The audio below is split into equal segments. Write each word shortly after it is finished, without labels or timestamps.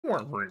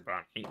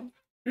everybody.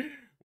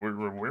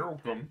 We're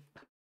welcome.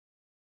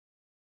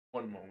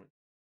 One moment.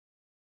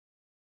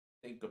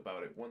 Think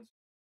about it once.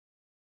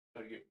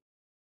 Okay.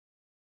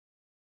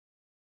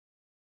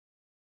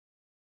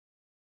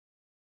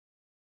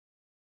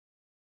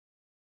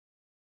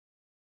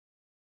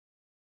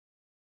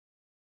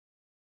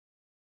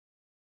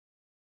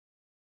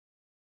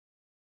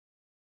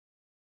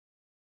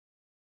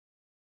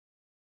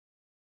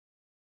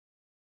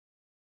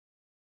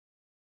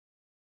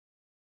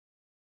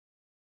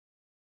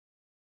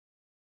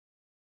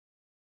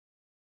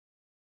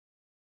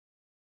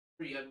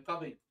 I'm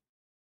coming.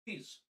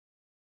 Please.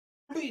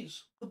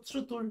 Please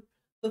consider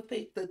the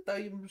fate that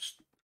I am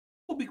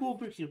coming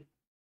over here.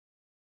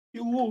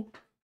 You won't.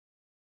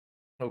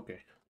 Okay.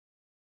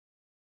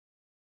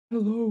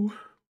 Hello.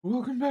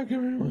 Welcome back,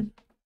 everyone.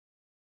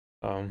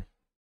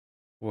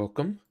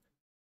 Welcome.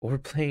 We're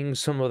playing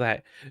some of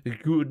that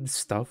good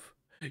stuff.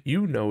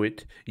 You know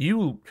it.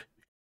 You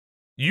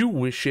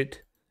wish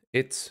it.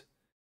 It's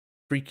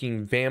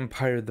freaking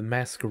Vampire the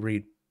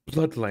Masquerade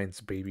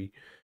Bloodlines, baby.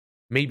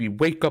 Maybe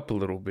wake up a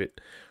little bit.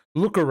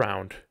 Look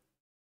around.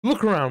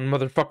 Look around,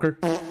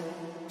 motherfucker.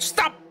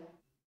 Stop!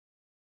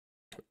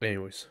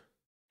 Anyways.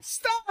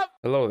 Stop!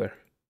 Hello there.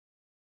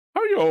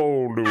 How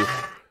y'all doing?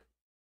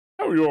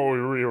 How y'all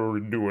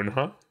really doing,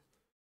 huh?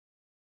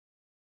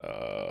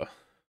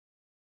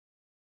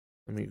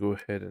 Let me go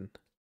ahead and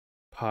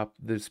pop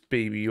this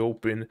baby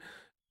open.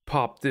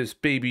 Pop this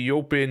baby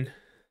open.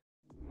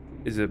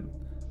 Is it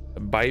a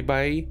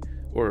bye-bye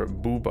or a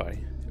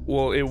boo-bye?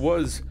 Well, it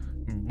was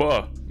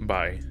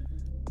buh-bye,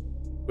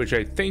 which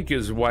I think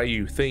is why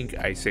you think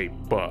I say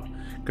buh,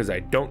 because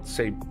I don't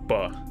say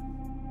buh.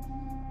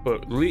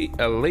 But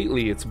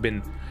lately it's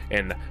been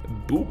an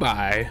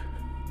boo-bye.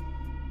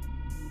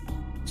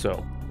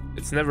 So,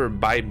 it's never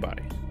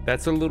bye-bye.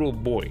 That's a little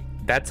boy.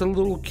 That's a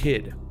little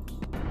kid.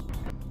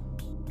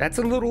 That's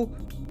a little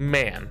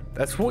man.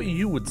 That's what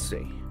you would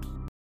say.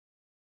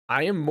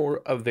 I am more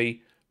of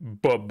a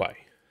bye-bye.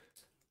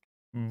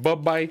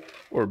 Bye-bye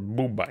or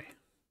boo-bye.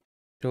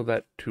 Tell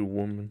that to a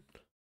woman.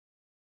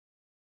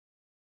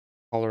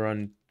 Call her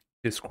on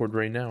Discord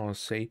right now. I'll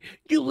say,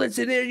 you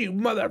listen here, you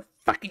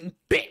motherfucking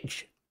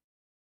bitch.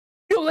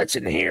 You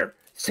listen here,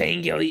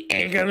 Sangily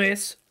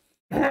Agamis.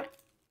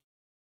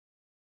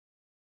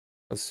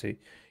 Let's see.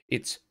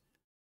 It's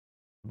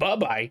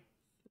bye-bye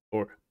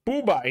or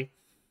boo-bye.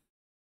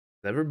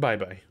 Never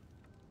bye-bye.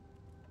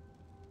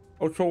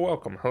 Oh, so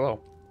welcome.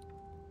 Hello.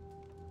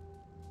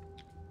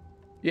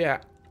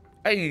 Yeah,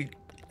 I eat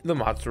the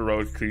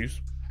mozzarella cheese.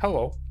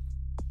 Hello.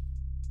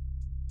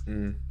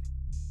 The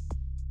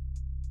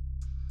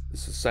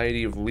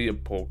Society of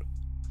Leopold.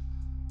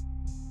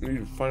 We need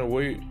to find a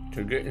way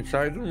to get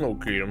inside and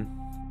locate him.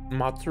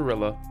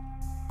 Mozzarella.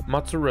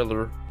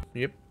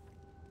 Yep.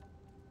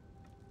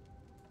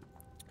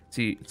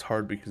 See, it's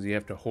hard because you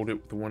have to hold it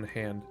with the one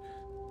hand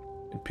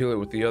and peel it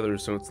with the other,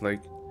 so it's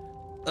like,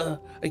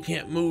 I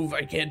can't move,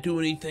 I can't do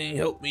anything,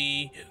 help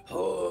me.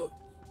 How's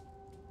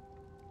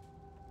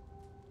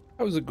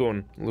it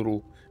going,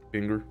 little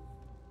finger?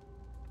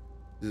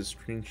 Is it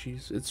string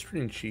cheese? It's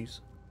string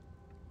cheese.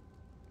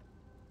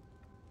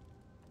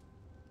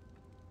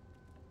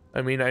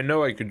 I mean, I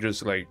know I could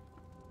just, like,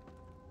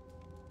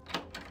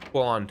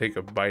 full on take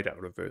a bite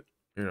out of it,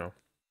 you know?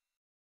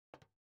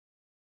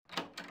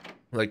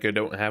 Like, I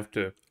don't have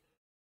to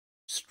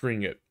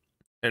string it.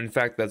 In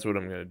fact, that's what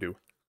I'm gonna do.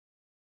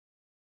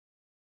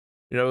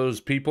 You know those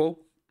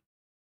people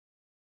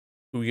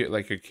who get,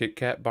 like, a Kit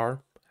Kat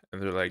bar,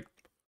 and they're like,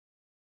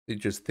 they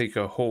just take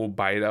a whole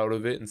bite out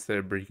of it instead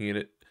of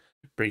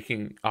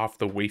breaking off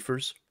the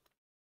wafers?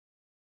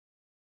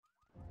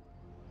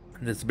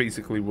 And that's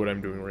basically what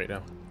I'm doing right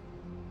now.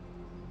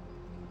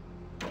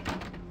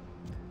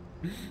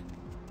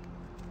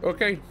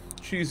 Okay,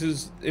 cheese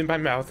is in my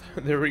mouth.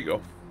 There we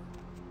go.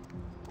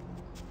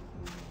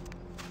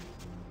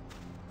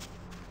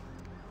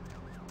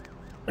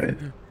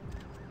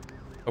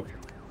 Okay.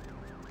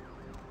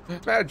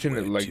 Imagine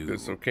it like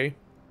this, okay?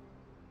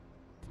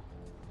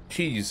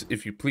 Cheese,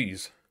 if you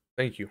please.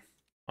 Thank you.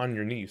 On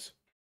your knees.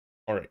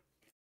 Alright.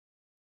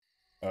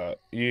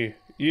 Yeah.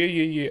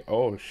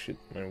 Oh, shit.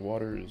 My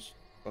water is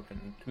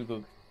fucking to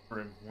the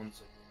brim. One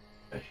second.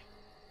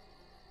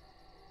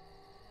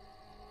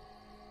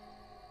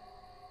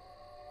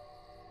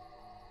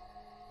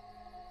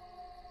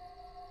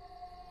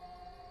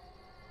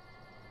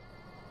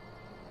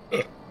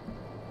 Hey.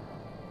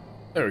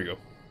 There we go.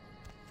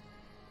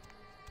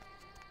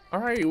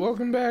 Alright,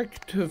 welcome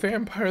back to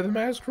Vampire the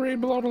Masquerade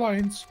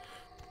Bloodlines.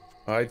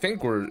 I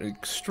think we're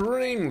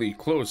extremely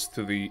close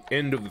to the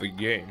end of the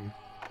game.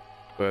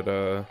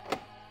 But,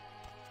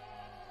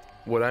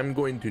 what I'm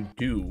going to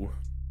do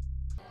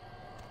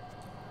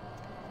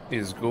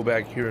is go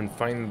back here and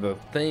find the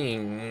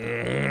thing.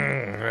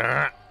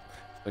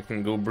 I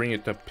can go bring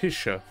it to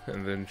Pisha,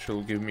 and then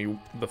she'll give me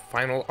the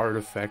final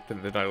artifact,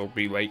 and then I'll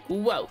be like,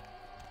 whoa!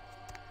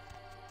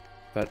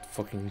 That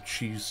fucking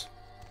cheese.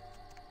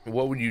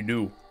 What would you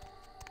do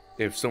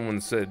if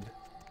someone said,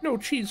 no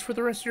cheese for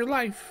the rest of your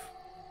life?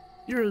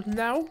 You're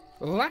now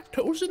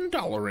lactose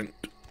intolerant.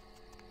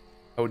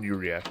 How would you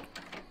react?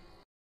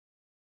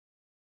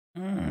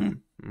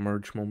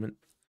 Merge moment.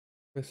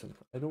 Listen,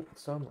 I don't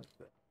sound like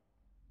that.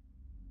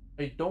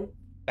 I don't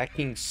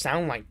fucking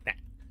sound like that.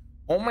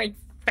 Oh my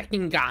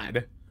fucking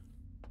god.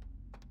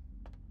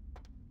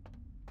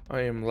 I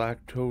am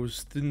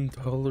lactose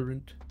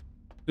intolerant.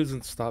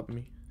 Doesn't stop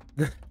me.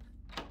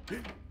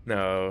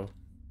 No.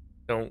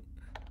 Don't.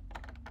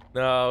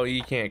 No,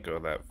 you can't go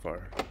that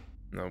far.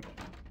 Nope.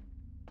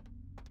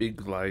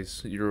 Big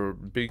lies. You're a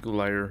big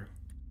liar.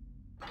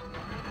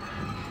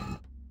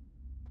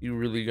 You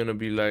really gonna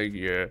be like,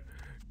 yeah,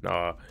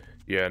 nah,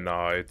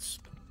 it's...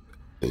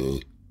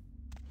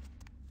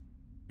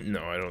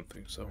 No, I don't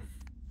think so.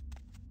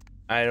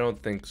 I don't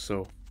think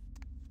so.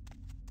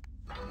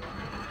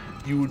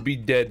 You would be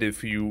dead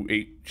if you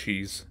ate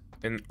cheese.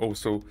 And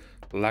also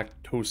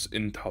lactose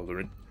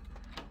intolerant.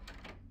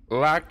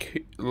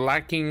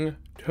 Lacking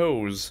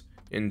toes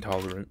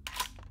intolerant.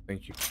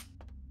 Thank you.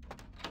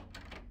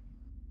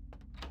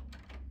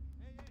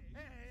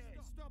 Hey,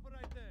 stop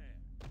right there.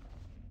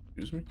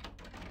 Excuse me?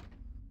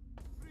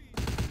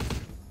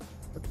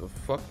 What the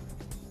fuck?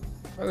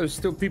 Oh, there's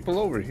still people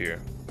over here.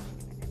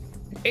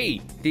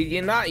 Hey, did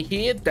you not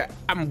hear that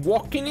I'm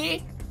walking here?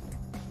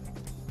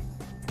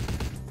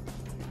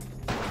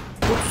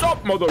 What's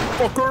up,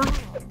 motherfucker?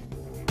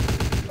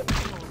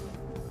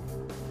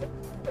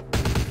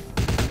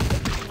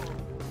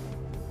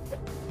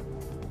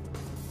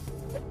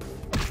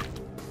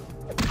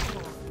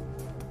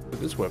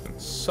 This weapon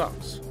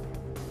sucks.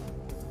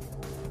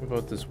 What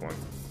about this one?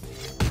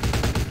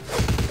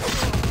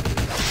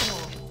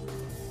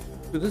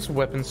 Dude, this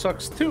weapon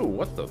sucks too.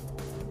 What the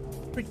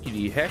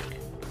freaky heck?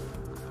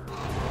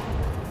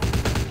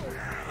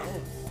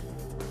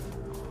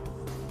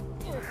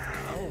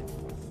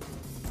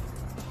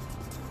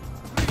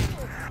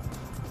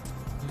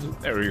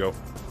 There we go.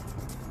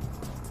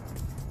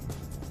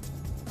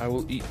 I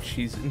will eat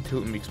cheese until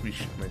it makes me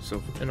shit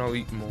myself, and I'll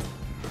eat more.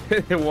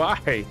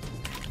 Why?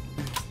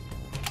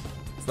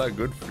 It's not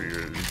good for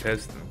your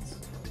intestines.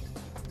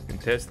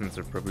 Intestines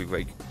are probably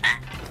like, ah,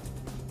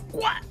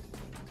 what?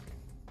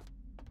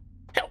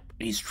 Help!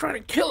 He's trying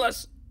to kill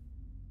us!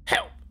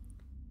 Help!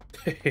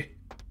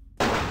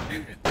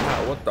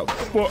 Ah, what the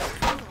fuck?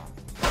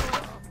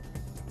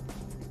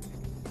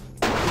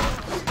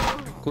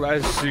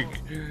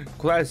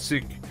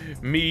 Classic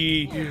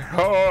me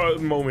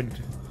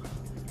moment.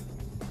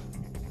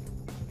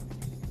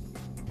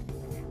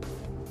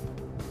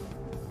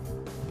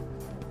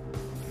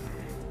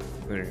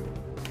 There you go.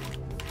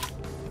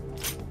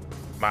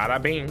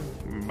 Bada bing,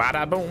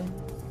 bada boom,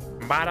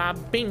 bada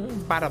bing,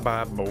 bada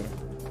ba boom,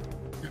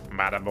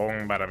 bada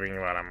boom, bada bing,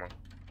 bada boom.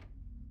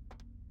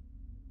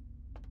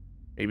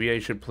 Maybe I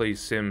should play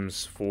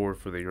Sims 4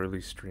 for the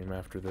early stream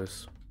after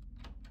this.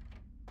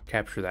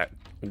 Capture that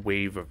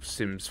wave of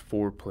Sims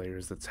 4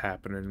 players that's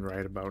happening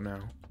right about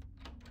now.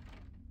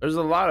 There's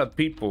a lot of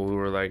people who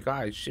are like,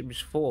 ah, Sims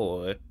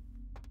 4.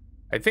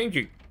 I think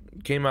it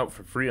came out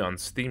for free on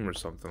Steam or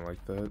something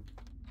like that.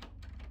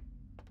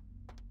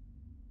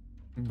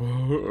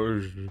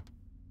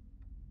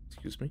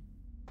 Excuse me.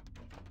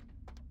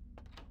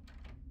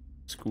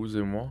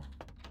 Excusez-moi.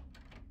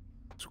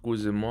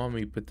 Excusez-moi,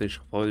 mes petites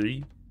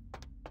chevaliers.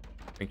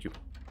 Thank you.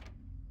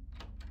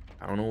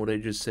 I don't know what I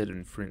just said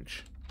in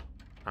French.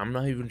 I'm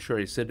not even sure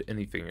I said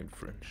anything in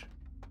French.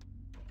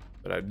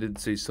 But I did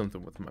say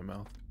something with my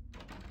mouth.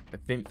 I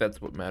think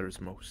that's what matters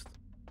most.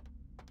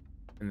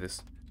 In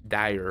this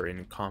dire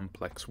and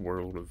complex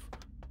world of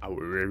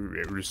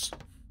ours.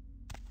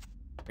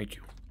 Thank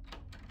you.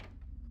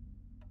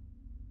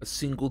 A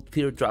single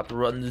teardrop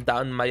runs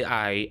down my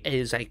eye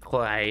as I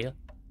cry.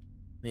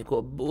 I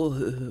go,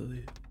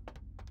 boy.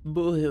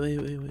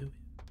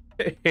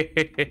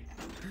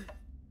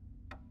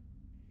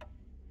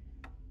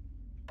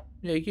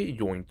 Yeah, get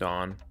yoinked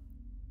on.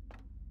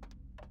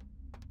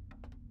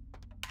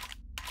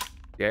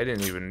 Yeah, I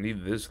didn't even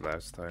need this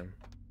last time.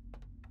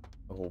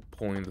 The whole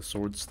pulling the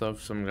sword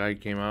stuff. Some guy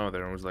came out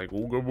there and was like,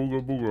 ooga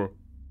booga booga.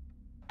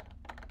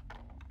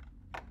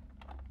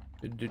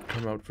 It did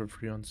come out for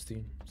free on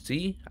Steam.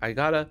 See? I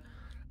gotta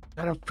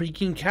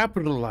freaking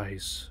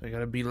capitalize. I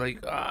gotta be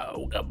like, ah,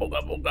 ooga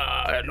booga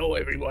booga. Hello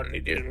everyone,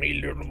 it is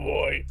me, little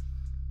boy.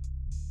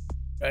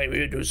 I'm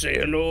here to say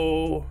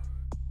hello.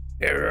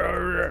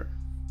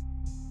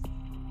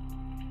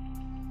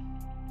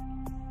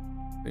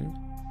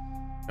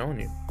 Telling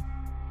you.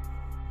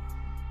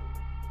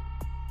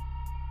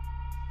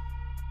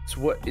 It's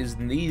what is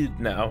needed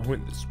now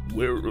in this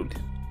world.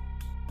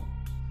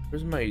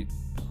 Where's my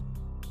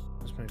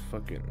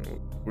fucking,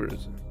 where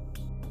is it?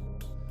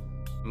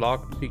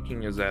 Lock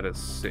picking is at a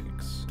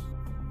 6.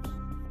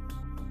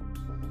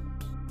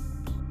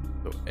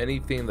 So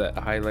anything that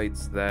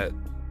highlights that,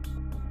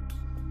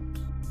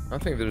 I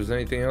don't think there's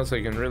anything else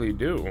I can really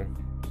do.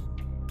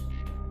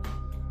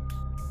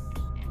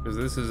 Because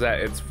this is at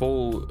its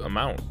full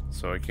amount,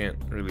 so I can't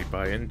really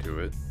buy into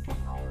it.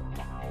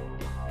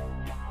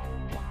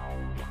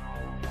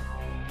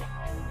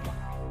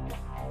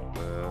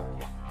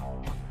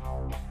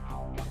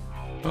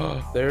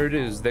 There it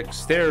is,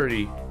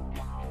 dexterity.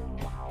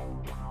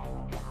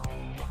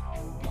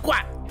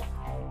 What?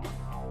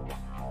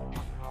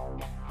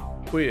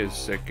 Wait a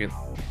second.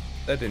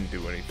 That didn't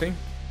do anything.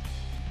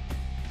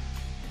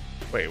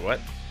 Wait, what?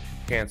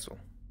 Cancel.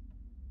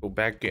 Go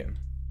back in.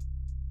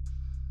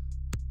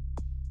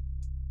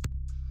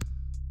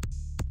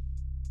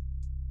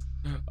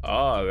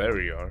 Ah, there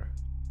we are.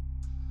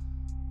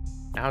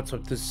 Now it's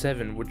up to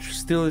 7, which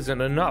still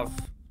isn't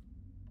enough.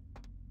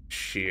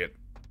 Shit.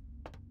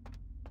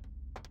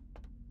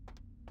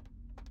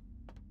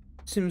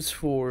 Sims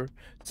 4.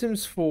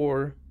 Sims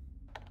 4.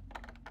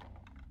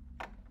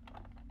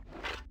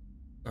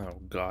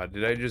 Oh god,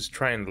 did I just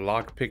try and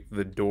lockpick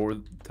the door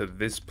to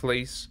this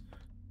place?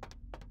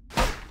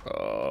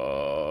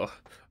 Ugh.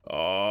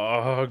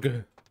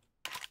 Ugh.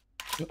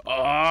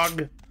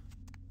 Ugh.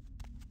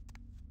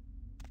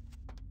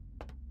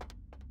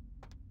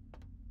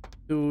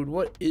 Dude,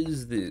 what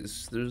is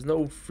this? There's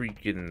no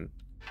freaking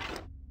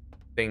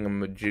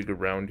thingamajig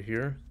around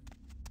here.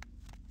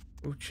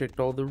 We've checked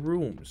all the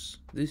rooms.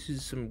 This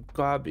is some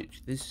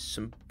garbage. This is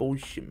some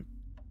bullshit.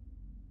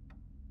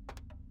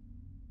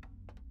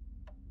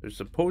 They're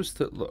supposed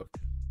to look.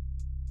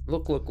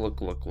 Look.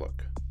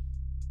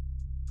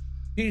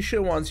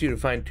 Keisha wants you to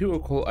find 2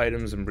 occult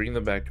items and bring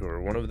them back to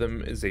her. One of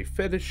them is a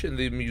fetish in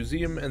the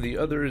museum, and the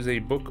other is a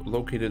book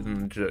located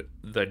in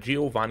the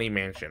Giovanni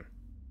mansion.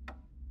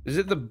 Is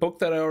it the book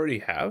that I already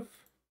have?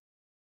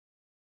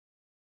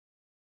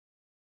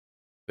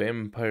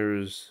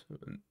 Vampires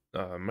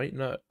might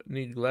not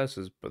need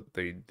glasses, but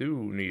they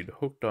do need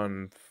hooked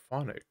on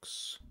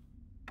phonics.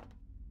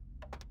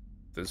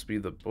 This be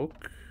the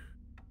book?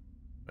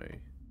 Wait.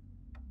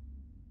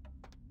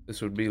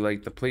 This would be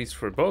like the place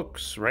for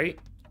books, right?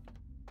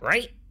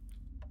 Right?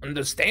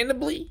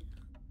 Understandably?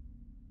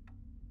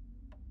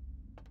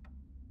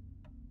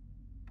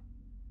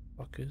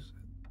 Fuck is it?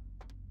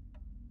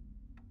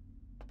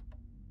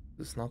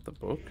 This not the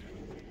book?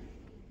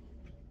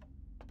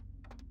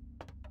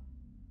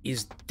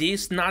 Is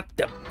this not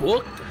the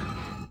book?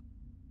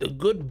 The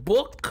good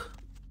book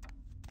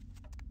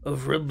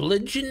of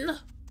religion?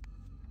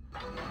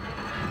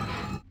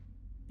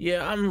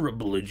 Yeah, I'm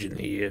religion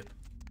here.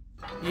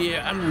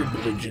 Yeah, I'm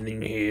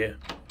religioning here.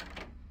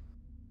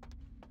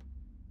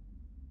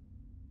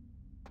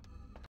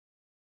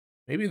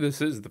 Maybe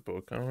this is the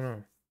book, I don't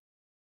know.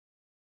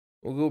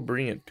 We'll go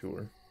bring it to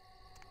her.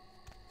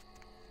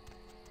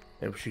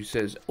 If she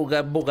says,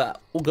 ooga booga,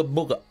 ooga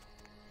booga,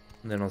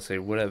 and then I'll say,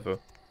 whatever.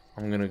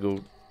 I'm gonna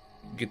go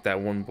get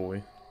that one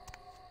boy.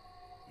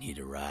 Need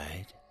a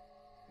ride?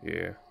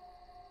 Yeah.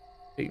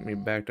 Take me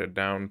back to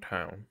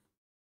downtown.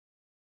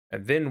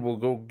 And then we'll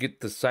go get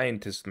the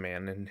scientist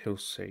man, and he'll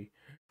say,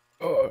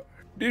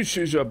 this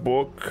is a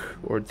book,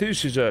 or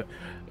this is a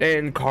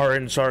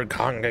Ankaran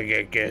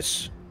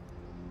Sarkangagegus.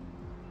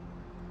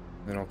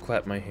 Then I'll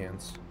clap my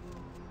hands.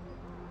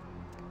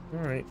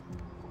 Alright.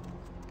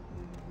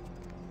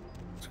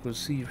 Let's go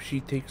see if she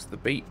takes the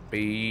bait,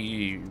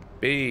 baby.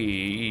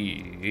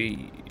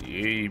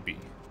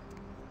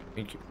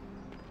 Thank you.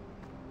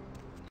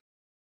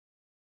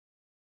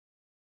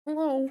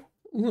 Hello,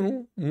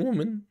 little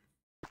woman.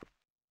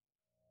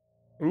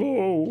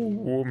 Hello,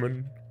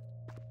 woman.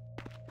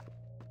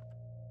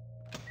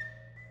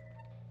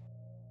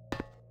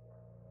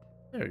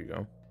 There you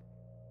go.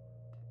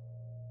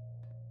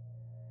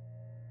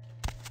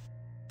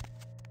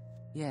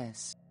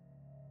 Yes.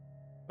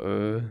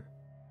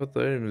 What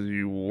items do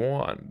you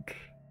want?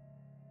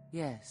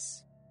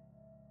 Yes.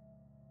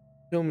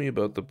 Tell me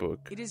about the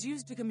book. It is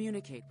used to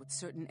communicate with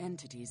certain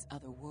entities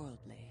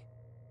otherworldly.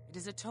 It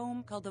is a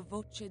tome called the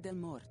Voce del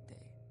Morte.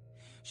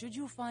 Should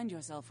you find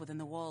yourself within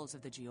the walls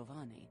of the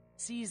Giovanni,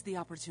 seize the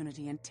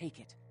opportunity and take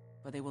it,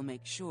 for they will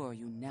make sure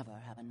you never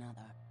have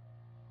another.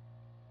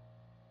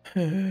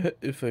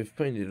 If I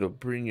find it, I'll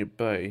bring it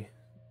by.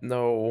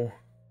 No.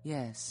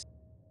 Yes.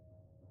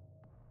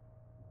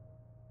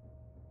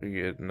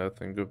 Forget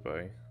nothing.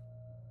 Goodbye.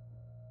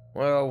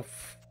 Well,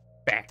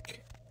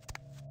 back.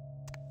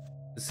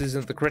 This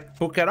isn't the correct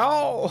book at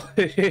all.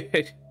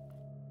 I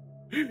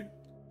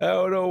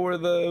don't know where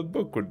the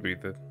book would be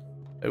then.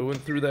 I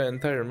went through that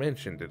entire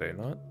mansion, did I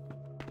not?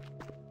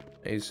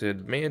 I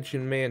said,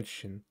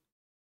 mansion,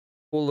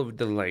 full of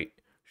delight.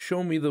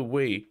 Show me the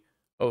way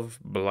of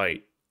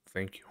blight.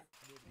 Thank you.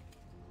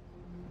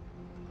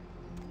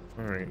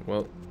 Alright,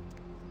 well.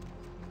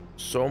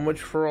 So much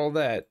for all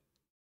that.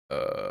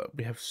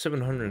 We have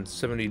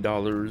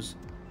 $770,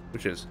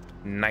 which is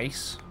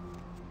nice.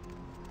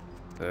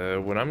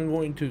 What I'm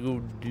going to go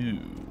do...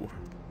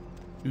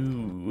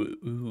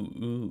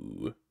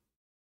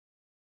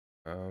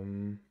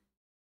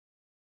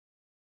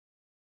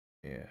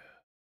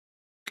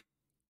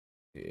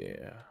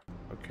 Yeah.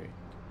 Okay.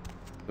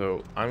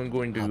 So I'm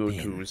going to go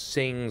to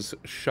Sing's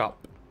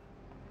shop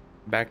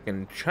back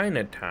in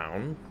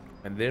Chinatown,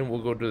 and then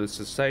we'll go to the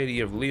Society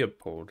of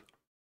Leopold.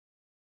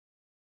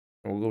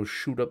 And we'll go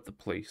shoot up the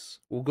place.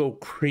 We'll go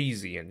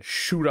crazy and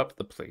shoot up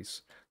the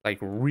place. Like,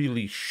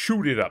 really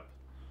shoot it up.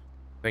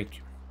 Thank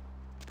you.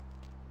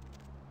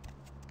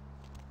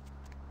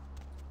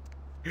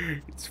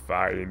 It's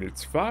fine,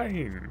 it's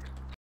fine.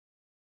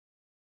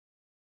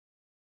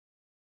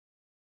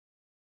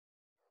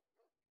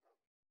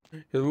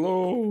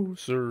 Hello,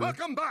 sir.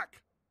 Welcome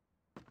back.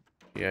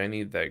 Yeah, I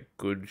need that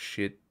good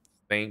shit.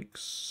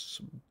 Thanks,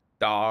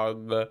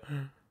 dog.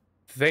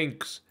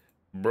 Thanks,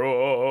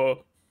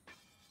 bro.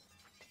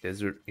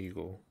 Desert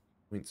Eagle,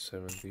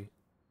 0.70.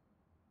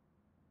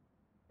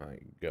 My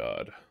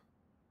God.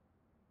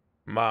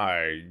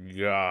 My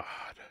God.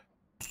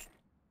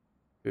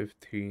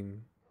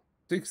 15.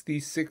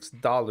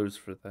 $66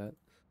 for that.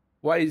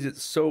 Why is it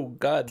so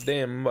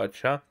goddamn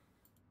much, huh?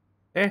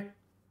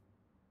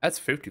 That's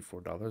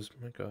 $54.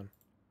 My God.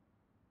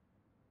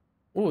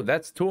 Oh,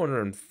 that's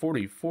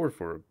 244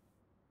 for a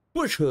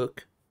bush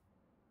hook.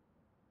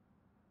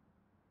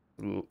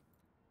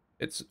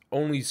 It's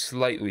only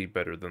slightly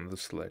better than the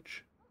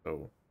sledge,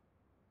 so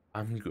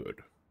I'm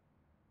good.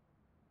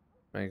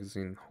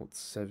 Magazine holds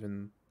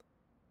 7.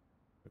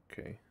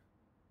 Okay.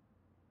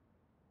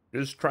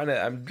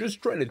 I'm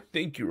just trying to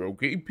think here,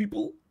 okay,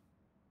 people?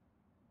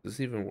 Is this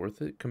even worth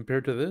it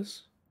compared to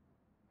this?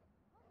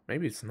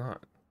 Maybe it's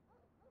not.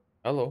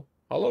 Hello.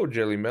 Hello,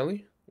 Jelly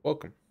Melly.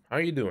 Welcome. How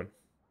you doing?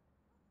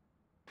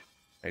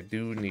 I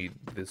do need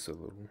this a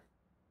little.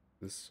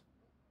 This.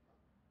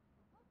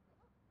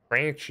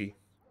 Branchy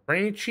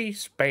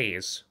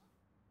space.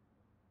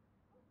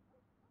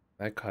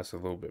 That costs a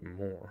little bit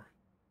more.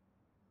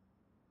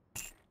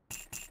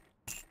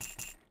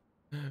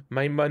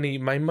 My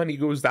money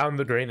goes down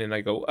the drain and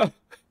I go,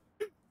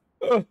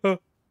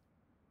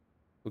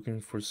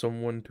 looking for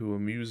someone to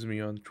amuse me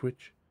on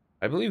Twitch.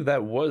 I believe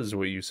that was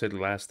what you said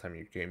last time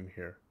you came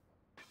here.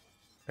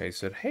 I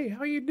said, hey,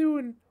 how you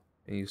doing?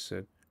 And you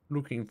said,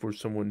 looking for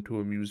someone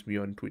to amuse me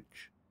on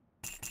Twitch.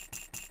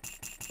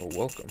 Well,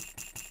 welcome.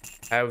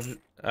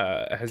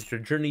 Has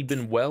your journey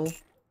been well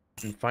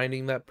in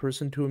finding that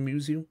person to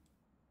amuse you?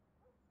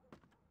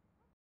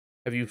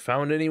 Have you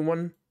found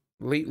anyone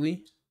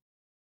lately?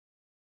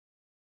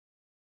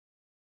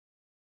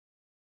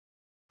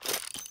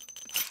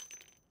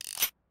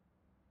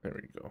 There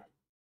we go.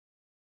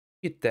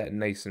 Get that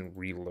nice and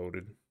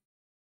reloaded.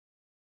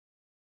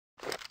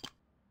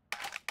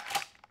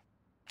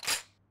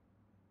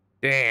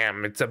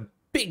 Damn, it's a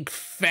big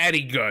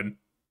fatty gun.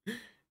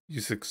 You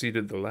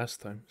succeeded the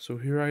last time, so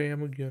here I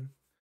am again.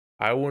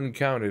 I wouldn't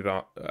count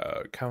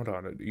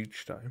on it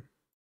each time.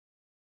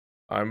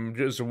 I'm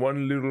just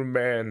one little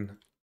man.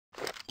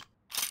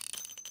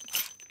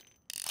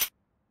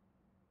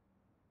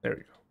 There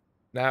we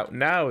go.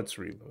 Now it's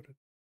reloaded.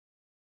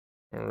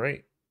 All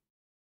right.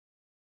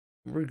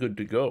 We're good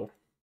to go.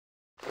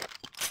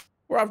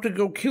 We're off to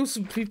go kill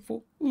some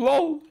people.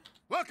 LOL.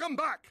 Welcome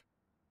back.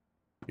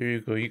 Here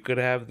you go. You could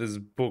have this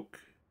book.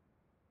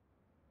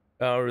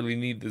 I don't really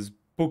need this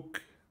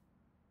book.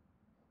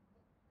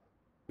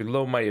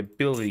 Below my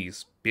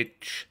abilities,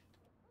 bitch.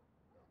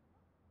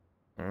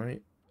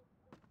 Alright.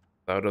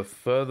 Without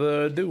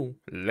further ado,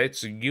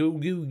 let's go.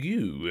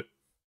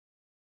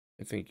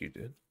 I think you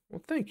did.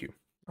 Well, thank you.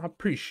 I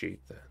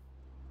appreciate that.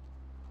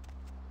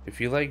 If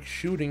you like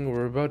shooting,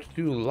 we're about to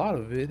do a lot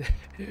of it.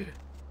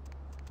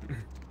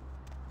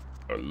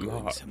 A Going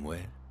lot.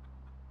 somewhere?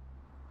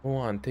 Go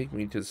on, take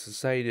me to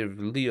Society of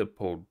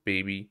Leopold,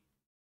 baby.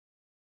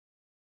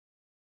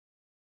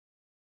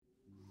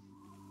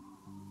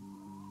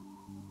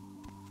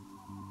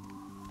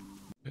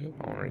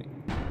 Alright.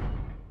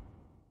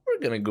 We're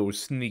gonna go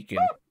sneaking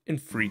and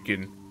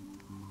freaking.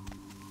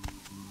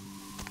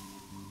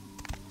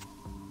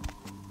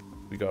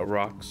 We got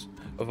rocks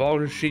of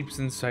all shapes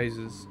and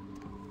sizes.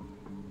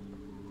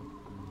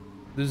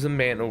 There's a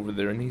man over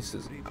there and he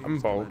says, I'm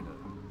bald.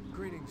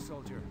 Greetings,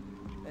 soldier.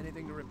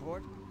 Anything to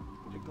report?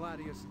 The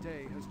Gladius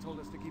Day has told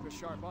us to keep a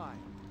sharp eye.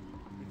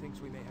 He thinks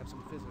we may have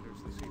some visitors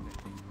this evening.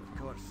 Of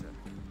course, sir.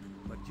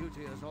 But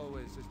duty, as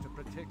always, is to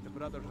protect the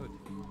Brotherhood.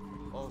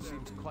 All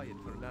seems quiet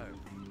for now.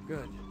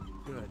 Good,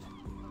 good.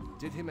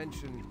 Did he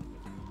mention,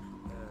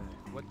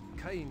 what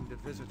kind of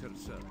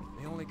visitors, sir?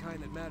 The only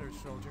kind that matters,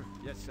 soldier.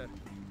 Yes, sir.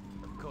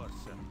 Of course,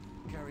 sir.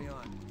 Carry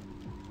on.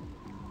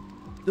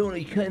 The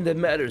only kind that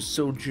matters,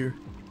 soldier.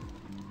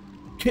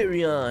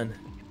 Carry on,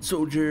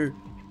 soldier.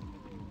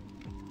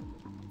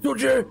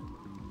 Soldier!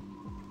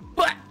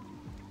 What?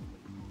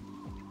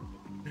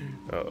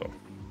 Uh-oh.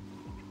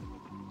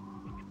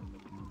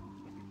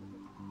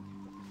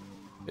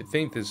 I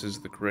think this is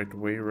the correct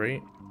way,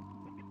 right?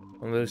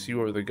 Unless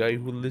you are the guy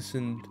who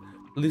listened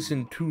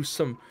to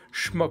some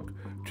schmuck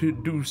to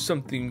do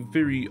something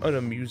very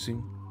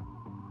unamusing.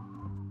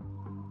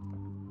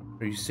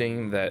 Are you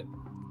saying that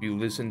if you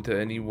listen to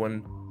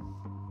anyone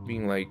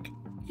being like,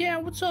 yeah,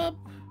 what's up?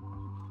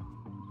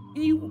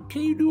 Can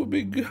you do a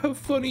big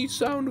funny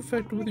sound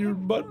effect with your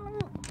butt?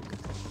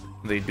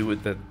 They do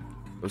it that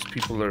those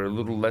people are a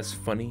little less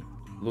funny,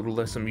 a little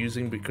less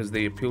amusing because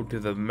they appeal to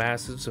the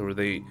masses, or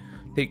they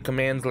take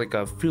commands like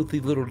a filthy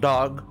little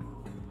dog.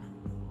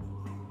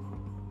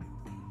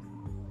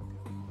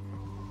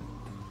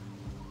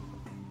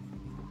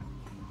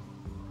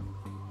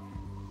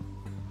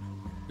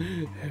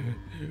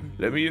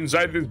 Let me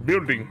inside this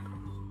building,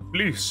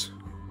 please.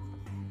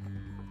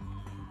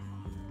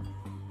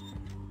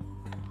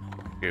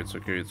 It's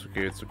okay, it's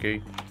okay, it's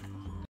okay.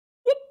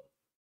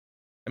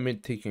 I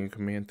meant taking a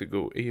command to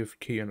go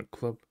AFK on a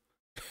club.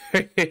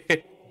 I've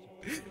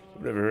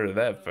never heard of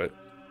that, but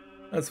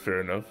that's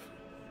fair enough.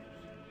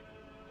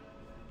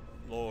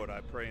 Lord, I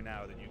pray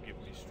now that you give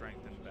me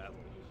strength in battle,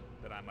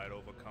 that I might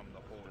overcome the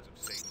hordes of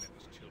Satan and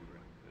his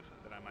children,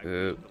 that I might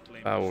wield the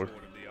flaming power.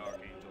 sword of the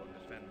Archangel and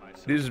defend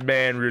myself. This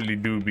man really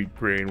do be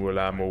praying while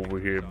I'm over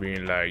here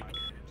being like,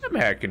 I'm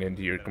hacking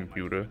into your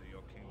computer.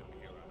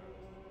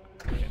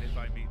 And if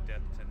I meet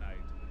death tonight,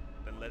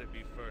 then let it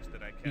be first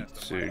that I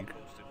cast a mighty Sig.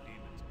 host of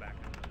demons back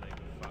into the lake of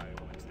fire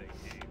whence they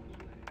came,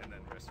 and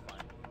then rest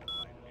finally in the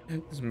light of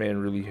your This man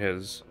really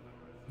has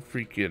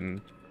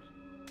freaking...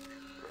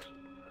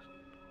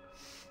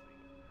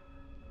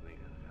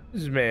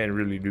 This man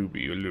really do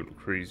be a little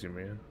crazy,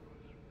 man.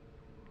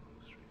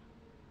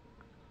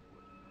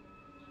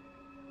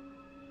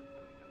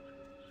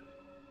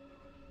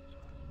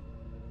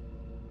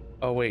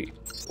 Oh wait,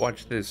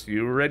 watch this.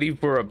 You ready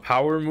for a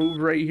power move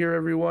right here,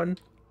 everyone?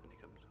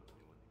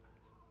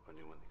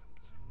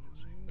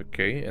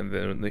 Okay, and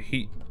then the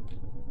heat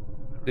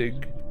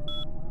sig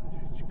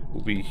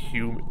will be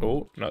human.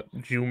 Oh, not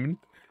human.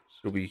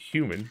 It'll be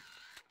human.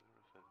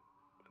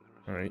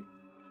 All right.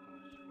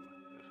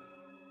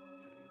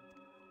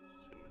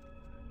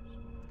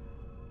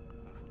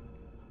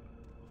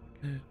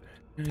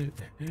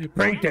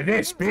 Bring to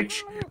this,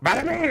 bitch!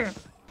 Bada bing!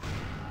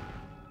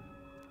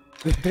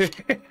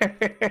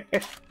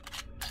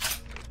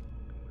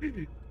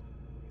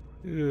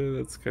 Yeah,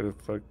 that's kind of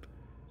fucked.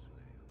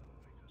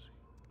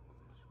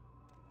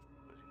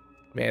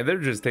 Man, they're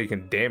just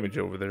taking damage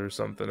over there or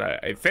something,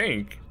 I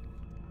think.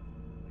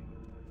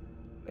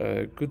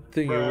 Good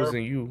thing it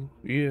wasn't you.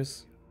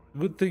 Yes.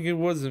 Good thing it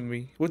wasn't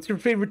me. What's your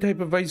favorite type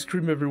of ice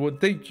cream, everyone?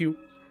 Thank you.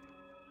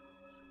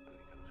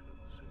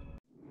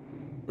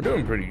 We're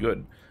doing pretty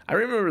good. I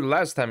remember the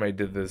last time I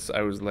did this,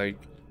 I was like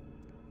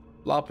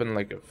flopping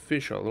like a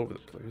fish all over the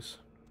place.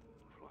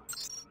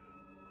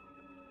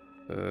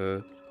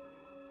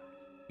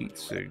 Eat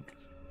sig.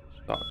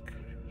 Talk.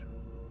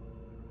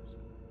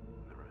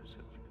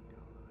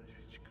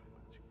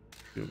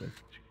 Human.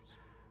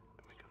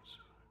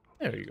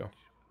 There you go.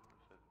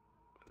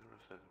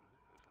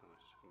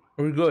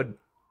 We're good.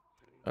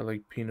 I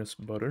like peanut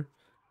butter.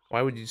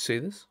 Why would you say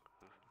this?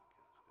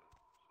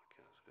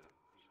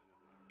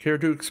 Care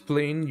to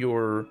explain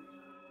your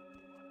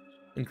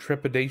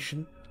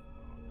intrepidation?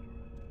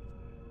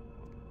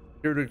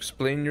 Care to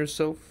explain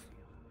yourself?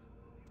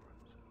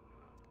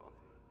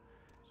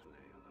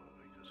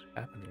 What's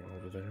happening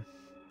over there?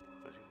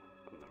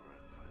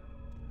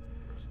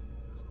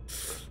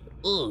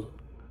 Ugh.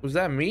 Was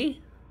that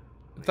me?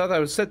 I thought I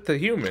was set to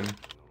human.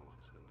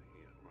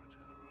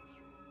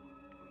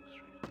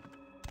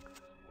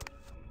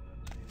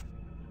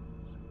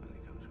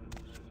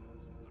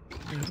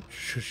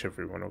 Shush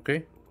everyone,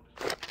 okay?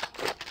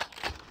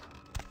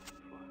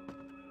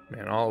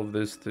 Man, all of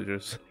this to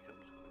just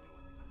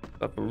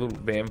stop a little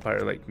vampire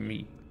like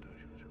me.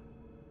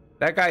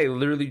 That guy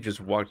literally just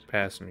walked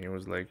past me and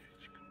was like,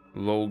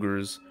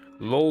 Logers,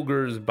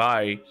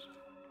 bye.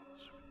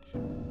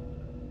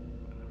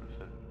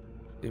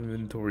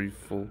 Inventory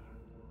full.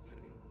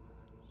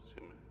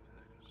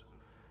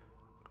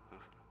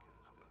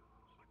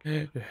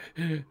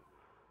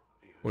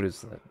 What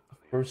is that?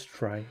 First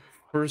try,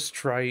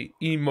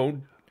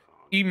 emote.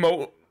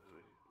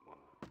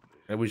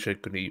 I wish I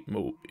could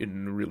emote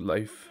in real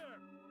life.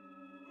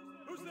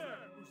 Who's there?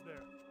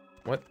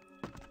 What?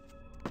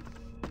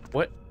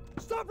 What?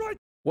 Stop right!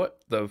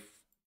 What the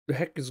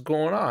heck is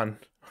going on?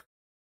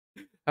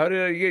 How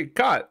did I get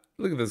caught?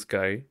 Look at this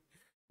guy.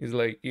 He's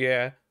like,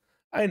 yeah,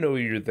 I know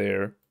you're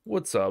there.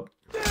 What's up?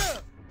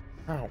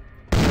 Ow.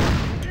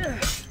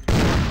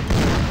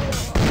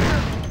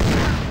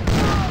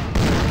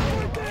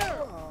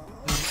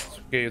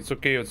 It's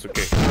okay.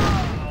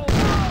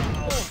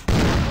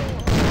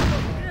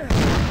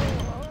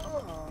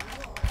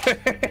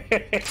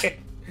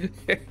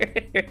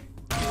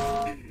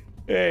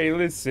 Hey,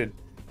 listen,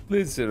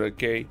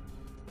 okay?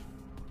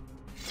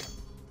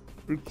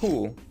 We're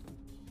cool.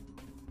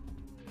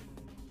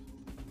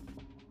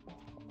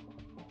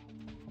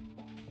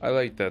 I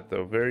like that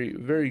though. Very,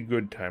 very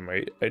good time.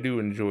 I do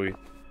enjoy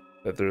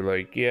that they're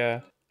like, yeah,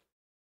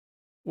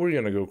 we're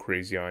gonna go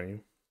crazy on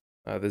you.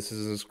 This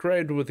is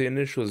inscribed with the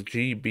initials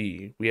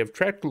GB. We have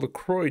tracked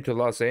LaCroix to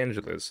Los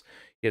Angeles.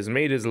 He has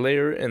made his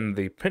lair in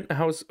the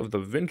penthouse of the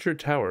Venture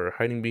Tower,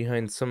 hiding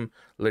behind some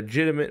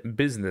legitimate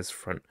business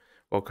front,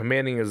 while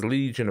commanding his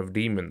legion of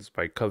demons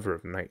by cover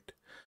of night.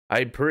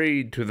 I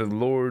prayed to the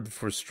Lord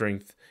for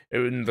strength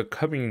in the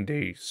coming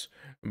days,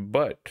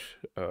 but,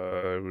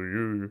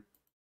 there's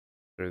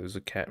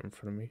a cat in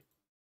front of me.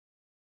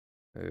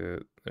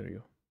 There you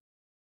go.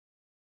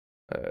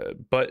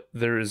 But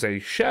there is a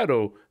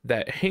shadow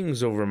that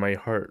hangs over my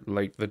heart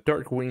like the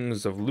dark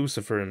wings of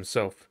Lucifer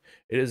himself.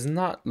 It is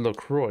not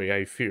LaCroix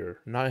I fear,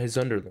 not his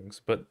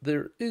underlings, but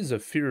there is a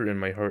fear in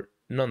my heart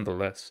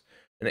nonetheless.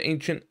 An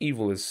ancient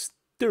evil is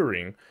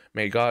stirring.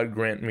 May God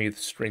grant me the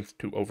strength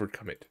to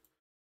overcome it.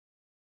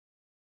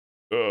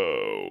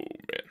 Oh,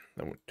 man.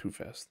 That went too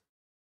fast.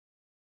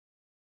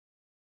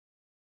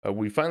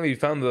 We finally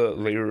found the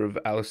lair of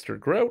Alistair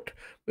Grout,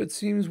 but it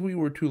seems we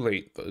were too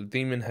late. The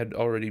demon had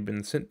already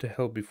been sent to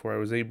hell before I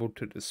was able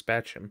to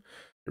dispatch him.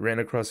 I ran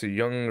across a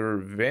younger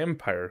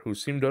vampire who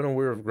seemed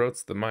unaware of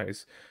Grout's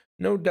demise.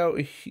 No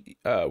doubt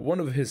one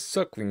of his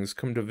sucklings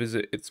come to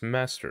visit its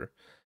master.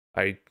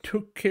 I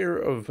took care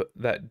of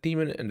that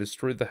demon and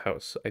destroyed the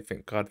house. I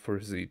thank God for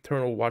his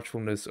eternal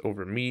watchfulness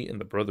over me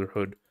and the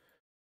Brotherhood.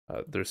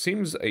 There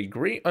seems a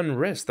great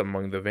unrest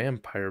among the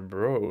vampire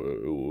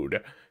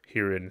brood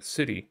here in the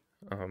city.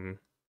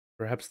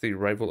 Perhaps the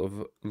arrival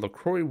of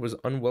LaCroix was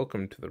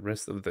unwelcome to the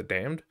rest of the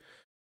damned?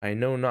 I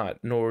know not,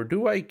 nor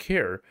do I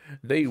care.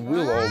 They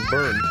will all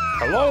burn.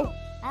 Hello?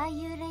 Are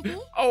you ready?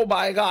 Oh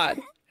my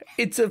god!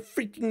 It's a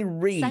freaking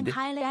raid!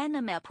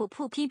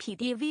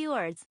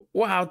 Viewers.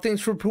 Wow,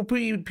 thanks for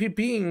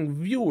being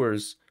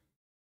viewers.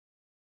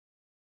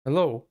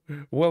 Hello,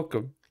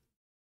 welcome.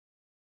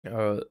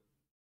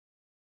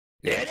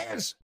 There it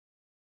is!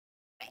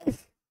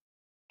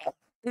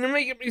 You're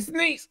making me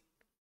sneeze!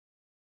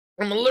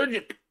 I'm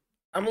allergic!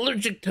 I'm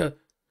allergic to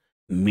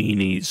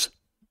meanies.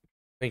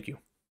 Thank you.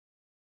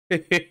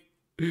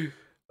 They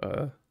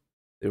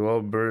will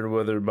all burn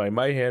whether by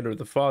my hand or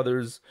the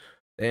father's.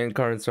 The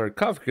Ankaran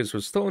sarcophagus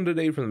was stolen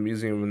today from the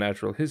Museum of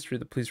Natural History.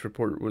 The police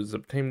report was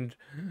obtained.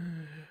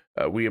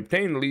 We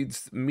obtained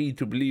leads me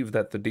to believe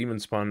that the demon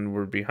spawn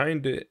were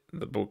behind it.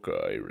 The book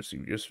I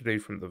received yesterday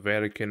from the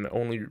Vatican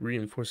only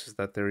reinforces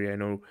that theory. I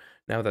know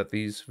now that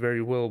these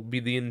very well be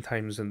the end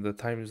times, and the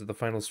times of the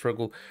final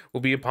struggle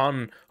will be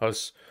upon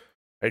us.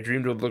 I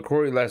dreamed of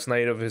LaCroix last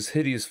night, of his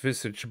hideous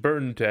visage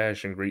burned to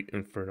ash in great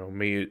inferno.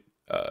 May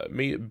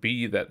it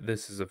be that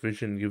this is a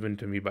vision given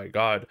to me by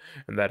God,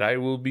 and that I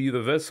will be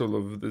the vessel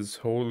of this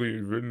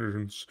holy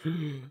vengeance.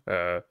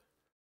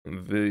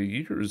 The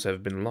years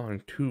have been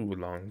long, too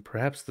long.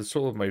 Perhaps the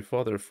soul of my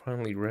father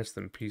finally rests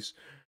in peace.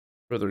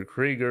 Brother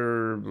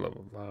Krieger, blah,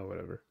 blah, blah,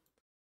 whatever.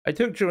 I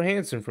took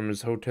Johansson from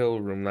his hotel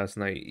room last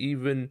night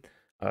evening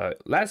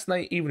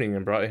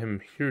and brought him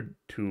here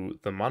to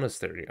the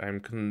monastery. I am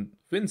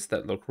convinced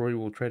that LaCroix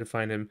will try to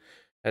find him,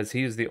 as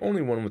he is the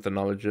only one with the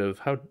knowledge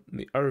of how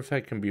the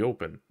artifact can be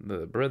opened.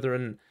 The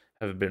brethren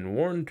have been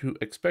warned to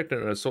expect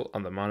an assault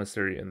on the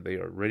monastery, and they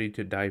are ready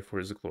to die for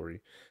his glory.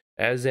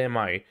 As am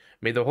I.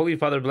 May the Holy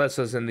Father bless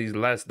us in these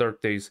last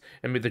dark days,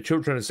 and may the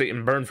children of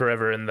Satan burn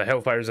forever in the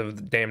hellfires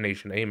of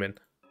damnation. Amen.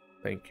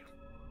 Thank you.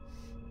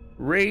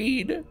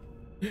 Raid!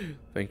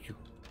 Thank you.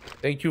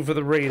 Thank you for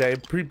the raid. I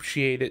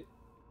appreciate it.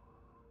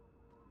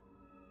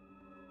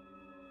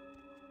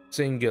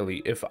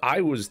 Sangeli, if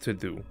I was to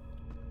do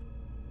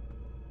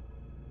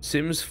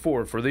Sims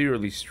 4 for the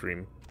early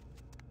stream,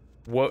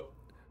 what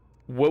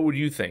would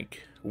you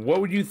think?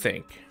 What would you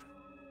think?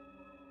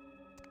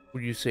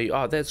 Would you say,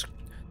 oh, that's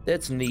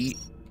neat.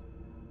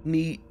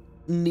 Neat.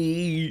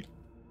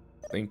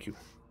 Thank you.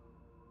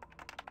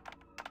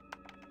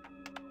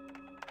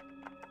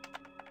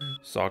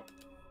 Sock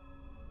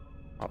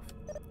off.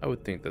 I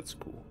would think that's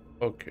cool.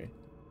 Okay.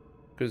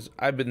 Because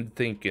I've been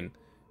thinking,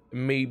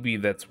 maybe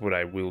that's what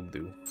I will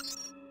do.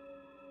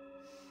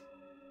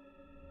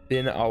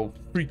 Then I'll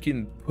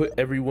freaking put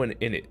everyone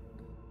in it.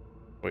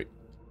 Wait.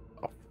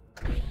 Off.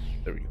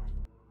 There we go.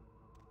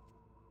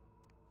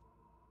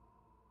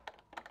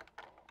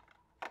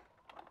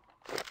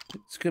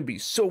 It's gonna be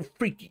so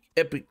freaking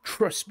epic,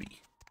 trust me.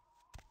 Hey,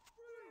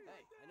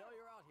 I know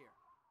you're out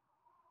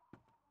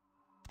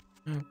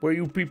here. Where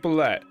you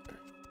people at?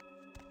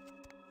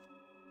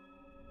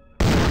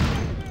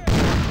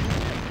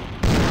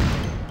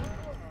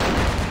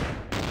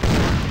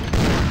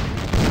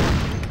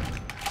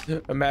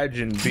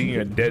 Imagine being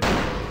a dead...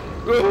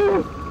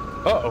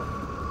 Uh-oh.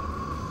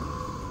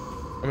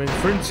 I'm in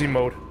frenzy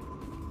mode.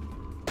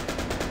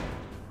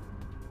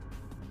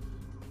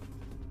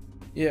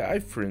 Yeah, I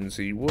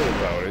frenzy. What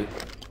about it?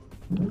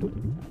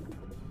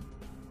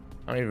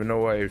 I don't even know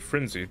why I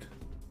frenzied.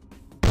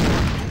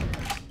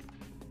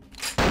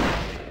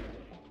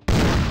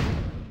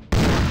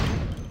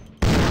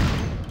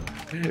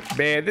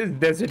 Man, this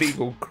Desert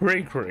Eagle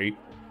cray-cray.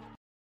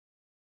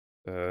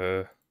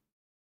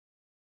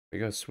 I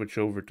gotta switch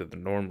over to the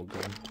normal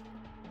gun.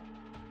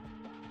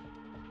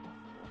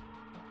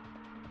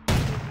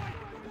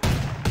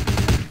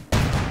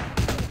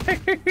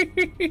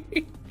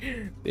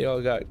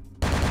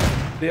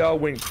 They all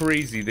went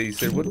crazy. They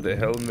said, what the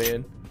hell,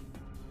 man?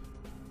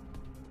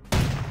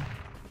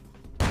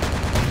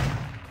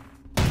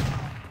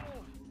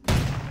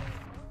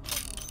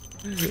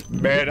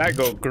 Man, I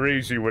go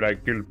crazy when I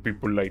kill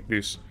people like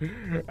this.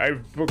 I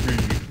fucking...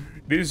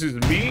 This is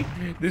me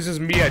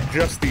at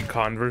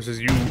JustiCon versus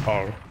you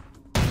are.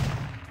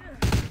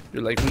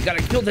 You're like, we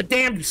gotta kill the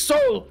damned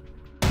soul!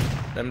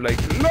 I'm like,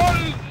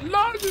 LOL!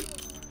 LOL!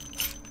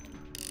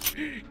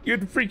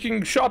 Get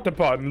freaking shot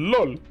upon,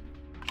 LOL!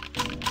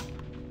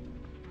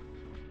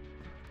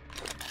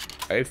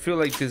 I feel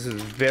like this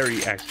is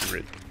very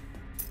accurate.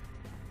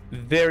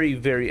 Very,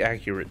 very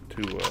accurate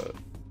to,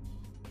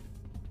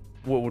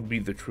 what would be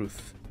the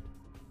truth.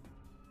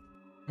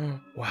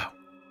 Wow.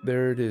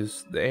 There it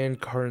is. The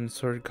Ankaran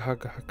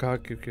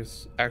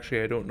sarcophagus.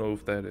 Actually, I don't know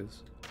if that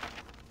is.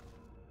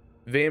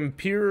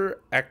 Vampire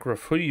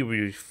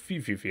acrophobia.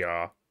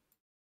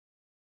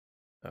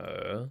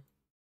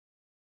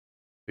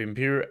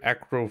 Vampire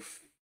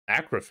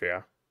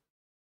acrophobia.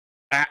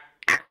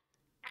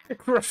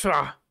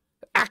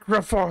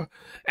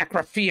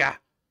 Acrophia.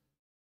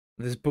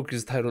 This book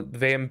is titled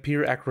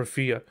Vampire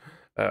Acrophia,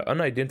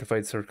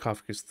 unidentified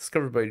sarcophagus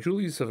discovered by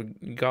Julius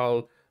of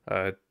Gaul,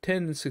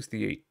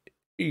 1068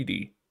 AD,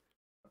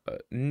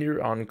 near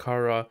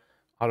Ankara,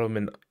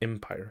 Ottoman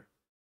Empire.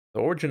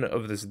 The origin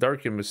of this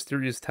dark and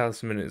mysterious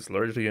talisman is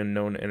largely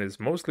unknown and is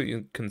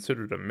mostly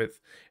considered a myth,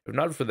 if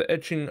not for the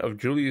etching of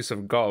Julius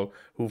of Gaul,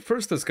 who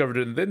first discovered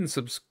it and then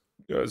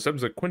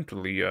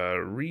subsequently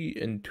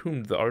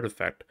re-entombed the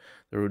artifact.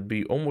 There would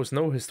be almost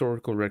no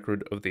historical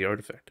record of the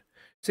artifact,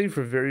 save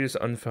for various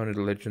unfounded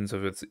legends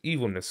of its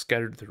evilness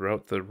scattered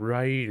throughout the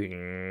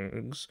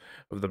writings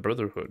of the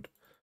Brotherhood.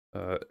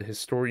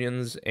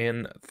 Historians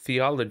and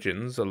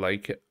theologians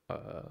alike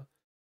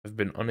have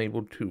been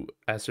unable to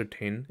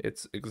ascertain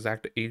its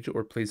exact age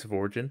or place of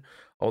origin,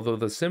 although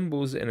the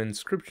symbols and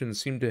inscriptions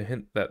seem to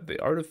hint that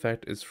the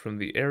artifact is from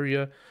the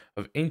area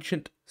of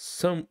ancient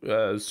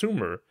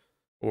Sumer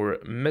or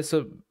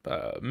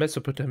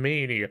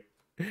Mesopotamia.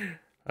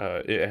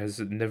 It has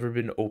never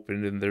been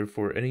opened, and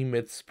therefore any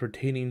myths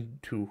pertaining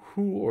to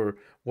who or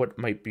what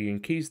might be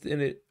encased in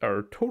it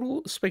are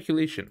total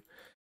speculation.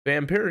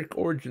 Vampiric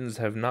origins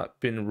have not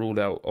been ruled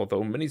out,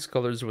 although many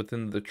scholars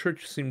within the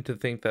church seem to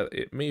think that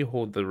it may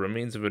hold the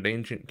remains of an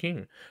ancient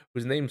king,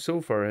 whose name so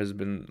far has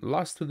been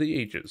lost to the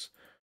ages.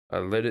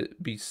 Let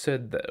it be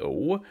said,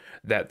 though,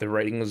 that the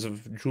writings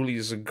of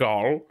Julius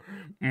Gaul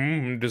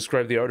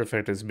describe the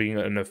artifact as being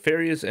a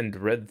nefarious and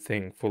dread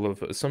thing, full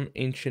of some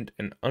ancient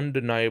and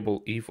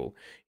undeniable evil.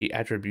 He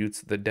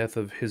attributes the death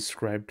of his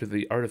scribe to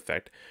the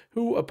artifact,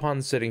 who,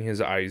 upon setting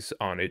his eyes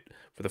on it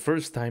for the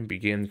first time,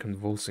 began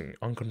convulsing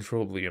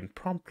uncontrollably and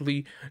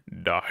promptly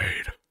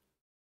died.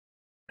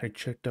 I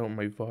checked out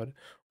my VOD.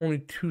 Only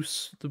 2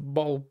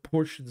 small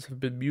portions have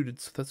been muted,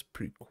 so that's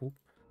pretty cool.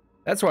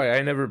 That's why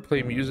I never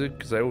play music,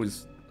 because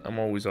I'm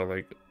always all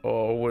like,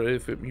 oh, what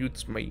if it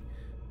mutes my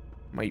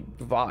VOD?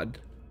 Well,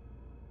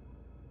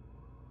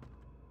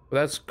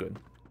 that's good.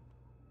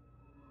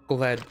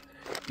 Glad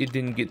it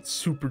didn't get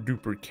super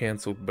duper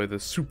canceled by the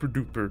super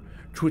duper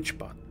Twitch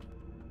bot.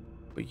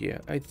 But yeah,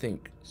 I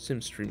think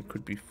SimStream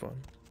could be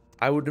fun.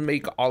 I would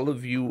make all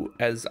of you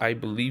as I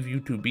believe you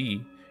to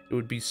be. It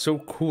would be so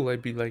cool.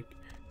 I'd be like,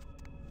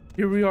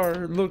 here we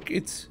are, look,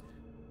 it's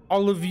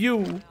all of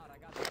you.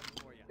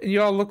 And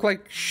y'all look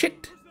like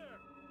shit.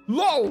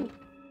 LOL.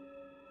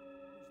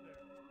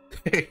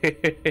 I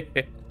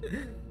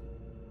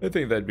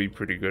think that'd be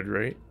pretty good,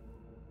 right?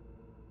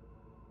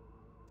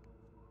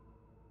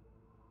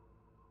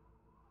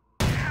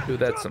 Dude,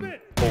 that's some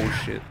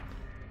bullshit.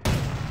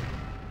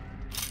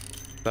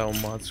 Thou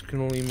mods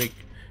can only make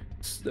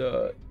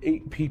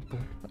 8 people.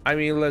 I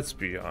mean, let's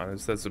be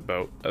honest, that's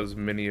about as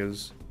many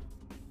as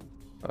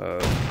who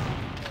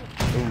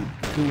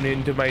tune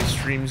into my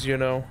streams, you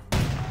know.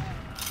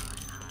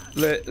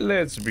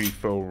 Let's be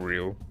for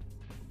real.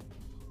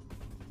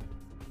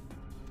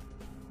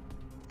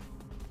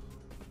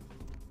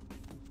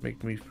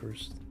 Make me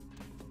first.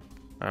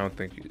 I don't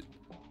think you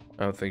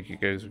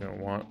guys are gonna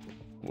want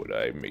what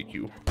I make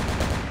you.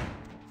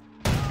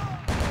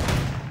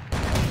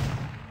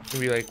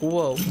 And be like,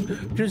 whoa,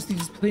 just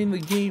these playing the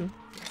game.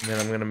 And then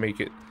I'm gonna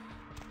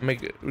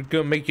we're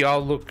gonna make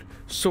y'all look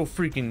so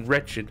freaking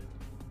wretched.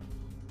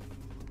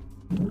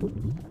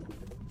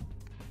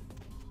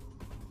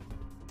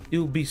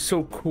 It'll be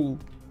so cool.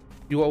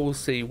 You all will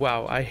say,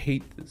 wow, I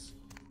hate this.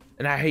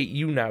 And I hate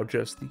you now,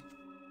 Justy.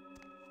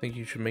 I think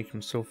you should make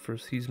himself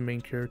first. He's the main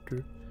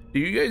character.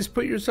 Do you guys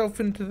put yourself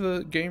into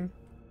the game?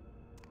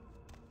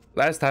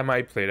 Last time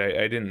I played,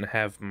 I didn't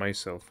have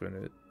myself in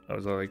it. I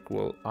was like,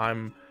 well,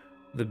 I'm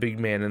the big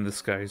man in the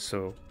sky,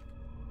 so,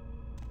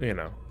 you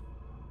know.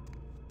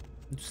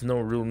 There's no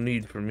real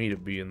need for me to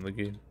be in the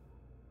game.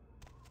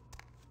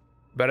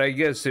 But I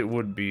guess it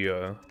would be,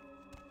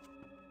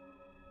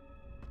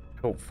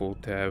 helpful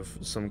to have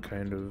some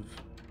kind of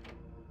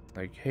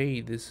like,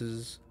 hey, this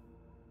is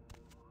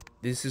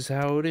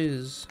how it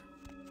is.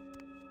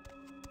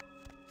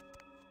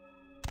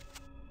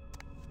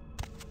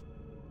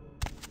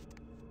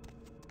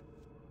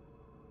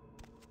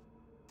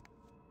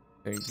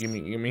 Hey,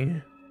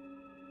 gimme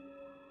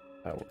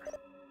power.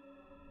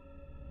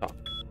 Off.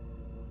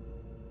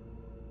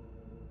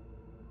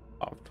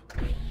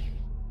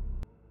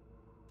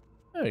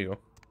 There you go.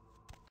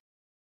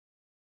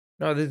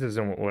 No, this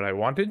isn't what I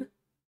wanted.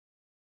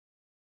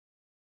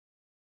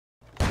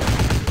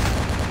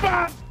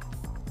 Ah!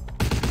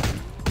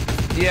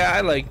 Yeah,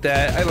 I like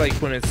that. I like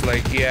when it's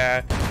like,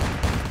 yeah.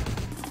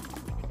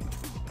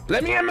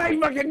 Let me in my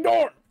fucking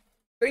door!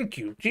 Thank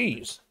you,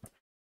 jeez.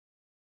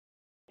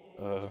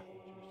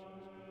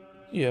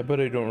 Yeah, but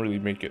I don't really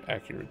make it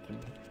accurate to me.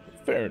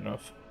 Fair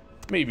enough.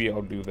 Maybe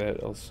I'll do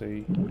that. I'll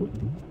say,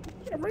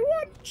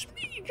 everyone, it's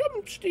me,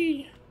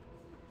 Jumpsty.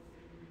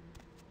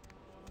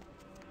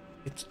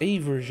 It's a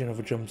version of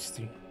a jump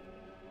scare.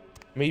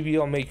 Maybe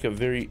I'll make a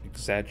very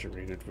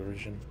exaggerated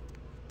version.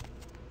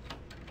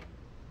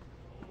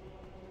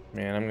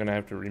 Man, I'm gonna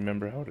have to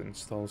remember how to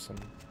install some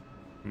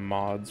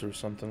mods or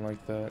something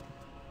like that.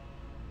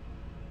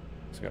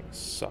 It's gonna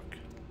suck.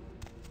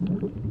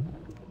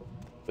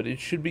 But it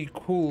should be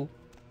cool.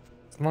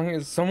 As long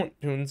as someone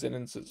tunes in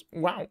and says,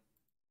 wow,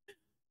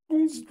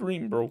 cool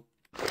stream, bro.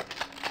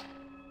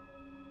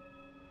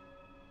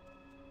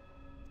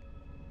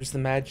 Just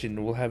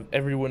imagine we'll have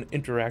everyone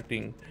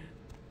interacting.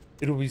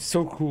 It'll be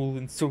so cool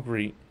and so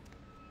great.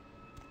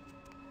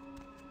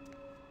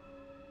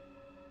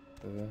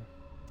 Where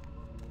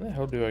the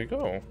hell do I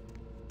go?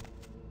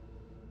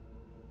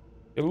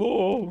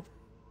 Hello?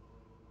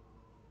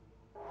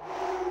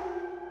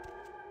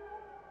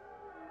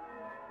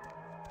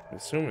 I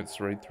assume it's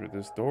right through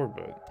this door,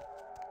 but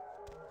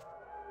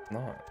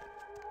not.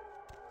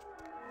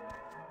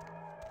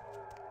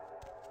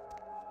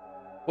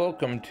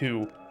 Welcome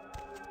to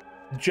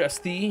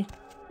Justy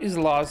is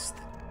Lost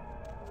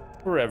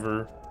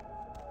Forever.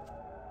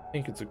 I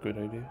think it's a good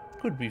idea.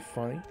 Could be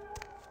funny.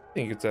 I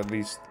think it's at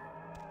least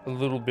a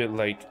little bit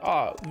like,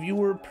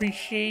 viewer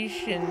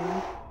appreciation.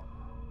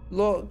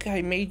 Look,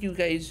 I made you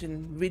guys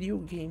in video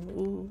game.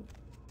 Ooh.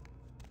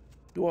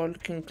 You all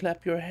can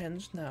clap your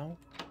hands now.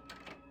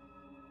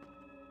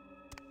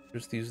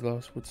 Justy's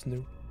Lost, what's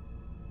new?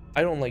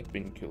 I don't like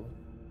bin killing.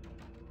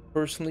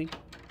 Personally,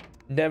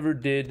 never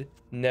did,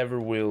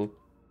 never will.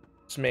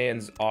 This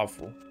man's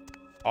awful.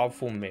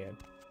 Awful man.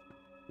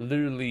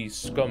 Literally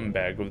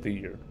scumbag of the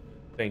year.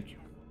 Thank you.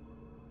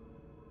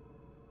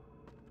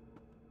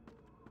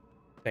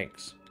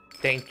 Thanks.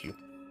 Thank you.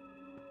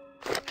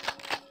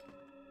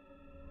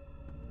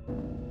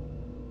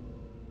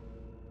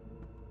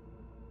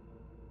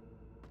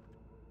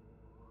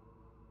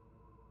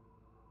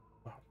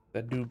 Wow,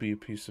 that do be a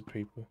piece of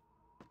paper.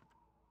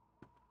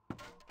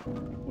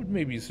 Would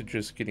maybe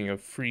suggest getting a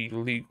free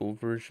legal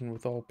version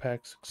with all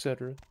packs,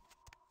 etc.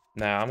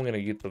 Nah, I'm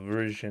gonna get the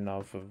version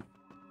off of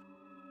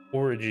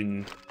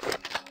Origin.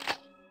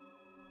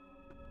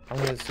 I'm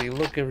gonna say,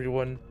 look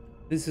everyone,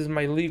 this is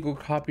my legal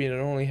copy and it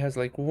only has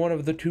like one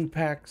of the 2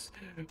 packs.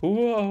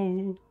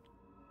 Whoa.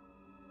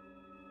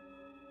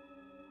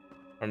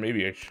 Or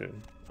maybe I should.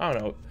 I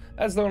don't know.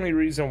 That's the only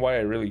reason why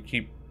I really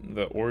keep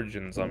the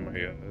Origins on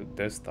my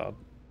desktop.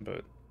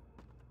 But,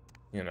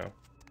 you know.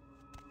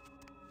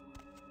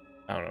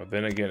 I don't know.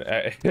 Then again,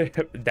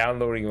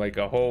 downloading like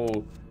a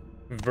whole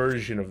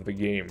version of the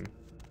game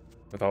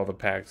with all the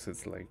packs,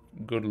 it's like,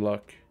 good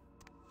luck.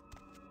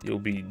 You'll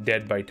be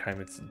dead by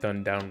time it's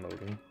done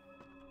downloading.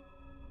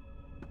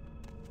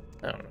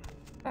 I don't know.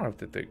 I'll have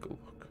to take a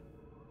look.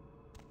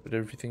 But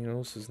everything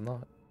else is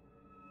not.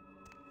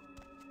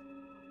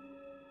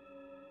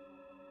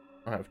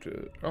 I'll have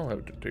to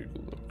take a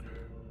look.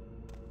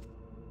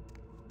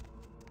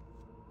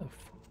 What the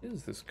fuck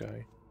is this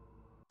guy?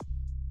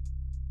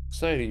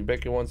 Society.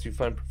 Beckett wants you to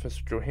find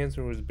Professor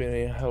Johansson, who has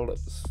been held at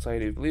the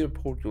Society of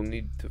Leopold. You'll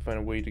need to find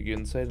a way to get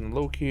inside and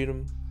locate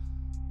him.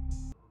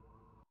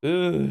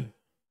 Ugh.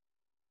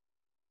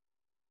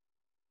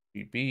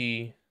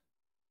 BB.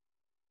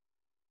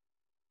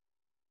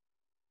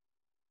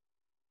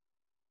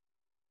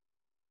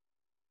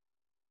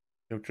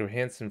 Took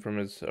Johansson from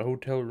his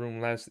hotel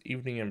room last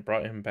evening and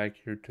brought him back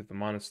here to the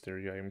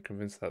monastery. I am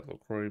convinced that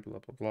LaCroix, blah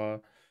blah blah.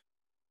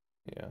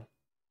 Yeah.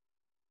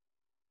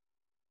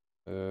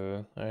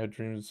 I had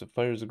dreams of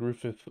fires at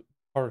Griffith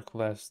Park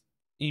last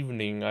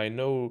evening. I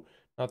know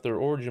not their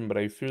origin, but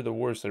I fear the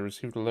worst. I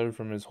received a letter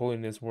from His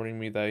Holiness warning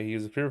me that he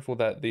is fearful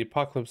that the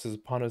apocalypse is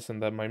upon us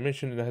and that my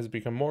mission has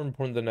become more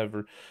important than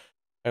ever.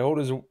 I hold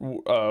his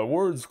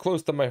words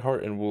close to my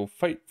heart and will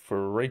fight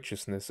for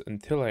righteousness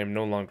until I am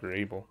no longer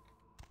able.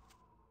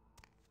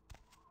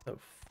 The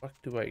fuck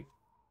do I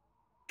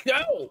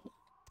go?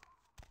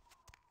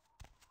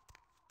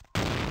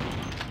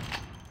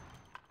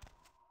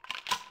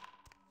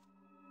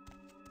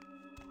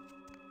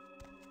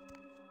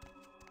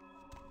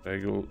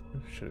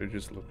 Should I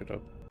just look it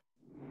up?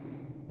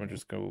 I'll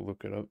just go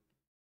look it up.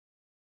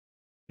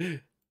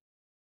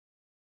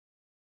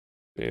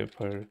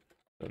 Vampire,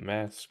 the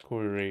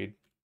Masquerade,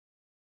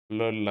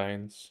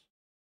 Bloodlines,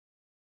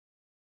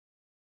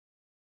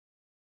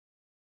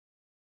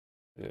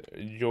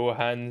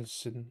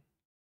 Johansson.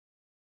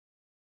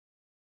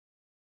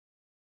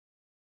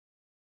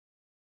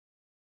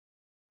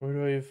 Where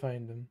do I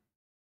find him?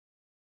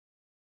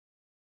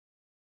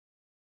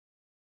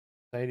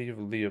 Society of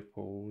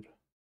Leopold.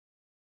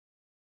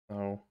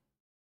 Oh.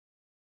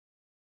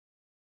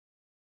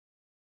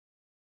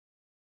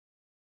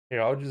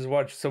 Here, I'll just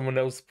watch someone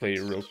else play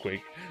it real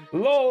quick.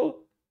 LOL!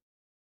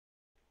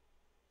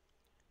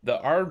 The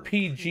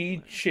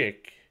RPG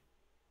chick.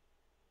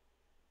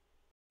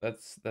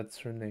 That's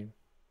her name.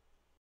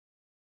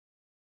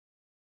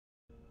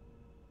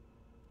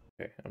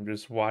 Okay, I'm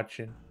just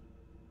watching.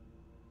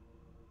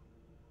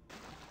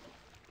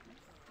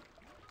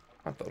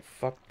 What the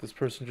fuck? This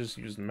person just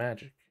used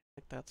magic.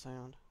 Like that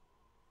sound.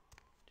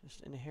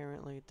 Just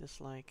inherently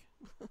dislike.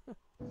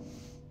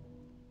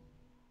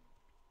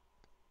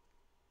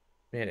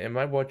 Man, am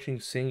I watching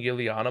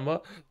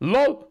Singilianima?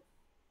 LOL!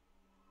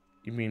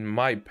 You mean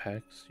my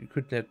packs? You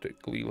couldn't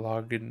ethically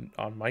log in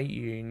on my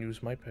EA and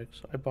use my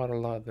packs. I bought a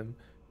lot of them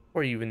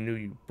before I even knew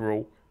you,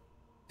 bro.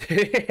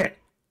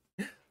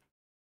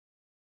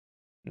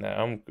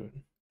 Nah, I'm good.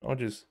 I'll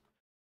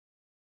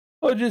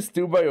just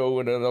do my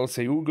own and I'll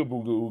say ooga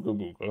booga ooga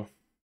booga.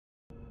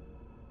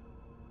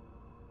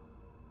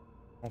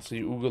 I'll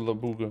say ooga la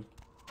booga.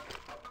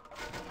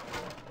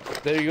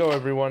 There you go,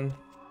 everyone.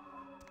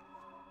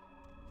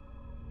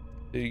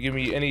 Did you give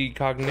me any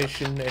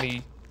cognition,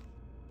 any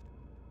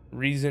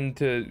reason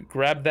to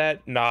grab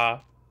that?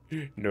 Nah.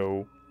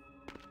 No.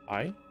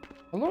 Hi?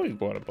 Hello,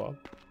 Iguana Bob.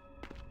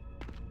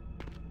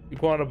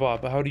 Iguana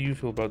Bob, how do you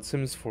feel about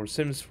Sims 4,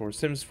 Sims 4,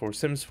 Sims 4,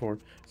 Sims 4,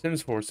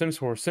 Sims 4, Sims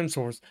 4, Sims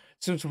 4,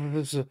 Sims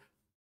 4,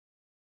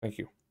 Thank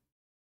you.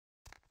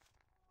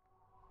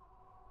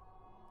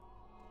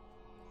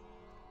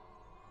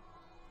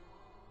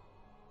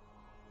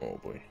 Oh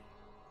boy.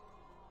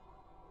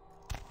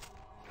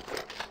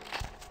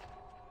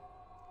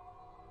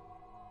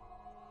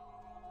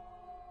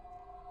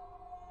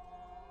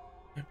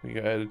 We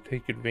gotta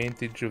take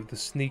advantage of the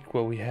sneak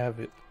while we have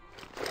it.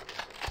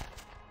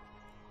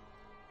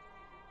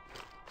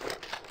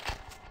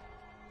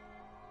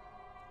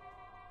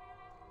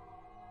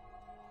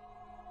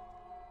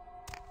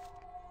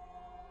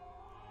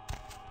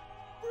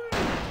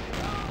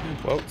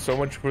 Well, so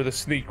much for the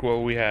sneak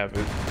while we have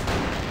it.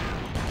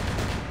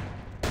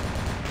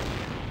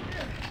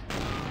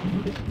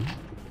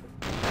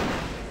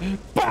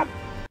 Pop!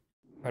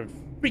 I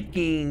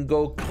freaking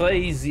go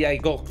crazy. I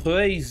go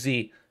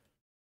crazy.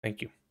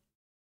 Thank you.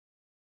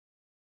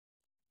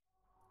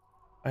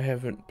 I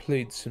haven't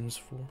played Sims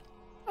 4.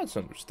 That's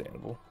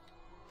understandable.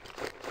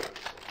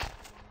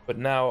 But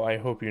now I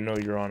hope you know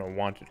you're on a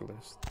wanted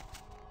list.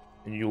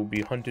 And you'll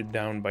be hunted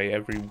down by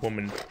every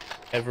woman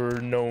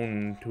ever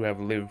known to have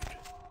lived.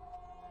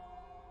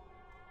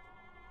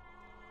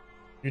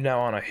 You're now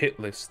on a hit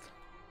list.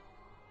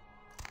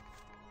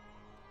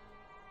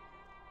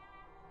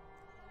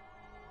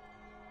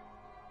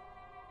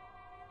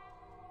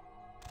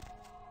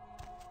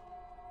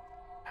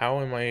 How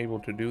am I able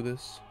to do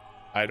this?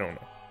 I don't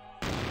know.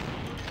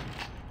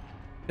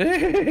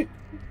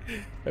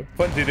 I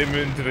punted him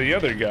into the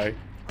other guy.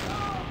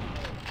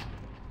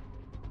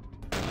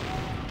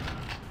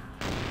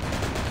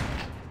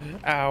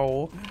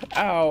 Ow.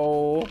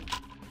 Ow.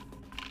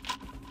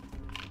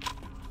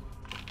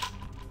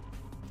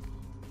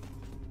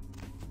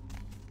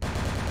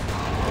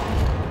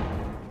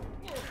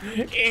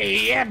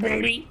 Yeah,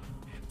 baby.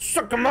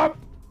 Suck him up.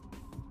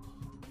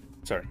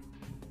 Sorry.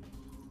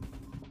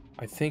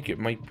 I think it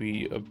might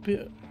be a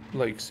bit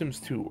like Sims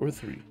 2 or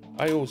 3.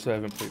 I also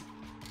haven't played,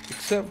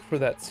 except for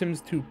that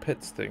Sims 2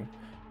 pets thing.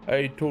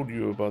 I told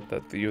you about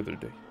that the other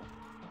day.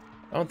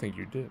 I don't think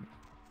you did.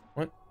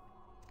 What?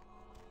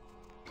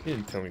 You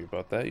didn't tell me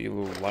about that, you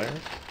little liar.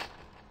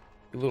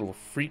 You little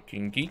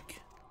freaking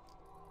geek.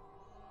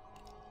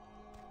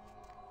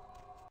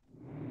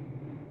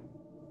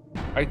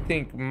 I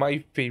think my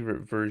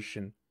favorite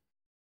version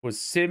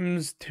was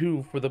Sims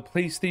 2 for the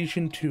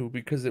PlayStation 2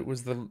 because it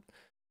was the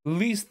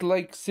least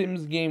like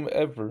Sims game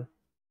ever.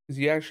 Because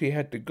you actually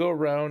had to go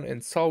around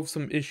and solve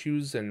some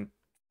issues and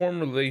form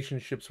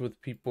relationships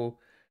with people.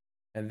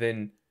 And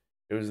then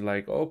it was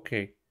like,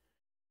 okay,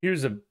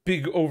 here's a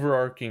big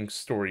overarching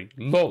story.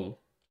 LOL.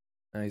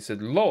 And I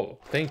said,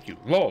 LOL, thank you,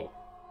 LOL.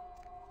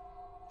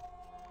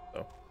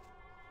 So,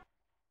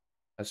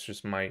 that's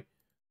just my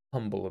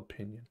humble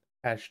opinion.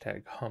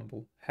 Hashtag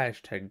humble.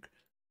 Hashtag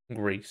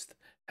graced.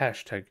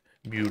 Hashtag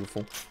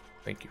beautiful.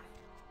 Thank you.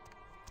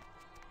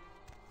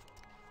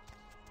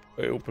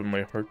 I open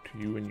my heart to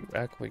you and you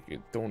act like it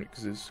don't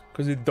exist.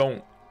 Because it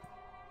don't.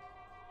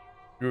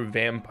 You're a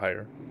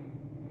vampire.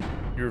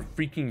 You're a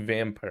freaking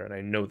vampire and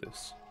I know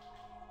this.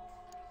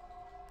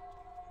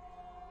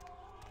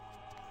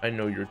 I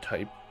know your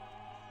type.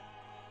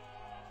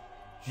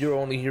 You're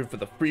only here for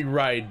the free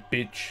ride,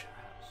 bitch.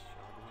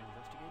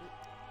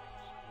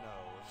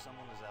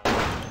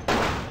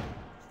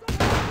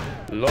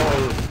 LOL,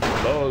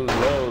 LOL,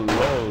 LOL,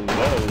 LOL,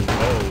 LOL,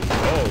 LOL,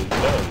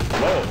 LOL,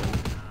 LOL,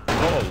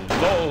 LOL,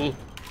 LOL.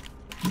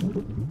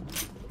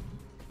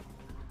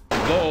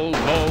 LOL,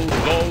 LOL,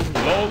 LOL,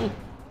 LOL.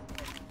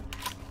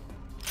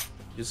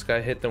 You just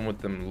gotta hit them with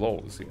them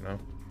lols, you know?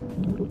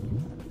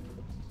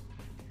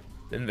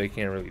 Then they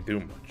can't really do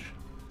much.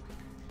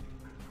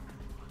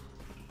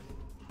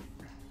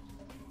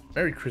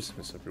 Merry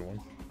Christmas,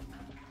 everyone.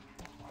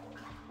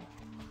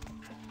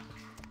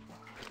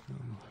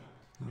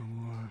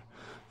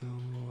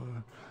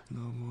 No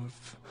more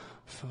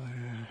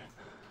fire.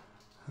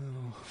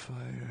 No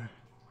fire.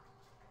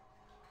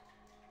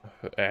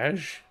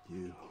 Ash?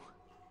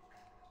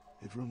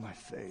 It ruined my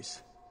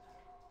face.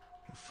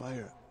 The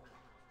fire.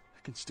 I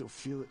can still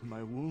feel it in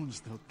my wounds.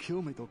 They'll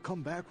kill me. They'll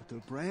come back with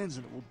their brands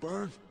and it will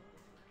burn.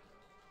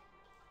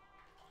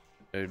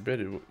 I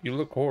bet it will. You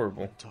look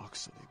horrible. Talk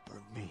so they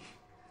burn me.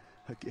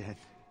 Again.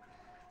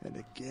 And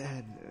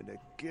again and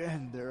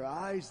again. Their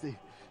eyes,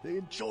 they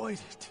enjoyed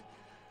it.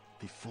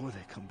 Before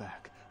they come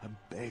back, I'm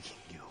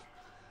begging you.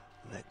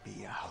 Let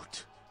me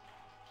out.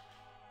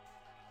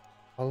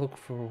 I'll look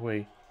for a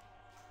way.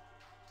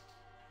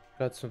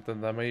 Got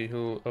something that might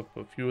heal up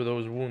a few of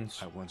those wounds.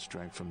 I once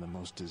drank from the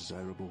most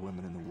desirable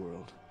women in the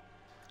world.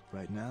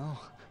 Right now,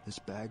 this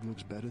bag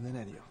looks better than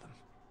any of them.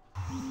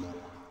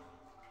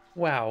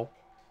 Wow.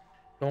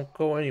 Don't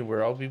go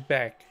anywhere. I'll be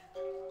back.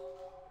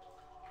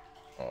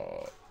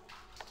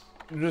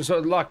 Just a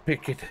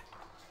lockpick it.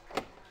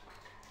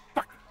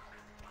 Fuck.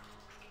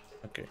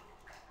 Okay.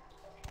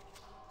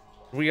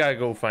 We gotta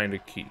go find a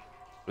key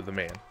for the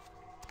man.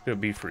 He'll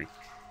be free.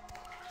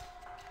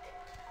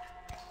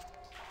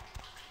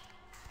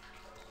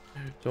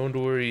 Don't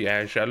worry,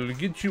 Ash. I'll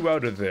get you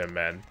out of there,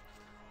 man.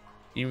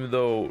 Even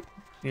though,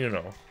 you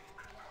know,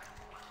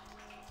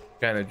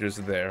 kind of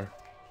just there.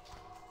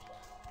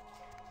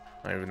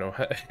 I don't even know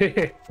how.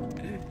 I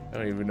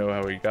don't even know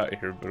how he got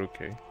here, but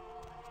okay.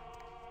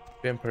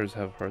 Vampires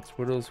have hearts.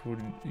 What else would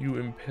you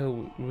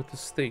impale with a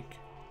steak?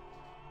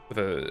 With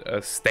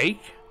a steak?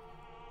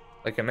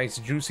 Like a nice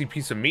juicy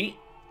piece of meat?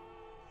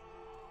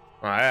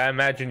 I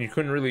imagine you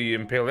couldn't really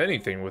impale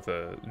anything with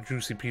a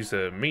juicy piece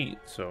of meat,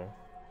 so.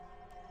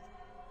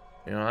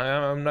 You know,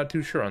 I'm not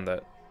too sure on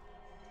that.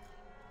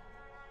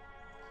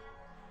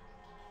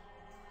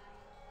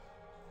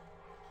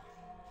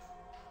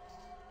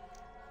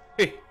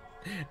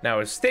 Now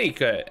a steak,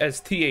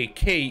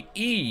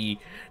 S-T-A-K-E.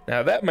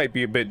 Now that might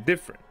be a bit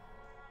different.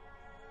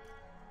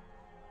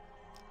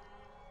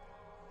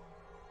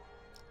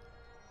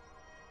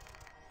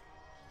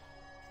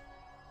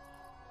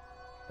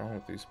 What's wrong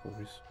with these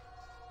boys?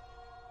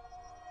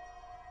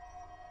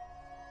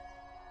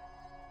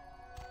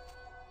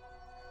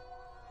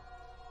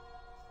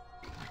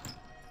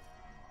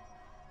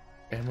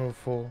 Ammo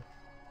full.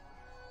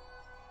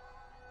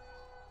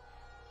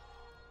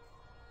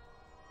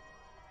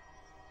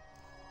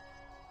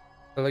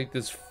 I like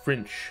this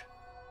French.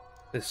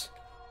 This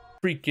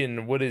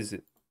freaking, what is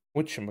it?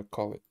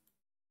 Whatchamacallit?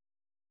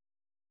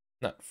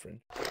 Not French.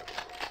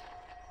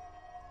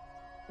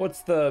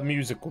 What's the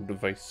musical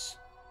device?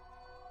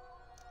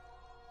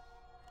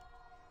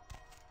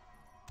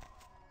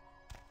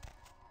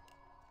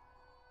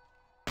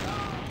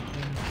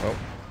 Oh.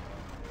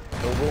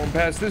 No going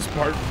past this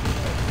part.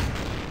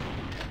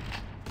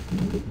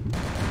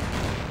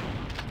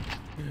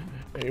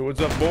 Hey,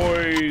 what's up,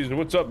 boys?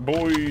 What's up,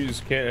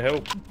 boys? Can't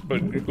help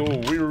but go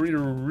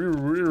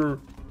rear.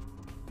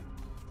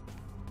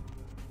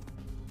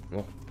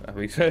 Well, at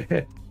least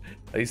at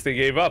least they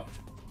gave up.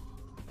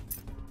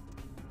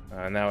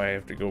 Now I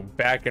have to go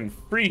back and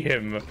free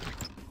him.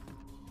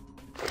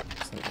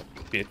 Son of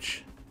a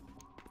bitch.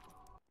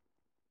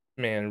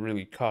 Man,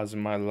 really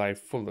causing my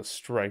life full of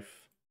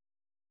strife.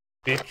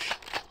 Bitch.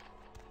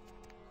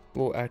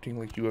 Well, acting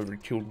like you ever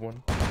killed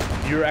one.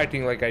 You're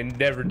acting like I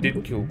never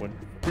did kill one.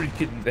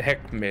 Freaking the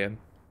heck, man.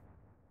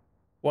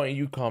 Why don't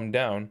you calm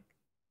down?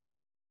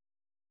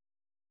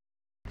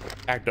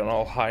 Act on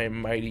all high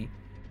and mighty.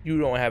 You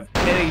don't have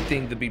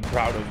anything to be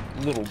proud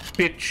of, little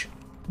bitch.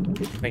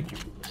 Thank you.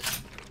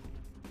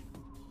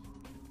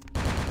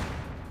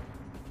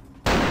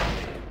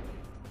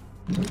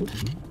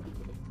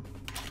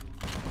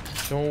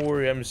 Don't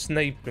worry, I'm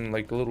sniping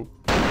like a little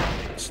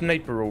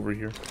sniper over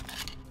here.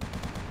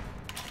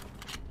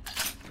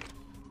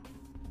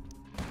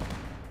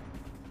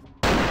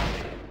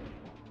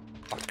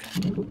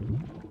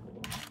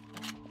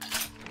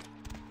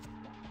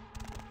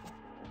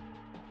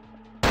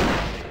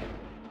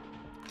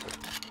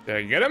 Did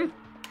I get him?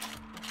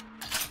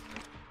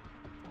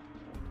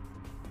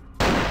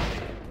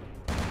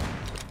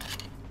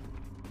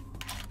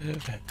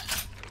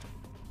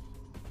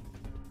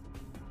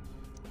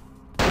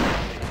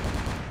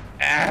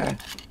 Ah.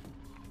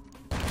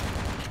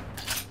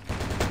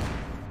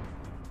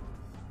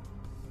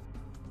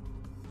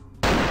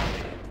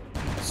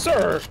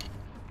 Sir!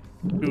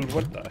 Dude,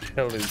 what the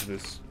hell is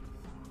this?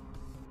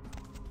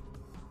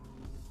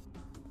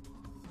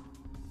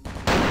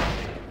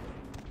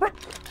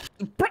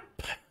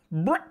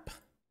 Brup.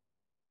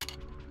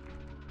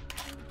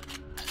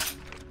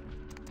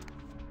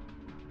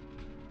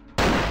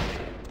 I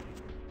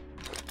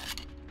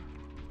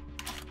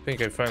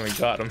think I finally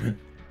got him.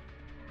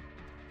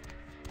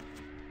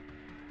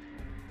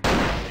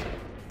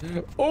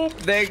 Oop,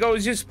 there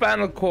goes your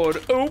spinal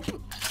cord.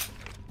 Oop.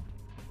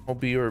 I'll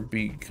be your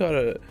B.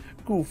 Gotta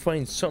go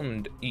find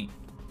something to eat.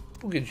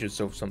 Go get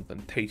yourself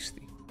something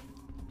tasty.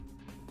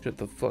 Shut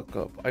the fuck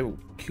up. I will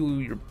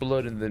kill your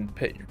blood and then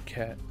pet your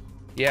cat.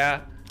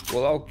 Yeah?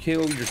 Well, I'll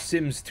kill your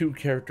Sims 2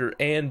 character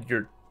and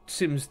your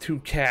Sims 2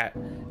 cat,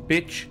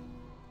 bitch.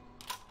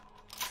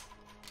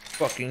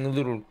 Fucking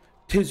little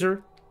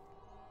tizzer.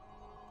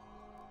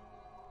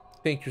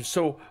 Think you're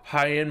so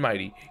high and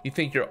mighty. You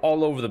think you're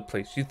all over the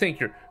place. You think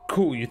you're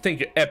cool. You think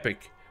you're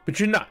epic. But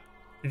you're not.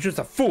 You're just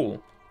a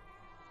fool.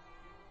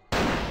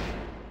 Well,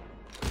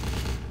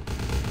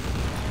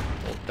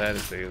 that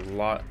is a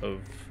lot of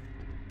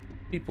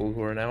people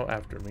who are now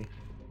after me.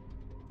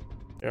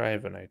 Here, I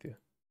have an idea.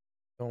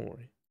 Don't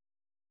worry.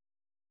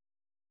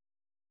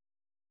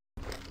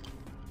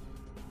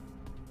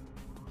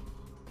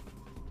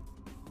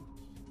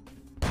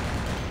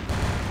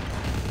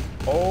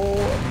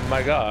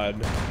 my god.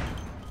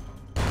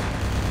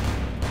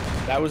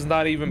 That was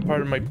not even part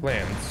of my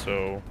plan,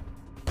 so...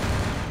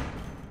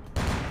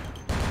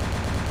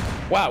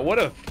 Wow, what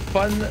a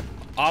fun,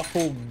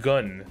 awful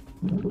gun.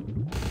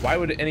 Why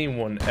would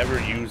anyone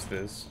ever use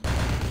this?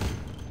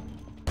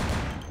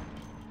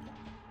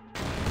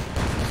 This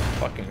is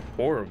fucking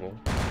horrible.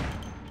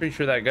 Pretty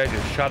sure that guy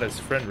just shot his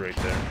friend right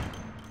there.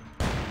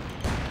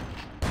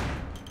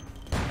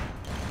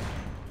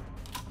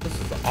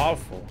 This is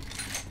awful.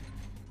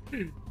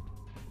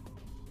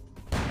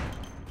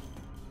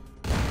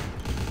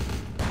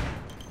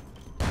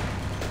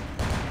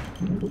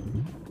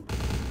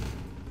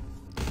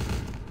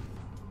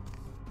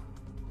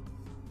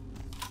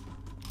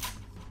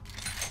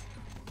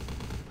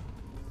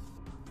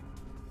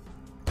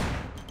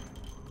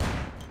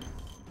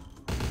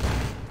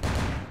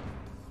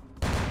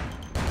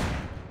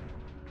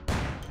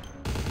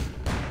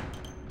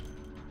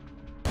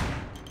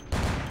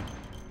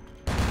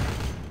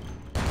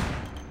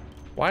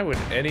 Why would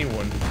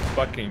anyone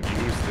fucking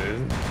use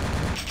this?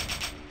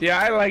 Yeah,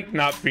 I like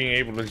not being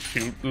able to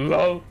shoot.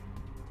 Lol.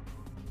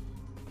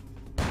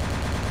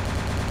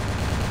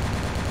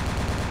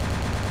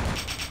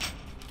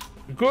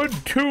 Good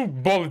 2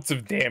 bullets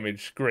of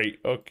damage. Great.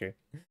 Okay.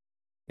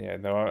 Yeah,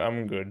 no,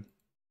 I'm good.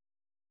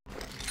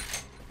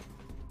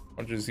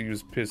 I'll just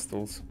use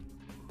pistols.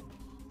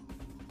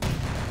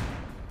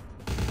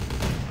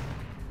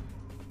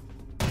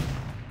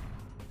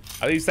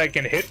 At least I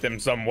can hit them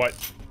somewhat.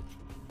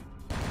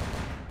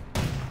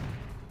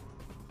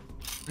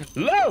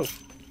 Low!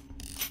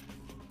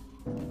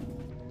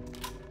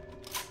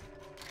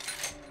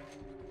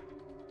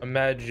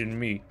 Imagine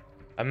me,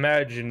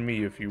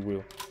 if you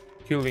will,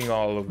 killing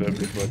all of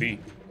everybody.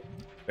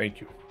 Thank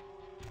you.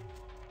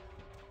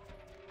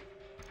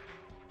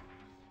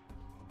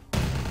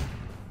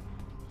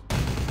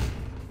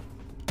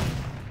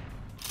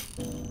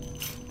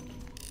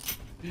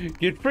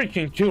 Get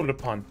freaking killed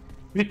upon,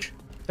 bitch.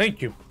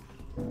 Thank you.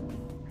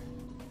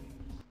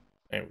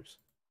 Anyways,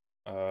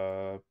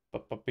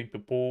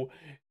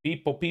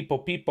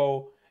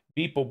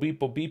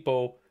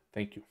 people.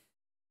 Thank you.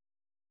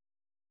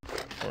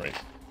 All right.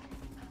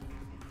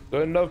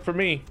 Good enough for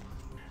me.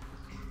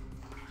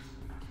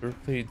 Ever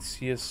played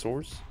CS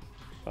Source?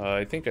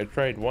 I think I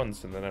tried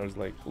once and then I was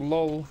like,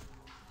 lol.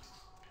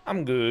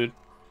 I'm good.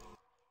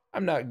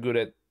 I'm not good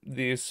at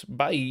this.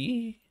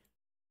 Bye.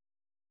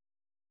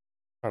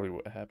 Probably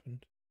what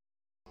happened.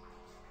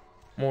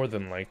 More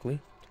than likely.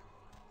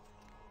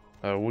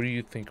 What do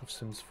you think of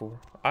Sims 4?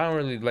 I don't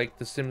really like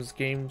the Sims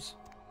games.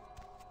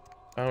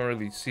 I don't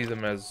really see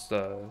them as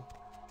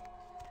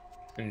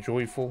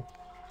enjoyable.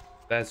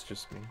 That's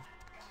just me.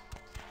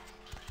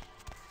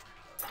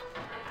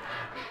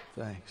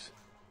 Thanks.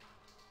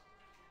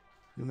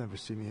 You'll never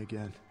see me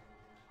again.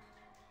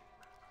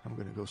 I'm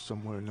gonna go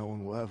somewhere no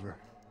one will ever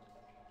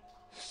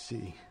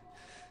see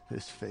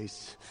this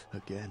face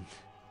again.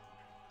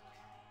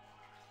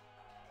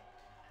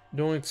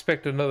 Don't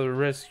expect another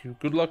rescue.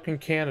 Good luck in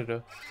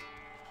Canada.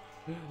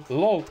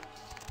 Lol.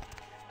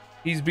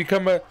 He's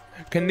become a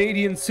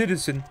Canadian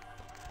citizen.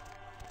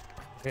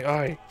 My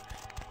eye.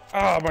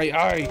 Ah, my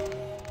eye.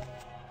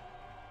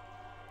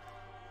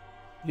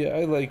 Yeah,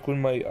 I like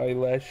when my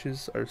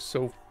eyelashes are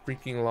so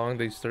freaking long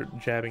they start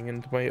jabbing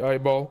into my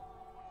eyeball.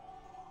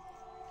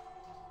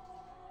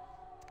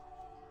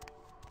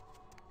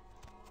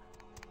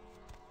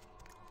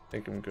 I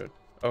think I'm good.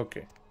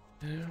 Okay.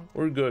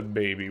 We're good,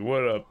 baby.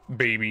 What up,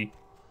 baby?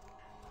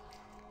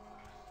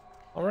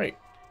 Alright.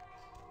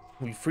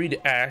 We freed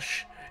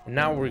Ash, and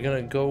now we're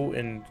gonna go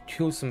and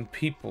kill some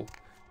people.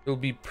 It'll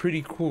be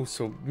pretty cool,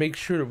 so make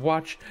sure to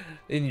watch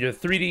in your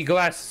 3D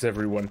glasses,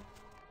 everyone.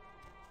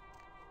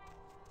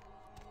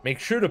 Make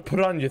sure to put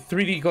on your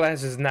 3D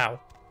glasses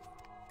now.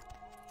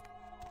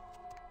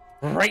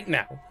 Right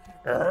now.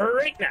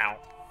 Right now.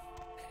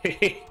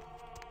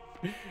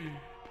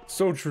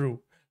 So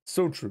true.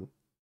 So true.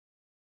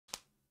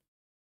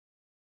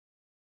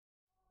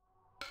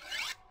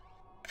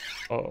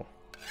 Oh.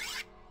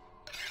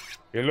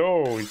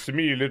 Hello, it's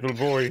me, little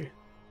boy.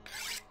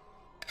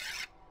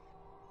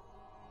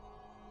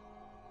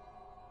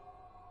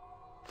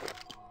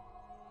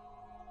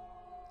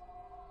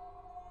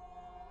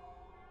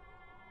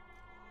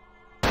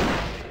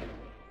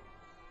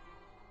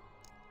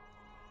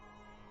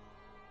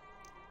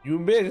 You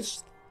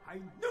missed. I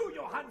knew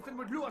Johansen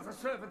would lure the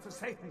servants of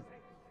Satan,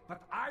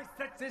 but I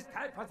set this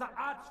trap for the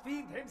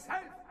archfiend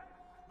himself.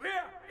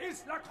 Where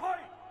is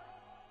Lacroix?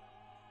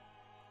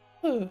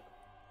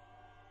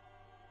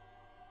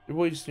 You're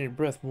wasting your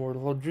breath,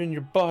 mortal. I'll drain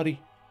your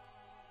body.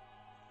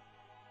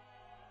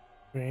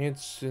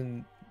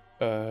 Hanson,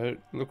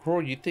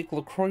 LaCroix, you think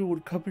LaCroix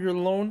would cover your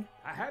loan?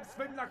 Perhaps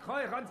when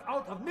Lacroix runs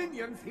out of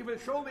minions, he will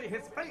show me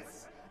his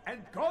face,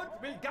 and God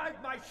will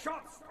guide my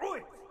shots through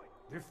it.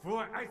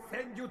 Before I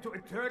send you to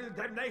eternal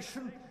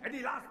damnation,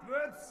 any last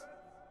words?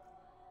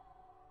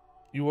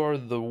 You are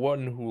the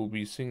one who will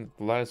be saying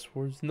the last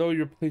words. Know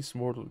your place,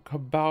 mortal.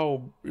 Come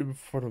bow in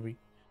front of me.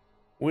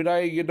 When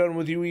I get done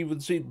with you, even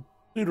Saint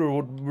Peter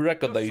would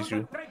recognize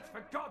you. Beg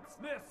for God's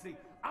mercy.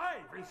 I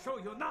will show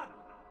you none.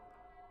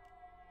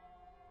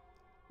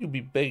 You'll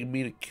be begging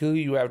me to kill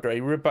you after I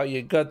rip out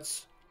your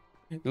guts.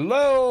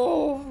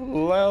 Low.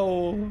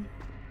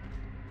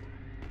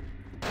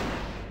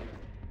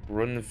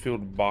 Run the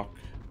field, Bach.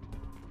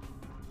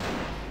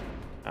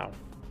 Ow.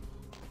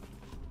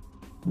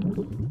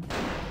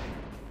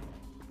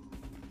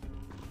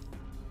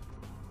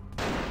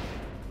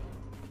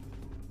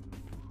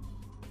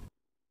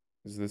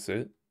 Is this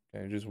it?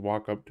 Can I just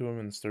walk up to him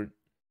and start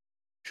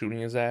shooting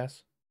his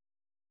ass?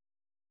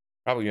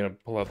 Probably gonna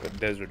pull out the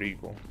Desert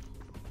Eagle.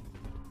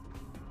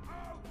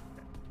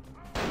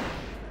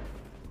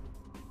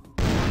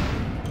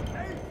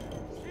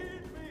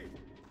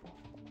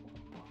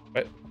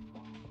 What?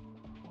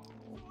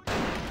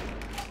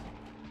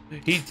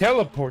 He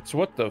teleports,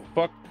 what the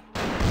fuck?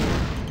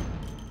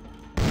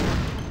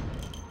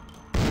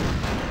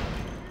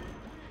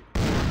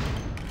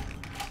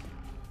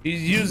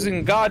 He's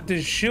using God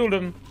to shield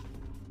him.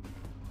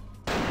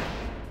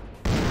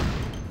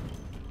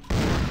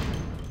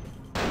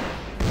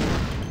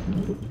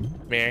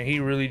 Man, he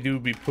really do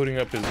be putting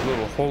up his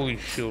little holy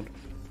shield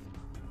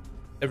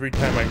every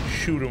time I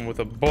shoot him with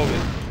a bullet.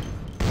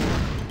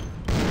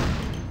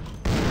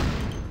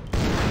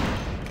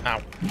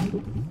 Ow.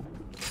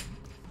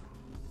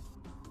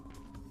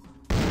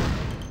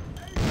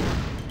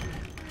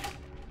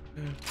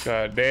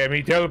 God damn,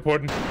 he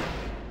teleporting.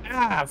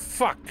 Ah,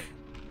 fuck.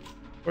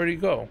 Where'd he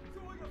go?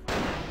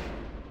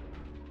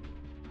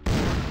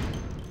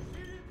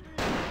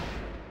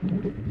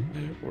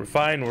 We're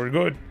fine, we're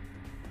good.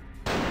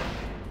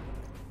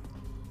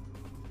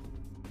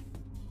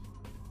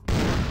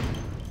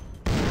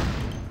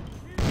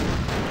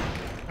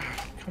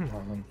 Come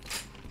on.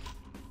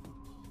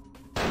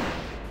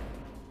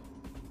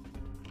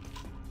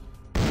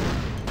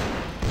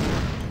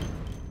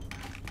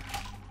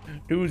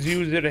 Dude's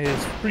using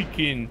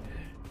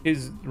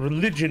his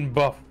religion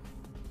buff.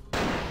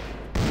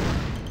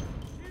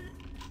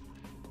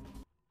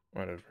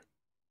 Whatever.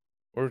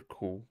 We're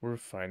cool. We're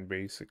fine,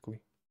 basically.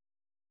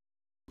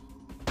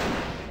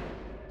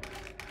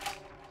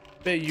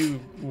 Bet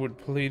you would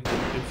play them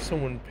if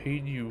someone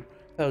paid you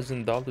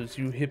 $1,000,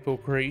 you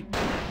hypocrite.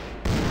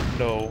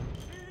 No.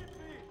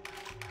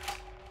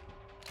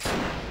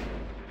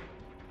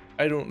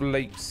 I don't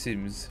like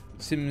Sims.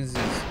 Sims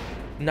is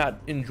not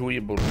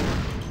enjoyable.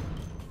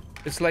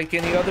 It's like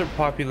any other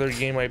popular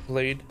game I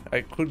played.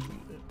 I could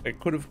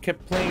have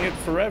kept playing it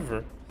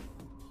forever.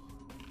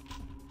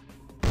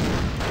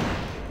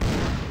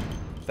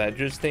 That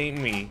just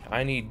ain't me.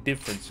 I need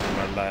difference in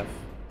my life.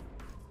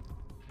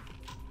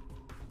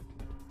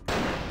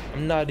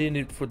 I'm not in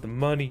it for the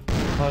money,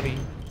 honey.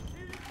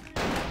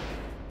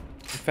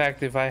 In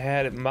fact, if I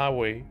had it my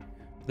way,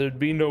 there'd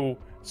be no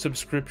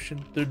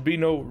subscription. There'd be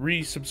no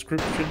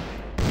resubscription.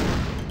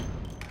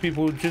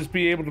 People would just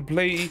be able to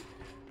play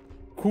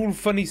cool,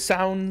 funny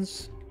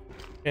sounds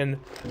and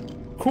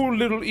cool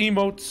little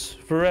emotes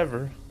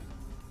forever.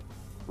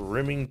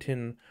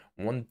 Remington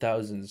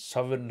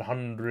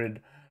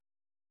 1700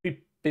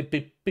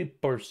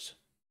 peepers.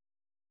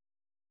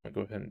 I'm gonna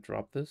go ahead and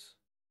drop this,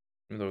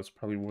 even though it's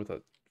probably worth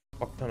a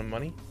fuck ton of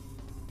money.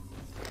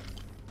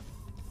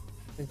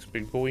 Thanks,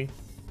 big boy.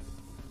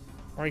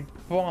 Alright,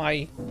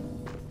 bye.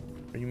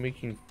 Are you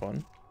making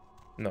fun?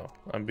 No,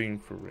 I'm being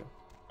for real.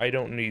 I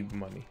don't need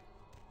money.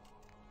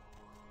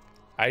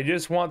 I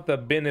just want the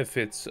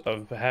benefits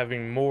of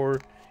having more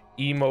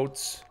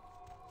emotes,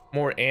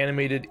 more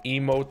animated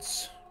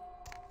emotes.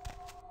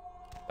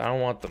 I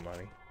don't want the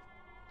money.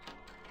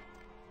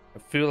 I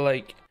feel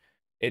like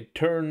it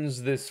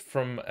turns this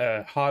from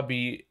a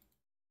hobby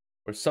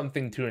or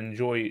something to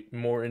enjoy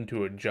more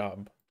into a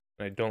job.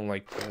 And I don't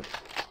like that.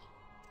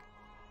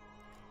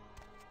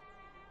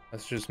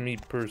 That's just me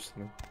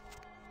personally.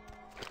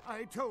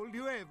 I told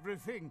you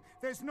everything.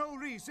 There's no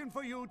reason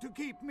for you to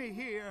keep me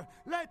here.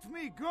 Let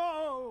me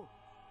go!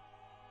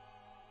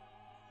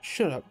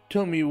 Shut up.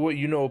 Tell me what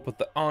you know about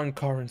the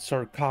Ankar and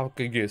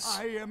sarcophagus.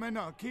 I am an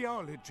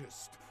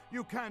archaeologist.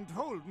 You can't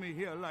hold me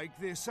here like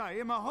this. I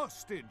am a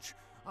hostage.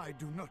 I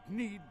do not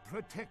need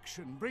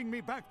protection. Bring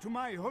me back to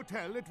my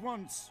hotel at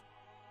once.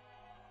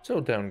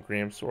 Settle down,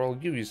 Gramps, or I'll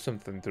give you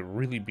something to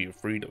really be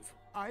afraid of.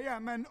 I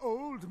am an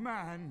old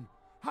man.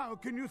 How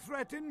can you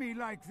threaten me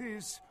like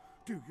this?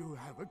 Do you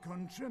have a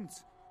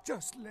conscience?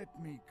 Just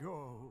let me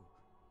go.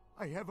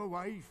 I have a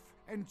wife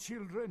and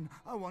children.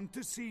 I want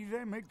to see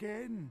them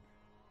again.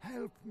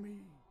 Help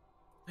me.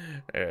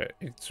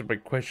 Answer my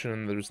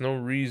question. There's no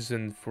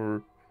reason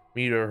for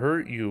me to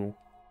hurt you.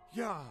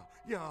 Yeah,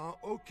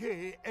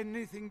 okay.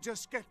 Anything,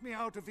 just get me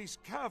out of these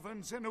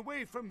caverns and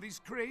away from these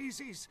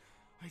crazies.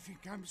 I think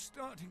I'm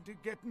starting to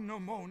get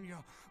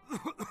pneumonia.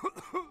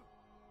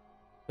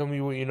 Tell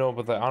me what you know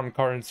about the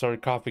Ankar and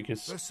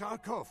sarcophagus. The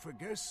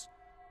sarcophagus?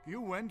 You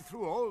went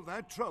through all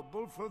that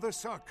trouble for the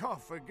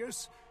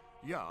sarcophagus?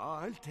 Yeah,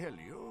 I'll tell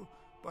you.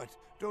 But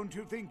don't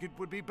you think it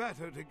would be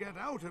better to get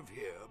out of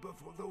here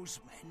before those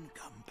men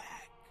come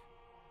back?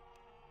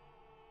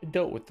 I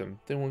dealt with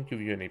them. They won't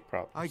give you any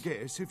problems. I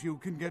guess if you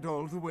can get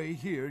all the way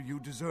here, you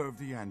deserve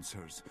the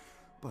answers.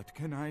 But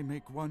can I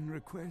make one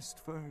request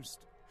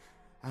first?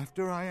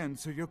 After I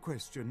answer your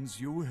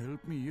questions, you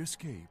help me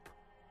escape.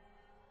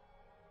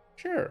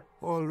 Sure.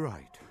 All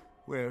right.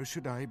 Where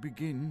should I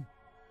begin?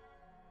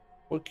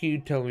 What can you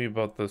tell me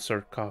about the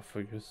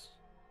sarcophagus?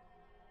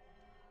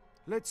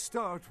 Let's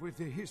start with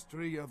the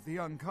history of the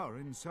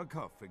Ankaran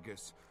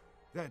sarcophagus.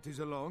 That is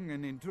a long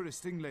and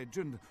interesting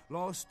legend,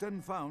 lost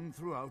and found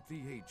throughout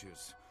the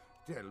ages.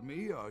 Tell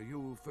me, are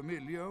you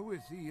familiar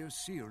with the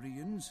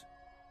Assyrians?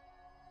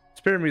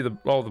 Spare me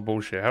all the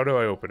bullshit. How do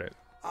I open it?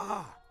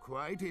 Ah,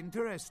 quite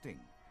interesting.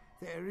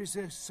 There is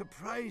a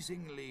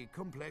surprisingly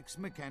complex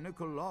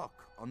mechanical lock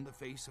on the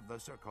face of the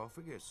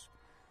sarcophagus.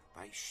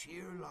 By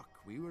sheer luck,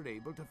 we were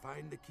able to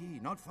find the key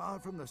not far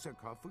from the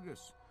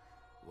sarcophagus.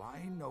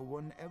 Why no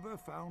one ever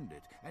found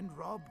it and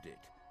robbed it?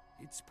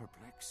 It's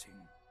perplexing.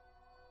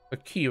 A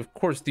key, of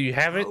course. Do you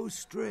have it? How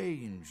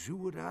strange, you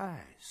would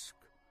ask.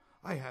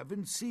 I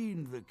haven't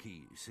seen the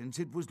key since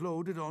it was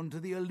loaded onto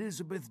the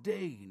Elizabeth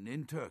Dane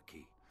in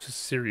Turkey. To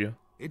Syria.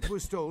 It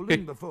was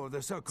stolen before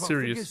the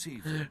sarcophagus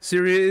even.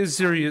 Syria is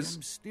serious.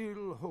 I'm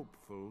still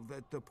hopeful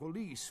that the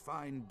police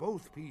find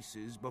both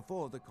pieces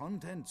before the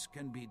contents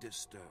can be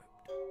disturbed.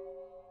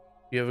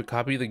 You have a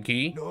copy of the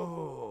key?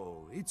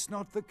 No, it's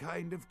not the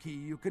kind of key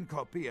you can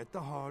copy at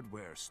the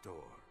hardware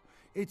store.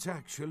 It's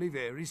actually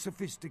very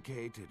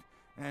sophisticated,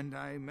 and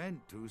I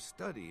meant to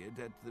study it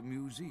at the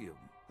museum.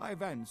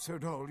 I've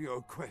answered all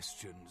your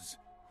questions.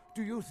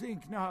 Do you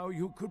think now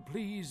you could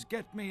please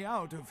get me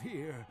out of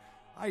here?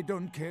 I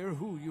don't care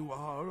who you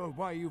are or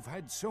why you've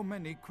had so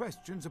many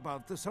questions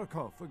about the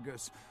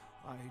sarcophagus.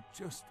 I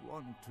just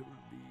want to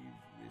leave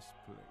this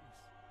place.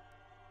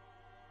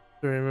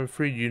 Sorry, I'm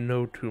afraid you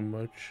know too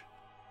much.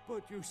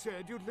 But you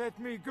said you'd let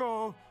me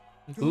go.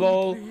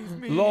 Lol,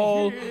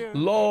 lol, here.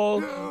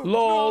 lol, No,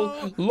 lol,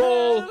 no,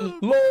 lol,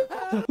 help,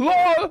 lol,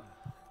 lol.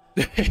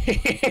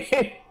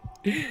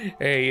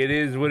 Hey, it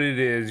is what it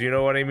is. You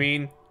know what I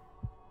mean?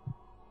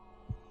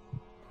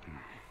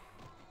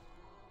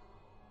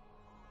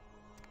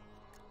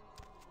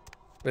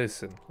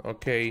 Listen,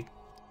 okay.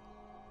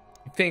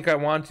 You think I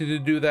wanted to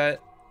do that?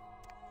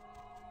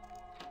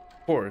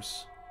 Of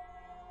course.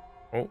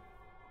 Oh.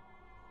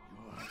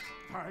 Your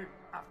time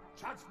of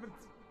judgment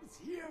is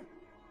here.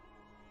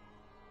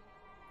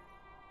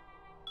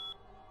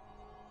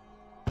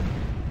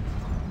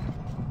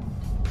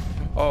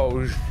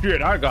 Oh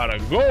shit, I gotta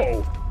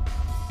go.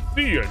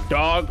 See ya,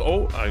 dog.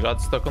 Oh, I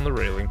got stuck on the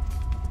railing.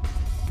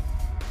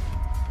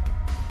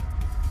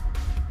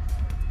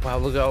 Wow,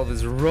 look at all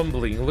this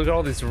rumbling. Look at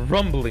all this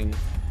rumbling.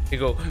 You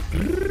go.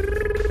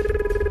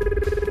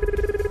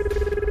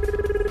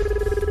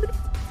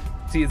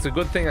 See, it's a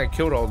good thing I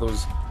killed all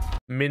those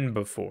men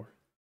before.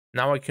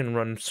 Now I can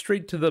run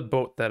straight to the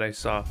boat that I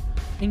saw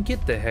and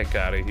get the heck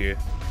out of here.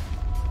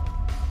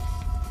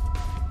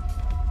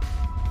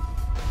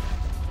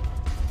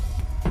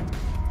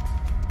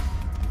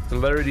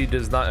 Celerity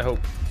does not help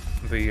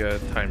the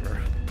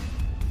timer,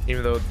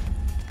 even though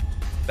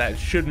that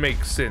should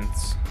make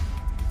sense.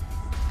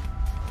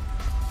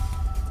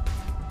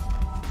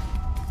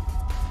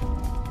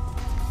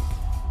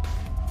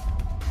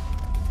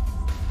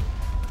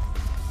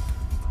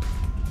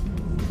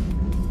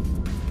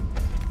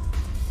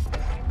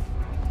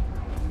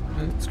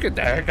 Let's get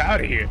the heck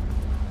out of here.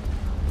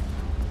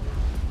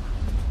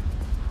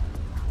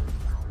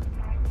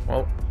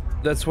 Well,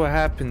 that's what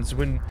happens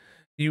when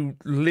you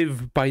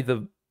live by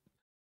the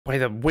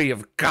way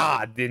of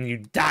God, then you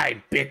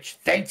die, bitch.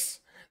 Thanks.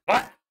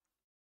 What?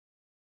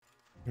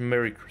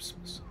 Merry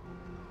Christmas.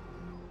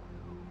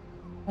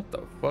 What the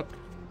fuck?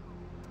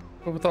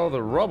 What with all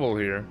the rubble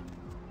here?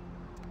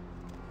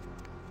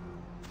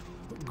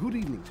 Good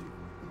evening to you.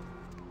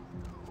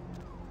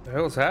 What the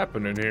hell's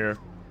happening here?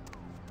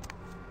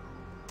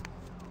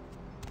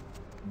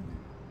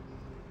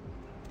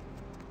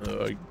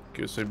 I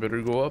guess I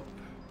better go up.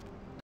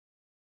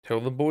 Tell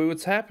the boy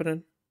what's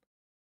happening.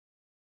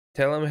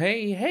 Tell him,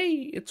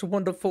 hey, it's a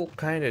wonderful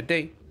kind of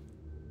day.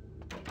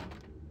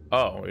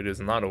 Oh, it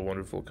is not a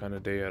wonderful kind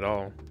of day at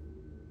all.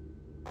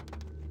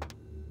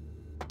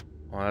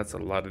 Well, that's a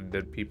lot of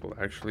dead people,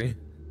 actually.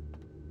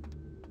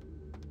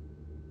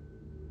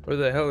 Where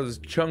the hell is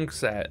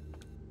Chunks at?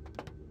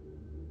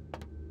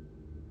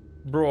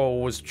 Bro,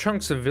 was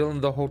Chunks a villain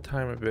the whole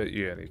time? I bet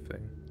you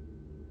anything.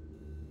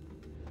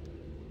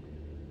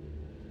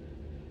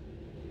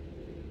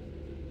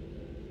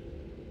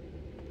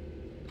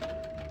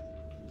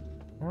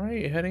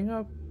 Alright, heading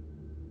up.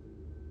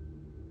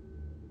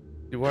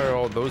 Why are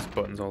all those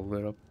buttons all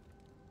lit up?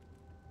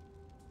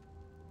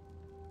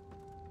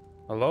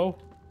 Hello?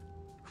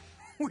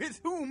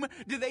 With whom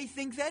do they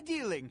think they're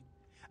dealing?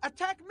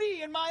 Attack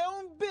me in my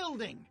own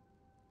building!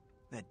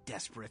 They're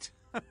desperate.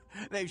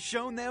 They've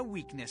shown their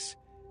weakness.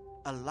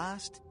 A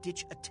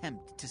last-ditch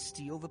attempt to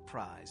steal the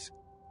prize.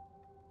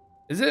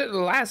 Is it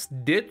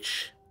last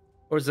ditch?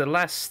 Or is it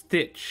last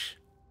stitch?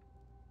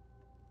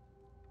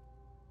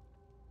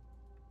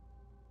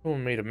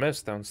 Someone made a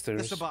mess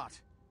downstairs. The Sabbat.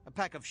 A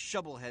pack of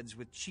shovelheads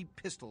with cheap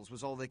pistols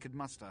was all they could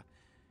muster.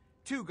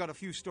 Two got a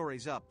few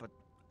stories up, but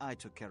I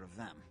took care of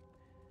them.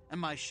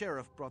 and my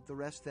sheriff brought the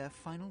rest their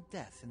final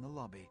death in the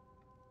lobby.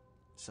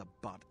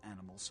 Sabbat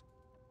animals.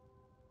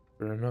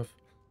 Fair enough.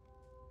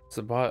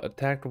 Sabbat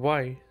attacked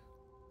why?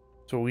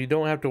 So we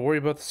don't have to worry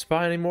about the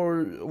spy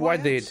anymore?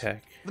 Why'd they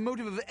attack? The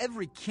motive of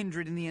every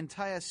kindred in the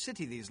entire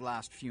city these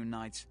last few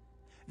nights.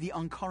 The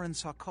Ankaran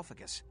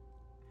sarcophagus.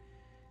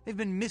 They've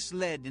been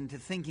misled into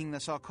thinking the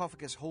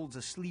sarcophagus holds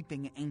a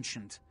sleeping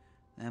ancient.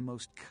 Their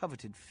most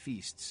coveted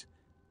feasts.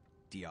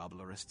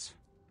 Diablerists.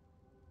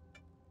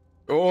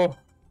 Oh,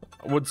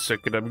 1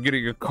 second, I'm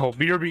getting a call.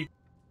 BRB.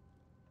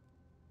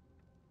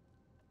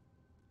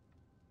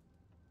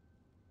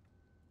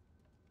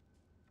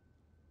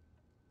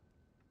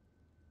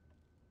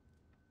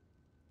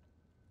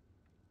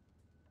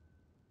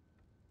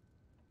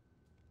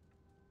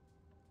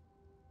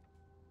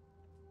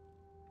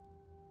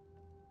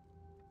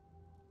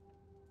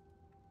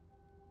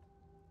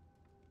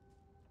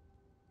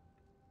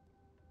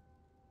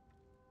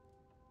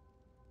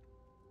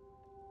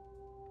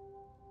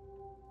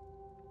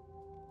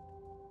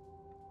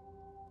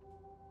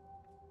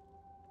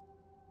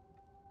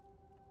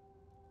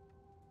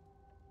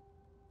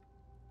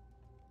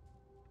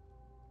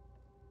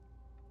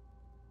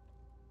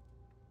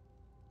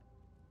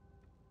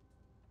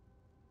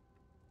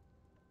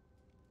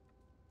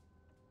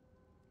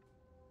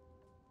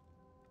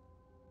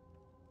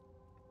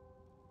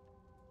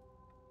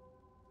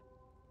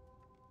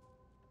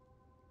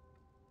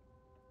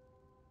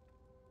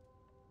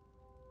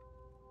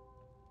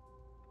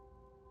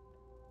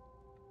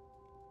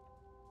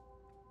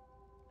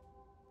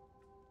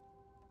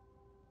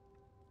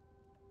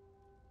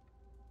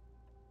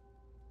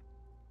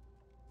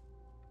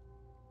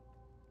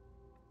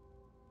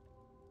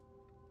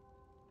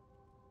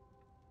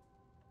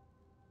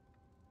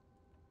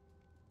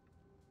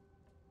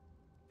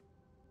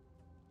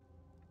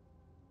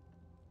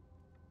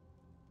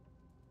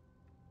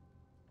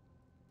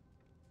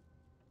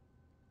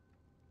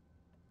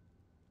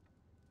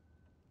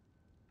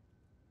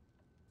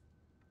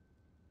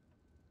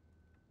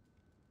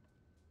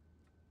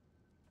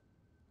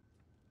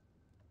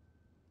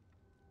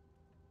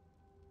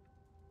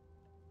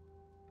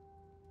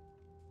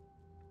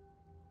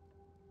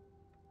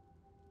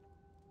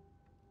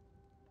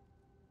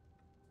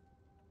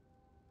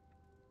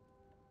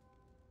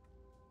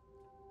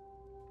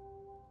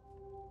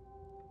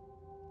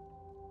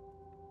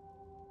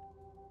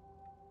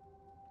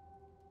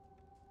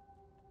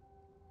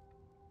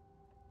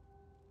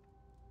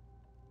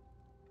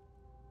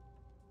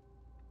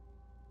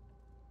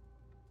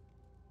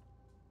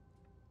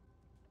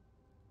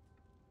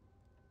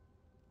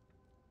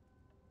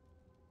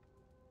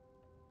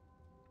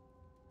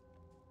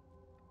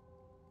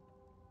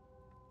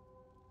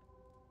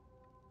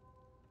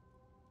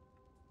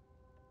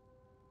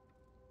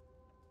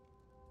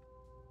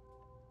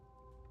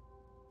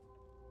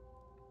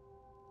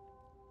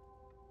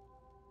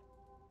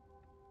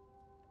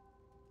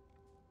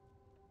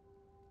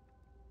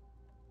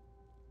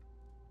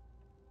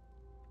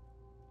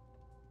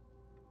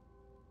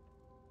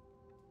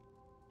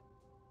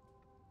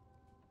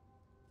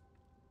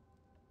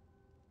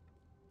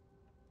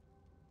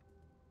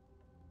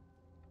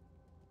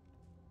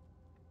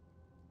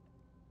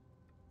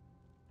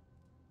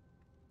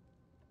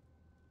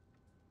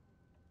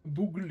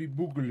 Boogly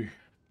boogly.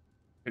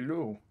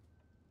 Hello.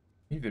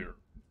 Hey there.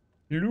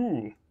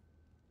 Hello.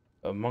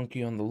 A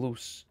monkey on the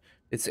loose.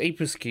 It's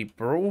Ape Escape,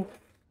 bro.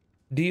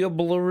 The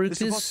Diableritis?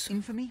 Sabbat's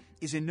infamy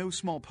is in no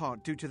small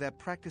part due to their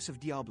practice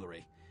of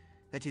diablerie.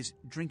 That is,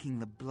 drinking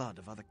the blood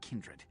of other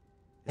kindred.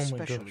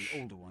 Especially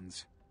older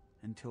ones.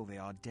 Until they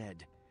are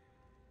dead.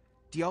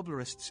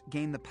 Diablerists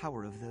gain the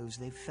power of those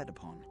they've fed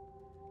upon.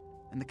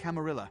 And the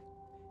Camarilla,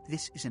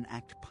 this is an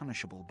act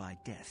punishable by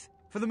death.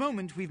 For the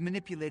moment, we've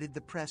manipulated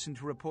the press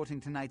into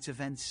reporting tonight's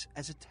events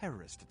as a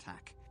terrorist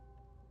attack.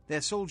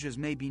 Their soldiers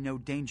may be no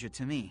danger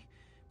to me,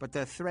 but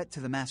their threat to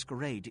the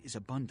Masquerade is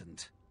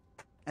abundant.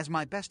 As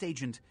my best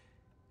agent,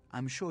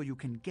 I'm sure you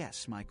can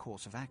guess my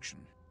course of action.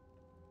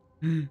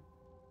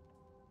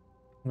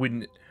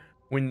 When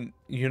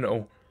you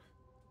know,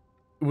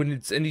 when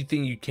it's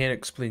anything you can't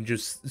explain,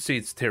 just say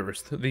it's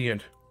terrorist. The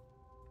end.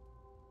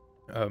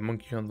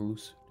 Monkey on the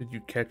loose. Did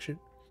you catch it?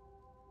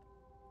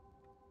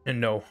 And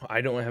no,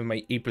 I don't have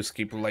my Ape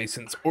Escape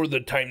license, or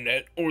the Time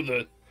Net, or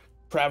the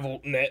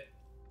Travel Net.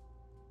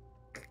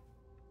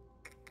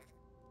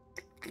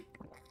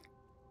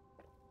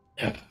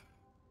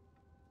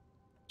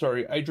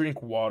 Sorry, I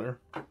drink water.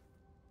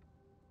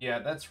 Yeah,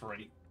 that's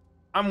right.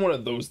 I'm one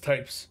of those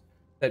types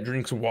that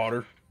drinks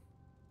water.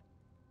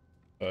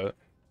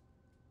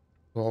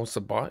 Well,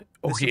 Sabbat?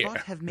 Oh, the yeah.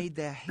 Sabbat have made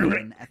their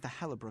haven at the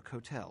Hallibrook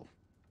Hotel.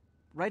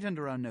 Right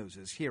under our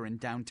noses, here in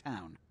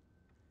downtown.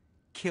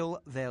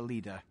 Kill their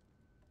leader.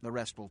 The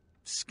rest will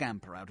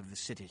scamper out of the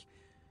city.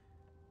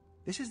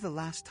 This is the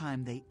last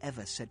time they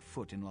ever set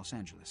foot in Los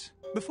Angeles.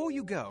 Before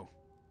you go,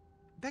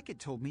 Beckett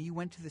told me you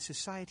went to the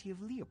Society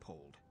of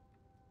Leopold.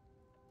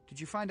 Did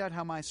you find out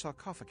how my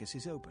sarcophagus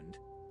is opened?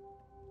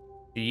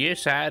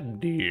 Yes, I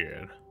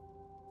did.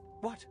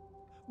 What?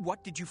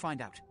 What did you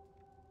find out?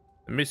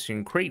 The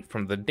missing crate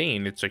from the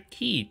Dane. It's a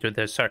key to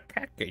the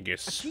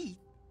sarcophagus. A key?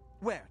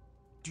 Where?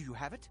 Do you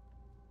have it?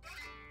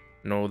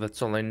 No,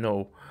 that's all I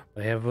know.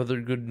 I have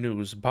other good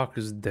news. Bach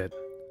is dead.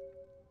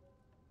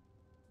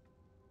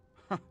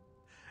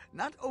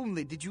 Not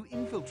only did you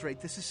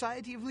infiltrate the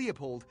Society of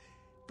Leopold,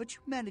 but you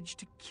managed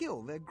to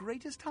kill their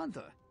greatest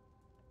hunter.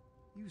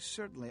 You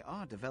certainly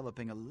are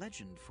developing a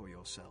legend for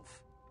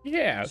yourself.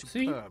 Yeah,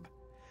 Superb. See?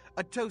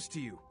 A toast to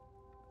you,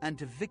 and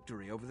to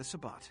victory over the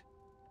Sabbat.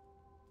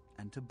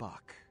 And to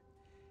Bach.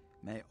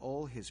 May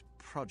all his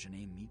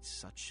progeny meet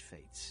such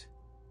fates.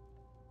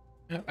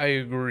 I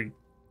agree.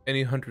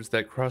 Any hunters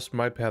that cross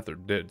my path are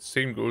dead.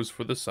 Same goes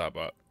for the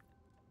Sabbat.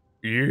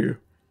 Yeah.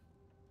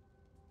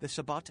 The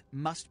Sabbat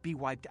must be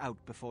wiped out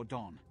before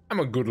dawn.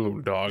 I'm a good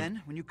little dog.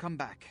 Then, when you come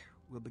back,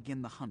 we'll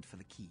begin the hunt for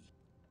the key.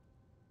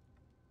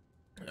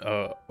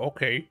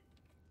 Okay.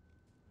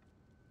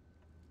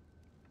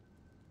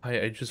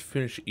 I just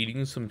finished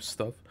eating some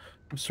stuff.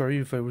 I'm sorry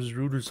if I was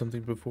rude or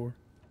something before.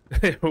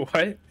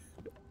 What?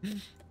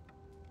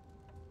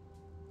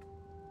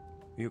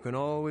 You can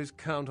always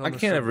count on I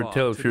can't ever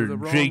tell if you're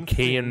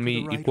JKing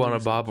me,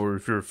 Iguana Bob, or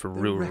if you're for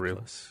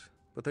real.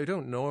 But they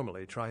don't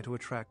normally try to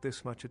attract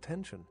this much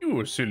attention. You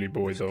a silly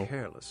boy, though.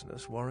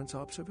 Carelessness warrants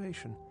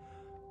observation.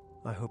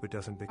 I hope it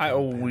doesn't become I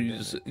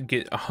always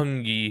get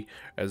hungry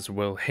as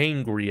well.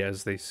 Hangry,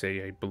 as they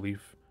say, I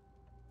believe.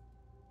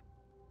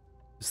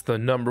 It's the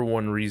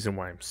 #1 reason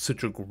why I'm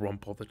such a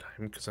grump all the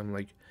time, because I'm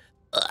like,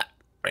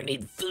 I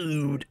need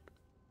food.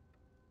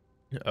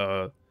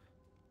 Who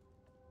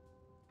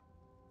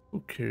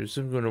cares?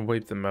 I'm gonna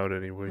wipe them out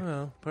anyway.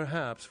 Well,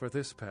 perhaps for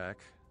this pack,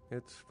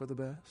 it's for the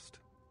best.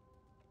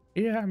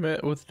 Yeah, I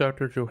met with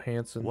Dr.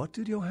 Johansson. What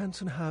did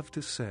Johansson have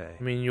to say?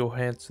 I mean,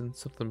 Johansson,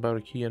 something about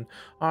a key and...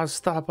 Ah,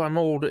 stop, I'm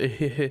old.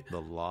 The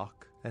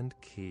lock and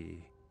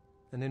key.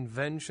 An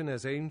invention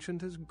as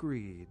ancient as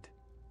greed.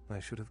 I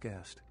should have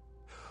guessed.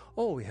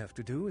 All we have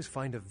to do is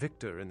find a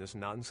victor in this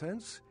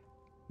nonsense.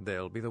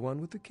 They'll be the one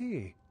with the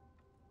key.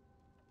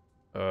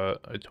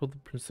 I told the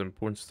prince the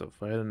important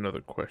stuff. I had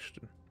another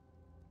question.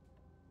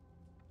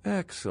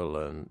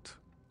 Excellent.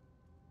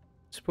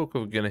 Spoke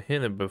of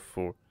Gehenna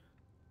before.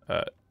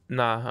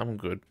 Nah, I'm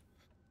good.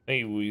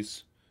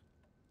 Anyways,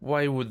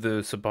 why would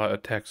the Sabbat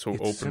attack so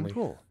openly? It's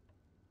simple.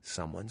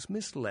 Someone's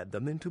misled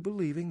them into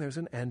believing there's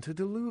an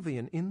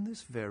antediluvian in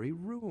this very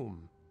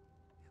room.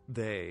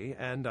 They,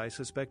 and I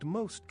suspect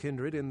most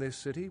kindred in this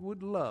city,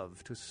 would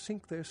love to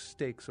sink their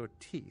stakes or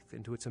teeth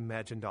into its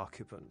imagined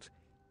occupant.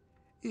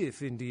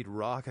 If indeed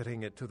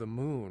rocketing it to the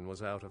moon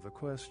was out of the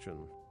question.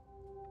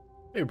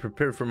 Hey,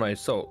 prepare for my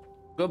assault.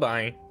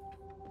 Goodbye.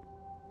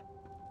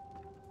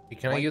 Hey,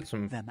 can I get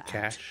some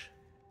cash?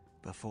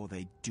 Before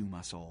they doom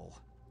us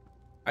all.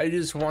 I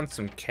just want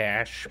some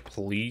cash,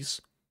 please.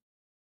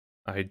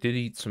 I did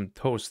eat some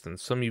toast and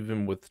some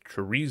even with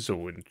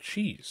chorizo and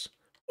cheese.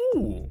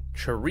 Ooh,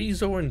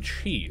 chorizo and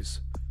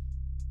cheese.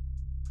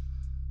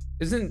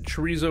 Isn't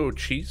chorizo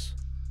cheese?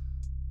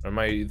 Or am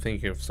I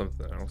thinking of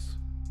something else?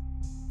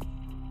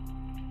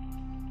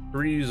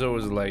 Chorizo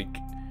is like,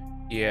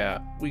 yeah,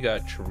 we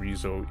got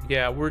chorizo.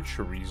 Yeah, we're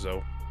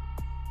chorizo.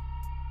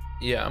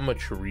 Yeah, I'm a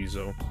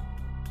chorizo.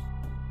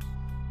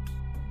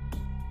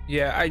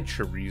 Yeah, I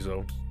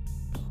chorizo.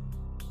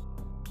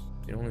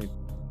 The only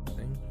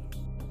thing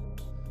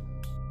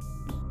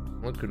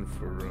I'm looking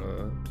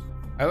for,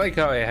 I like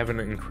how I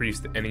haven't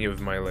increased any of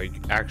my,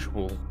 like,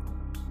 actual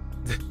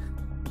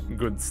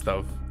good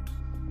stuff.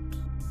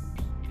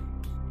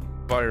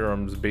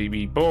 Firearms,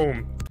 baby.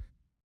 Boom!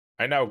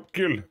 I now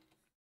kill.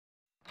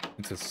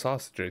 It's a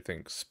sausage, I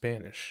think.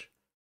 Spanish.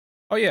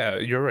 Oh, yeah,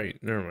 you're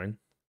right. Never mind.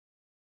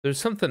 There's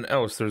something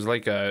else. There's,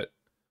 like, a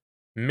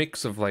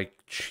mix of, like,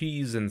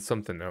 cheese and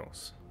something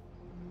else.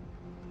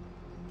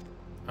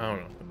 I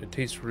don't know. It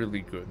tastes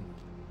really good.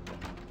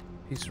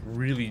 It tastes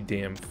really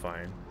damn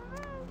fine.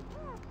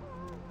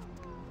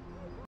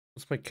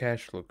 What's my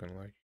cash looking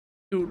like?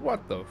 Dude,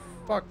 what the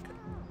fuck?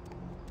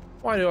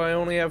 Why do I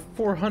only have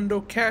 4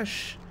 hundo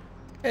cash?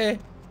 Eh.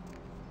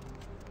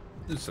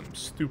 This is some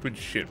stupid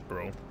shit,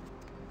 bro.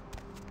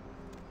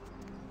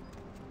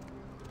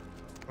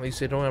 At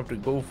least I don't have to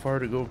go far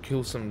to go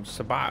kill some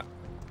Sabbat.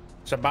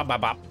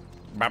 Sabbat.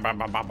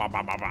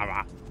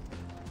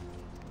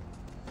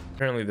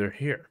 Apparently they're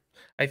here.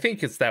 I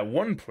think it's that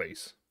one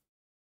place.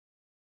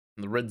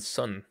 The red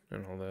sun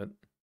and all that.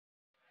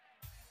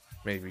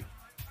 Maybe.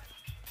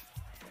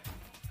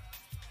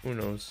 Who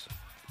knows?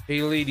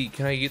 Hey lady,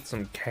 can I get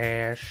some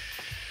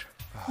cash?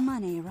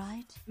 Money,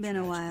 right? Been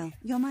a while.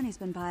 Your money's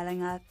been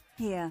piling up.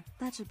 Here,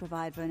 that should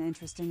provide for an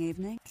interesting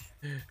evening.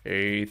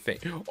 Hey,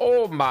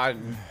 oh my...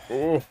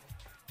 Oh.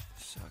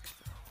 Sucks,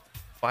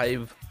 bro.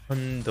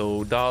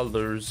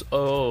 $500.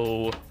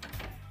 Oh. Do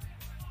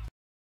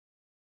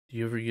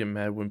you ever get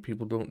mad when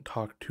people don't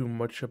talk too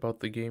much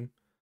about the game?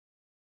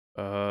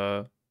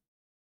 Well,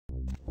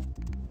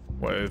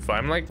 if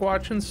I'm like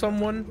watching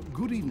someone,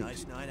 good evening.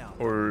 Nice night out.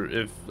 Or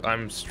if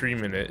I'm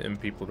streaming it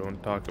and people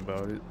don't talk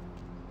about it.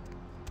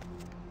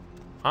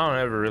 I don't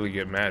ever really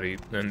get mad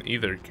in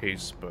either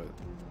case, but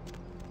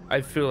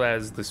I feel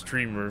as the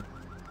streamer,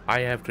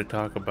 I have to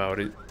talk about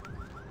it.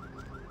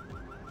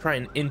 Try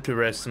and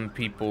interest some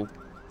people.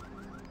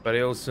 But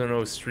I also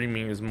know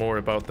streaming is more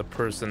about the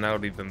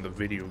personality than the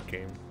video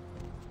game.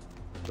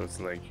 So it's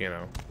like, you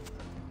know.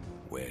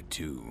 Where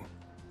to?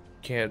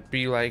 Can't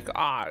be like,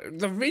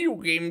 the video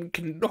game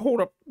can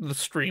hold up the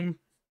stream.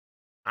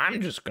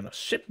 I'm just gonna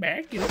sit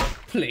back and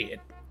play it.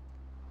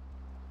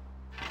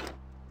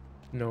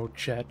 No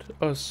chat.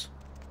 Us.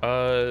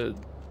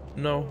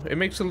 No. It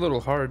makes it a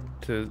little hard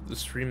to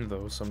stream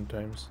though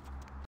sometimes.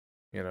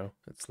 You know,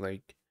 it's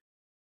like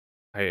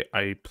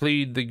I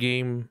played the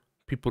game,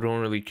 people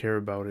don't really care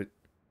about it.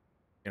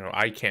 You know,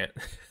 I can't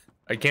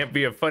I can't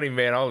be a funny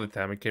man all the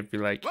time. I can't be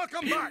like,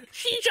 Welcome back.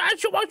 She's on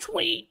so much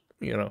weight,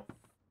 you know.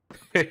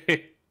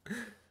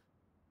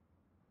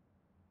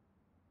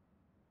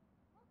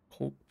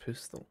 Colt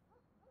pistol.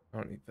 I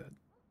don't need that.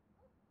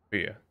 But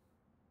yeah. It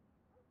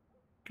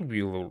can be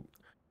a little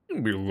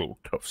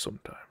tough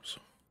sometimes.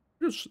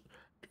 Just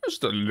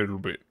a little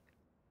bit.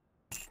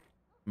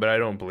 But I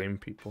don't blame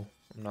people.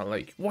 I'm not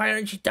like, why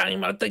aren't you talking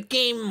about the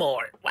game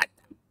more? What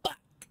the fuck?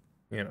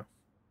 You know.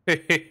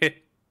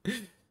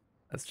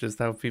 That's just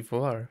how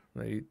people are.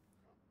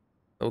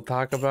 They'll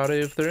talk about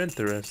it if they're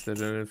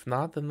interested, and if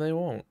not, then they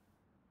won't.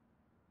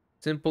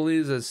 Simple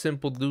is a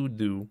simple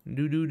do-do.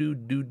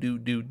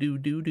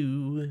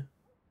 Do-do-do-do-do-do-do-do-do.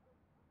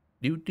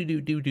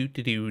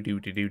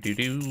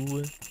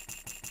 Do-do-do-do-do-do-do-do-do-do-do.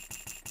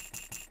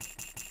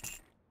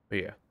 But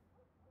yeah.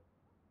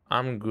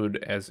 I'm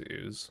good as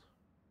is.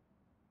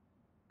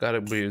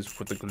 Gotta biz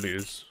for the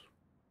gliz.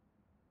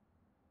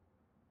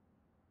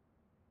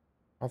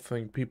 I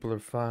think people are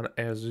fine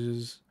as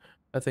is.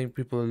 I think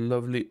people are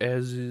lovely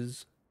as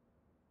is.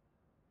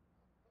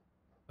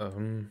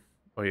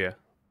 Oh yeah.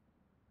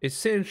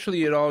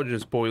 Essentially, it all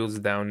just boils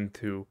down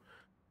to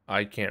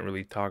I can't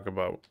really talk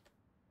about,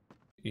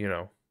 you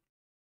know,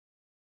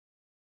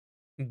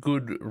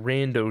 good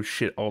rando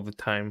shit all the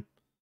time.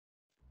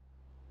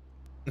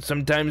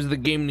 Sometimes the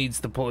game needs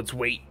to pull its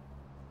weight.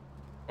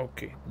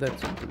 Okay,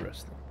 that's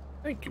interesting.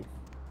 Thank you.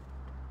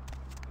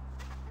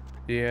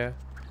 Yeah,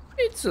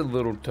 it's a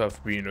little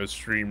tough being a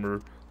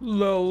streamer.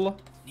 Lol.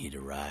 Need a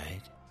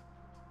ride?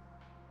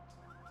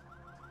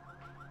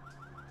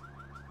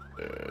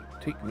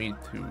 Take me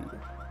to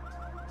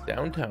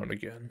downtown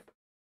again.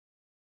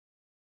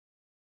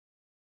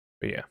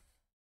 But yeah.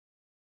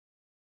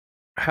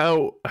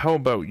 How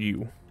about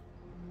you?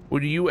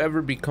 Would you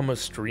ever become a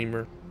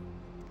streamer?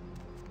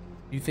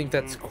 You think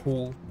that's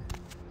cool?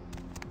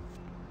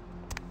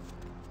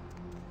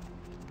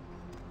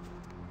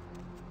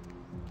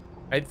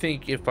 I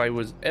think if I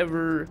was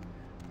ever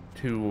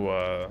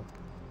to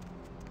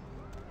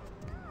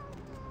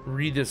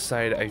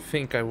redecide, I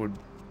think I would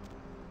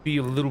be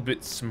a little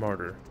bit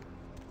smarter.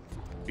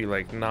 Be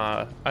like,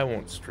 nah, I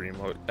won't stream.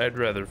 I'd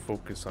rather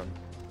focus on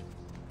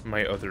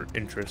my other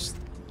interests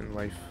in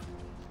life.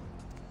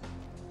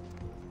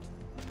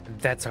 And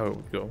that's how it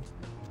would go.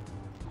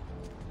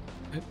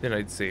 Then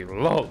I'd say,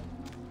 lol.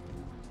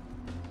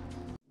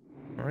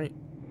 Alright.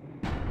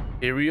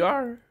 Here we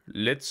are.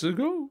 Let's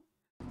go.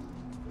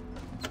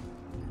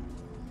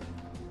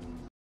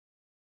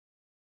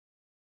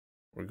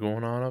 We're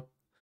going on up.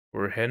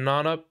 We're heading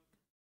on up.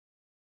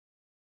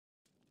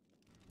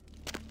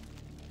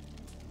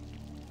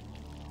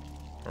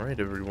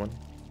 Alright, everyone.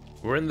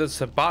 We're in the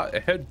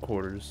Sabat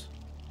headquarters.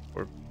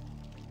 Or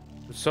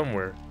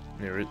somewhere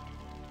near it.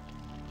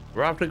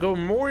 We're off to go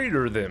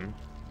monitor them.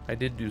 I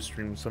did do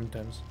streams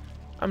sometimes.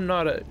 I'm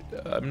not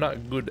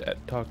good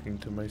at talking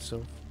to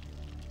myself.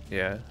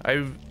 Yeah,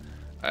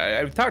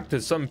 I've talked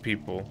to some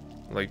people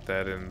like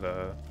that, and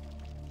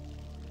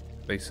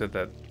they said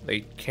that they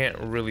can't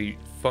really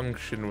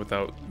function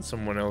without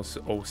someone else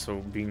also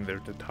being there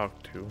to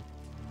talk to,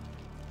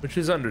 which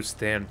is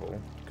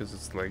understandable, because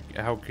it's like,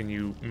 how can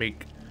you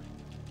make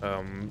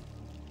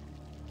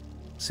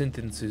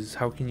sentences?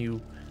 How can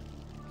you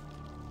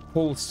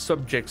pull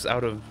subjects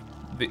out of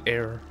the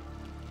air?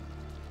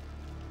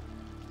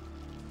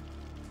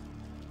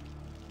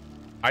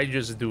 I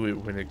just do it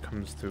when it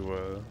comes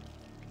to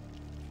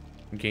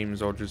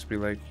games. I'll just be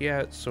like,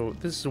 yeah, so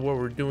this is what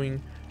we're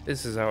doing,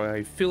 this is how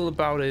I feel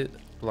about it,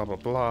 blah blah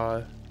blah.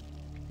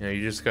 You know,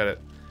 you just gotta,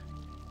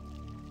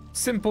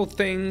 simple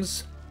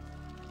things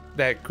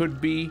that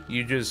could be,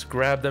 you just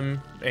grab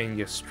them and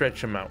you stretch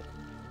them out.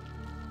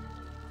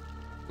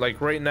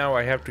 Like right now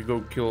I have to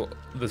go kill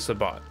the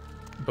Sabat,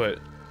 but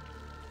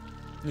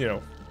you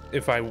know,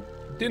 if I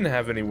didn't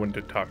have anyone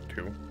to talk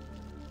to,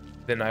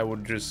 then I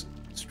would just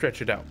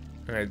stretch it out.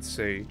 And I'd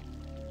say,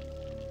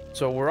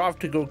 so we're off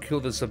to go kill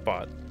the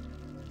Sabat.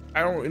 I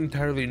don't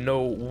entirely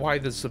know why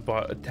the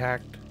Sabat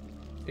attacked.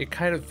 It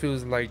kind of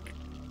feels like,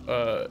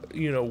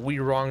 you know, we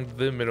wronged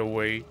them in a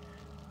way.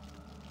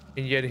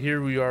 And yet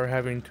here we are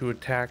having to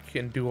attack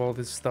and do all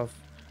this stuff.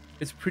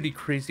 It's pretty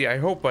crazy. I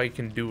hope I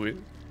can do it.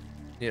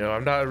 You know,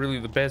 I'm not really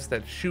the best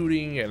at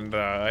shooting, and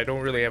I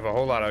don't really have a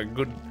whole lot of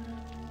good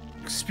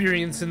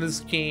experience in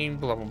this game,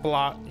 blah blah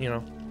blah, you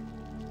know.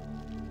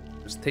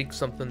 Just take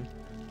something,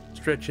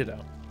 stretch it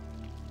out.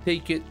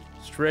 Take it,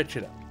 stretch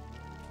it out.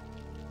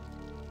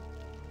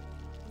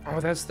 Oh,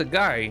 that's the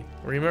guy.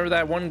 Remember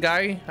that one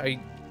guy I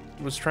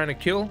was trying to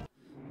kill?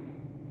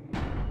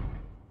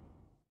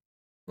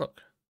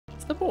 Look,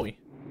 it's the boy.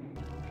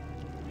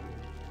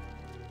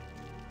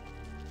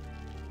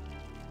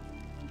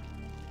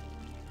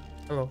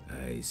 Hello.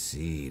 I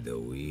see the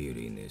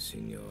weariness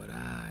in your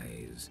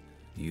eyes.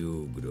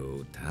 You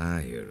grow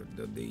tired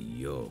of the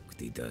yoke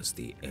the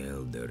dusty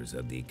elders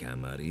of the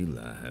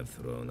Camarilla have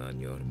thrown on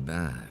your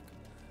back.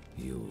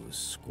 You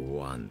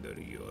squander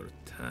your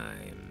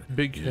time.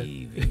 Big head.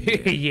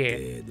 Yeah.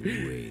 Dead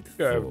weight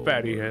forward.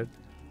 Fatty head.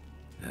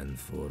 And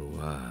for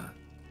what?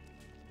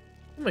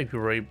 You might be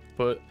right,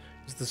 but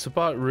is the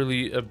Sabbat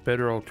really a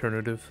better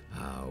alternative?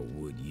 How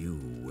would you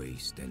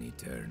waste an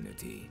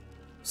eternity?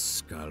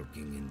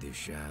 Skulking in the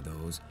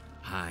shadows,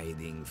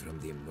 hiding from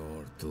the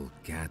mortal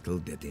cattle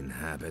that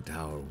inhabit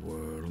our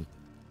world?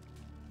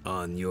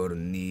 On your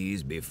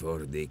knees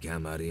before the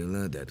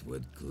Camarilla that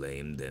would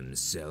claim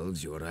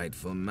themselves your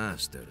rightful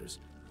masters?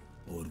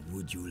 Or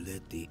would you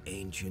let the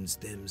ancients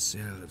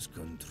themselves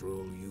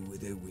control you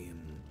with a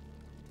whim?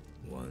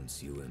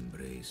 Once you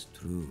embrace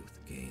truth,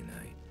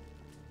 Cainite,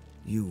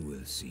 you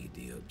will see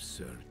the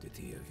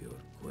absurdity of your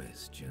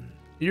question.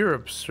 You're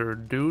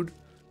absurd, dude.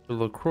 The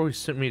LaCroix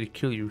sent me to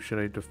kill you. Should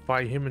I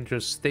defy him and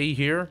just stay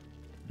here?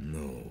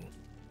 No.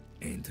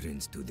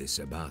 Entrance to the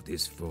Sabbat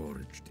is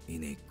forged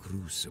in a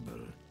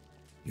crucible.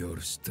 Your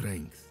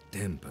strength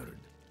tempered.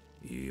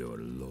 Your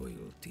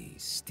loyalty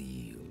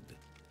steeled.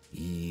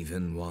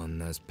 Even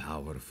one as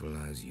powerful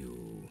as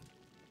you.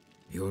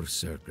 Your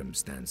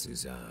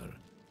circumstances are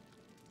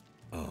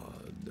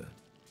odd.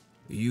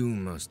 You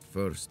must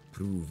first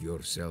prove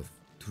yourself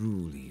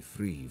truly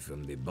free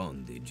from the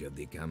bondage of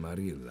the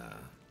Camarilla.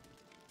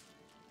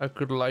 I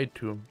could lie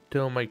to him.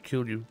 Tell him I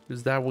killed you.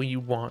 Is that what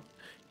you want?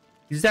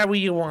 Is that what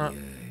you want?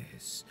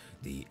 Yes,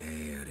 the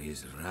air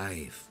is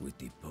rife with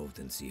the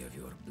potency of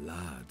your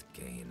blood,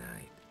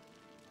 Cainite.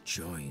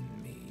 Join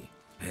me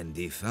and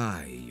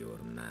defy your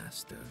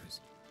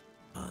masters.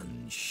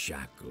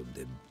 Unshackle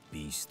the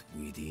beast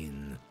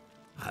within.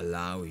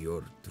 Allow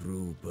your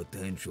true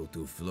potential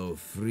to flow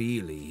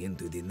freely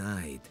into the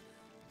night.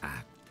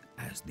 Act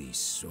as the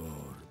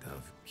sword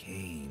of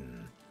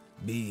Cain.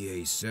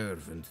 Be a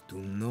servant to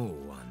no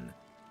one,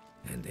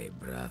 and a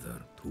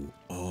brother to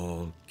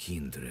all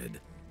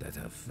kindred that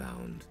have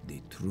found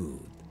the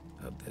truth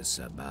of the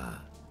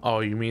Sabbat. Oh,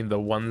 you mean the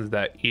ones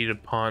that eat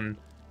upon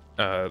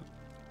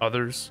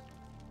others?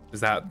 Is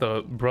that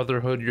the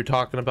brotherhood you're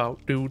talking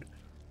about, dude?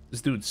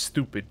 This dude's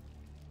stupid.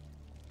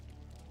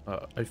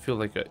 I feel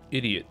like an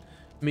idiot.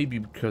 Maybe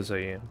because I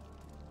am.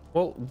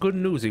 Well, good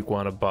news,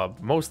 Iguana Bob.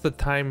 Most of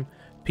the time,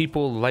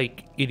 people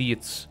like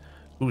idiots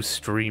who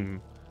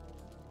stream.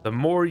 The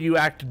more you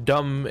act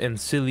dumb and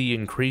silly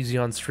and crazy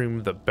on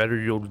stream, the better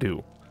you'll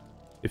do.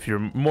 If you're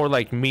more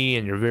like me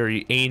and you're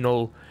very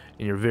anal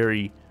and you're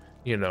very,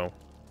 you know,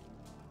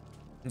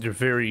 you're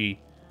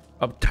very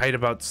uptight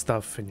about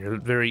stuff and you're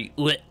very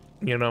lit,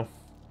 you know,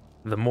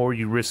 the more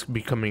you risk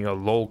becoming a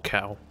lol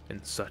cow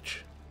and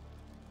such.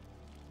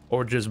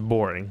 Or just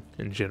boring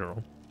in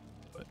general.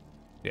 But,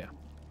 yeah.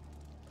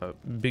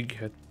 Big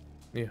head.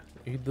 Yeah,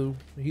 he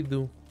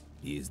do.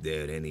 Is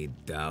there any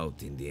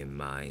doubt in the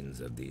minds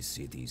of the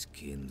city's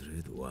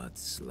kindred what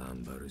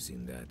slumbers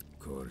in that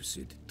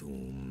cursed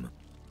tomb?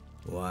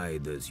 Why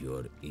does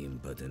your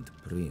impotent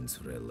prince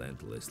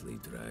relentlessly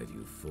drive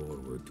you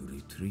forward to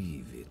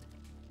retrieve it?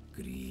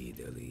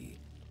 Greedily,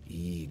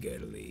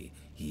 eagerly,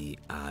 he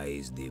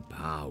eyes the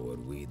power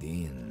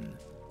within.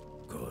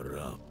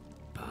 Corrupt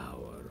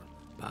power.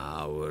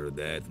 Power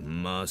that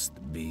must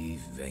be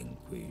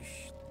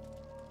vanquished.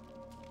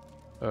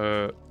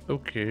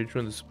 Okay, I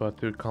joined the spot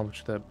to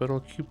accomplish that, but I'll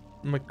keep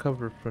my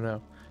cover for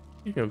now.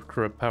 Speaking of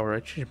corrupt power, I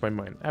changed my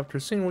mind. After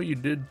seeing what you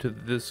did to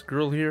this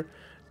girl here,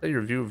 is that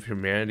your view of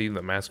humanity in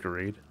the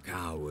Masquerade?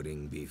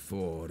 Cowering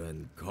before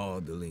and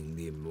coddling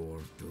the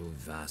mortal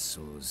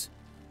vassals.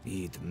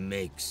 It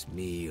makes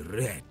me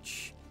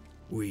wretch.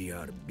 We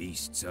are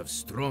beasts of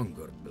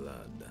stronger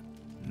blood,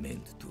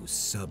 meant to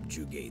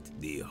subjugate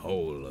the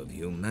whole of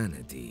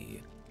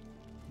humanity.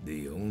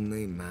 The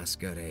only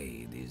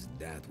masquerade is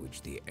that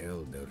which the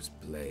elders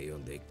play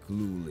on the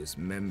clueless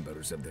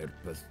members of their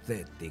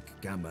pathetic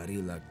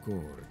Camarilla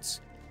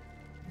courts.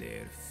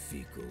 Their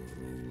fickle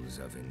rules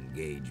of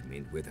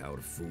engagement with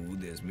our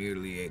food is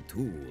merely a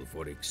tool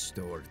for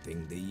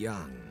extorting the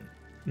young.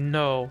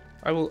 No,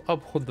 I will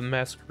uphold the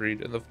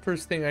Masquerade, and the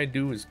first thing I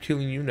do is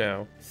killing you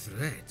now.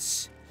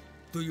 Threats?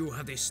 Do you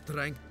have the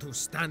strength to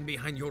stand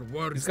behind your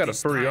words? He's got a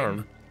furry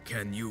arm.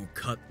 Can you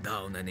cut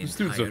down an This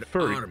dude's a entire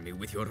furry. army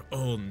with your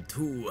own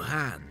two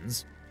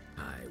hands?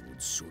 I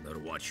would sooner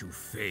watch you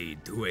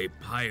fade to a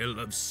pile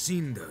of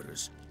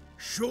cinders.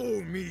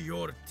 Show me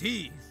your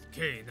teeth,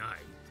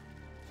 Cainite.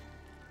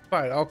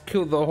 Fine, I'll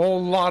kill the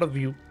whole lot of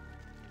you.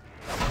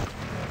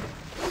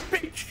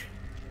 Bitch!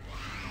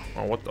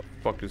 Oh, what the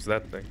fuck is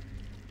that thing?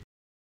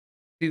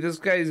 See, this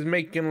guy's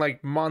making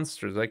like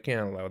monsters. I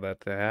can't allow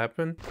that to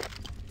happen.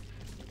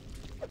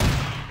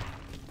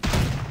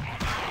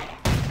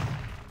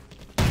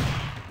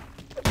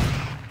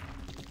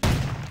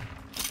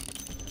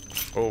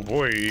 Oh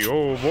boy,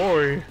 oh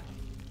boy.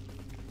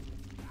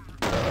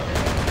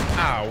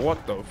 Ah,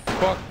 what the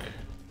fuck?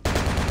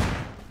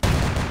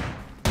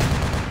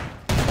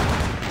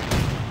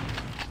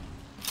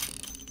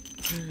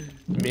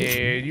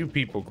 Man, you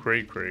people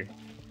cray-cray.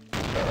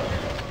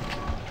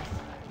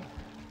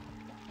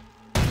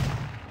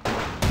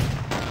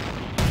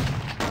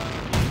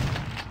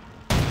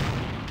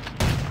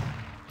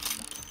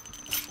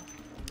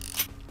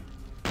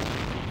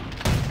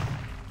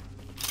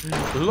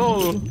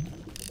 LOL.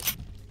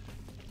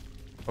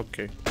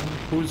 Okay,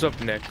 who's up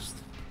next?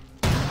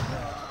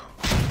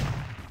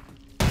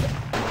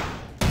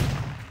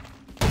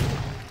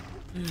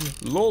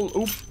 LOL,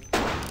 oop.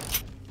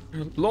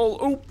 LOL,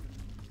 oop.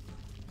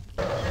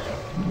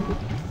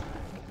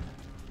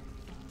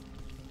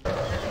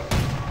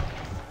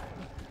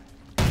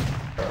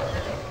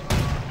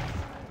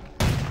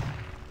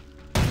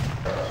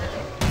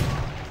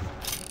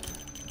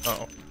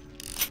 Uh-oh.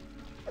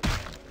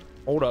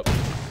 Hold up.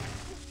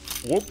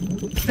 Whoop.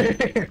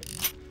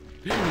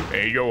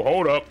 Hey, yo,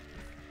 hold up.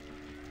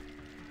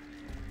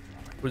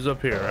 Who's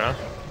up here, huh?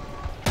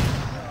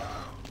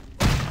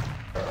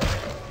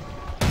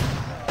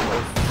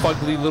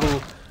 Fugly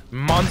little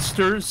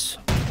monsters.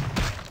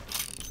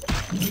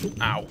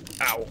 Ow,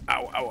 ow,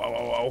 ow, ow, ow,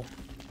 ow, ow.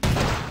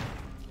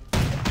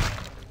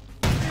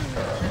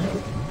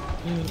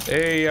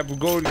 Hey, I'm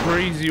going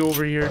crazy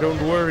over here,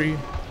 don't worry.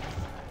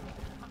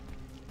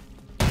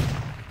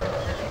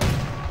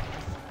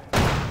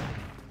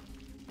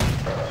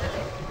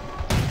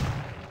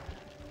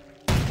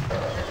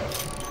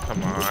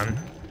 Come on.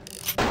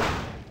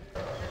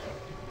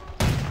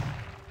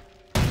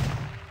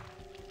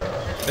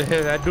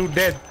 That dude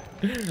dead.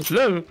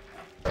 Look.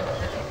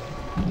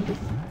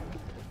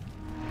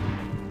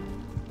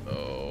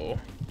 Oh.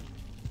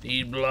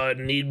 Need blood,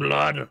 need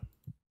blood.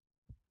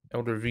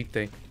 Elder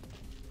Vitae.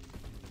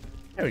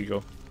 There we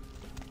go.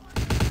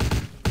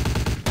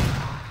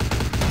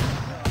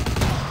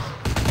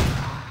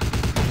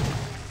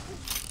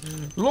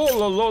 Lol,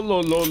 lol, lol,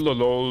 lol, lol,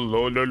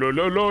 lol, lol, lol,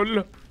 lol,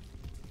 lol.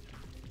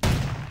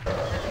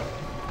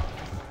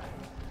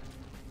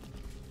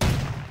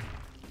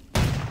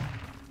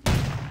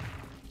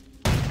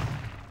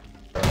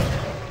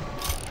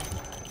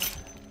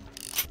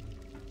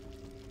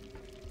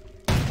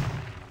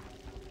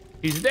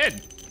 He's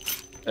dead.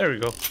 There we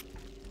go.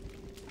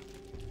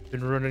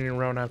 Been running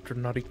around after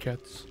naughty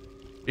cats.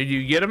 Did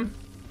you get him?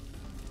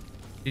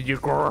 Did you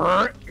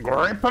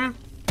grip him?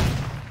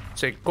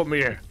 Say, come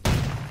here.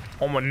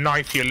 I'm gonna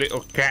knife you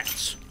little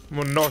cats. I'm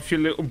gonna knife you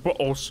little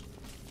buttholes.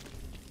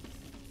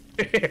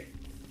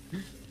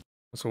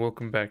 So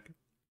welcome back.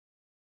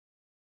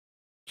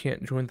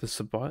 Can't join the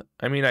Sabbat?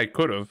 I mean, I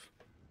could have,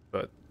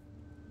 but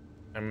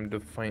I'm a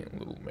defiant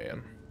little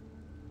man.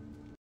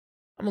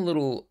 I'm a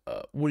little,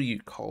 what do you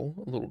call?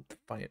 A little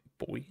defiant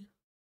boy.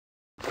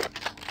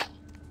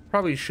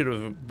 Probably should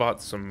have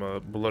bought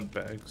some blood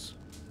bags.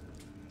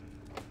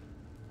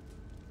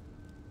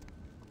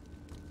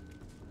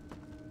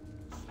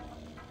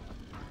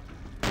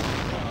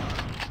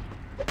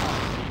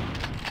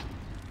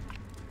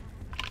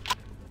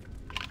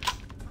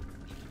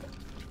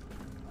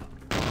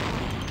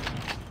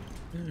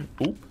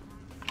 Oop.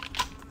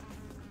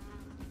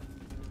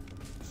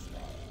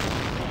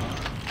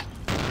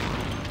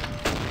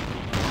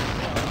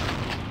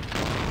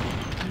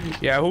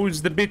 Yeah,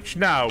 who's the bitch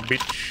now,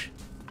 bitch?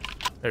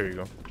 There you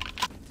go.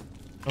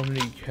 How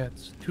many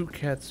cats? 2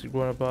 cats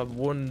going about.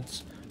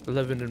 One's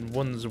 11 and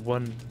one's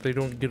 1. They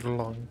don't get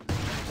along.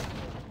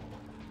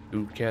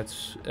 Do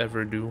cats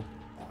ever do?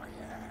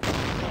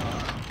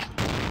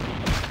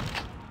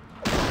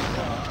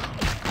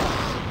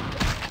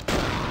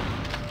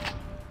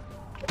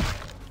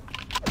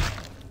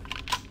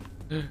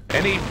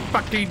 Any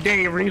fucking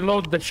day,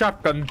 reload the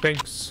shotgun,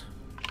 thanks.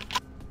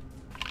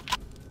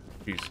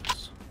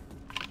 Jesus.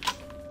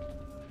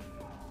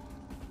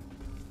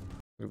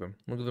 Look at them.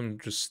 Look at them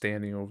just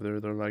standing over there.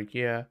 They're like,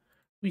 yeah,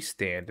 we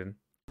standing.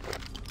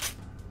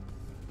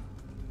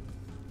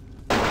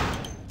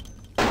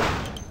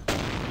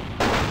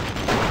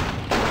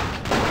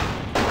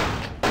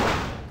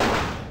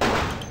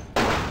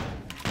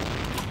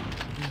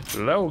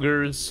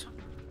 Logers.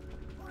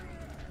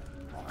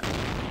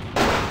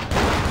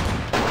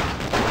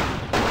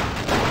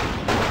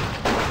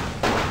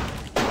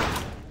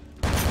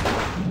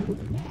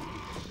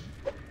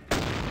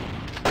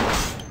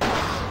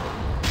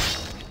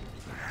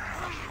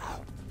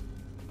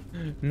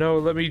 No,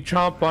 let me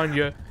chomp on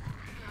you.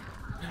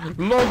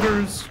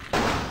 Logers.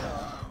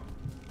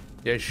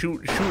 Yeah,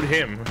 shoot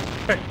him.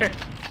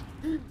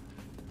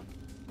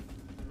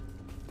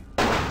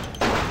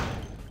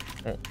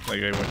 Oh, that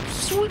guy went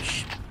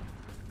swoosh.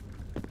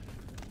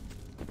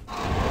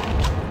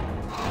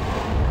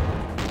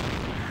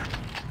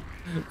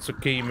 It's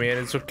okay, man.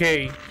 It's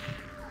okay.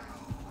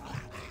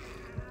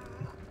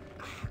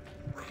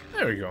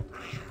 There we go.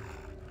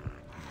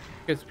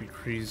 Gets me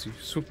crazy.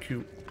 So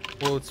cute.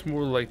 Well, it's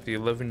more like the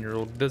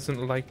 11-year-old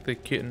doesn't like the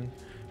kitten.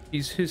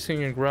 He's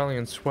hissing and growling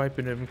and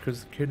swiping him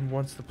because the kitten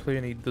wants to play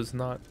and he does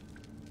not.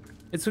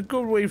 It's a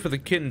good way for the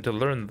kitten to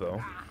learn,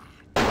 though.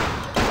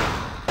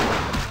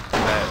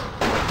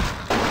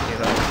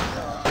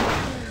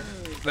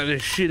 That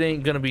his shit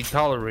ain't gonna be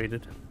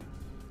tolerated.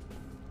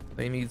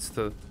 He needs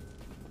to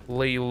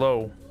lay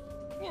low.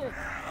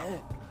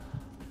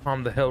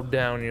 Calm the hell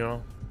down, you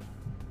know.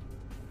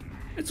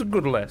 It's a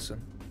good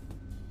lesson.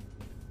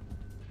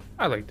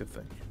 I like to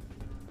think.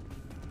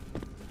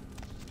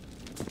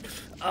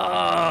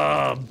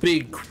 Ah,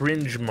 big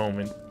cringe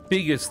moment.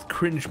 Biggest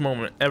cringe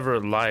moment ever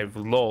alive,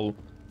 lol.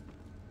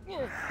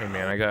 Hey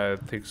man, I gotta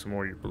take some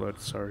more of your blood,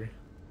 sorry.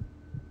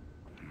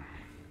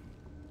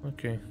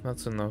 Okay,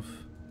 that's enough.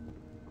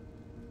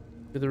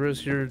 For the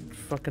rest of your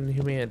fucking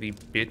humanity,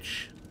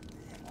 bitch.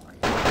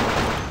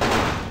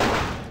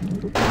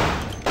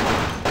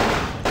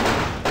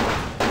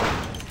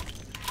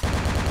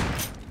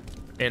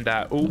 And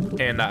I oop,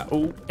 and I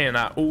oop, and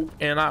I oop,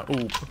 and I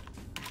oop.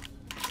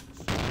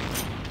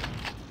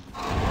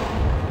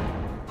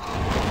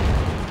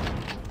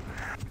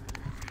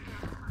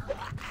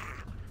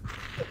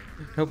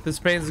 Hope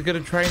this man's gonna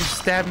try and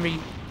stab me.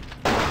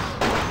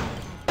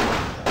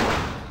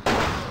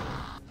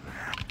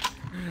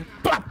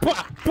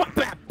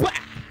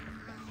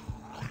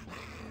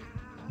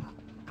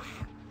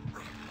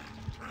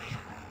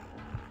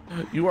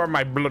 You are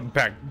my blood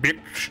pack,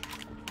 bitch.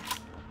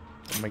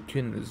 My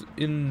kin is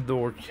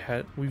indoor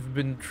cat. We've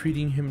been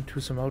treating him to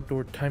some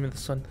outdoor time in the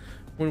sun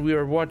when we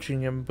were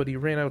watching him, but he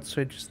ran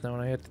outside just now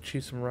and I had to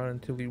chase him around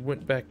until he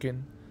went back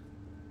in.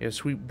 Yeah,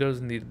 Sweep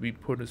does need to be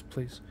put in his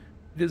place.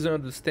 He doesn't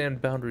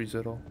understand boundaries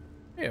at all.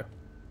 Yeah.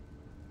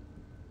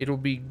 It'll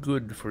be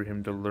good for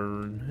him to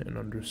learn and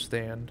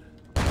understand.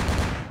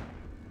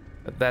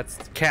 That's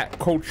cat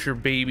culture,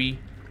 baby.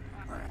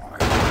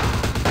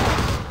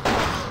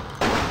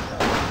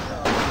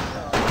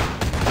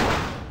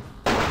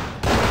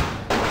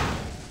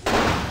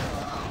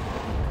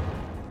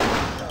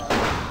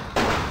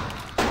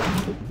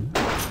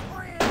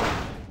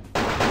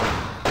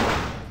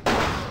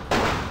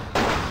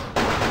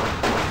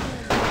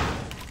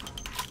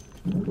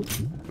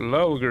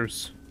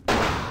 Logers.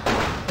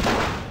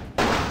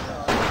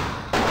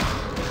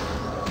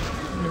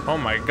 Oh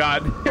my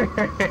god.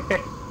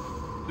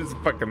 Just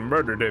fucking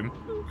murdered him.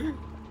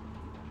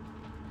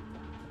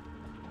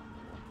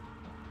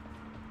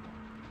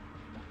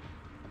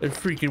 They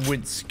freaking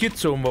went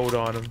schizo mode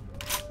on him.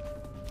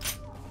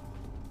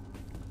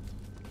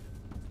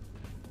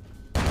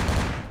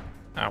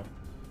 Ow.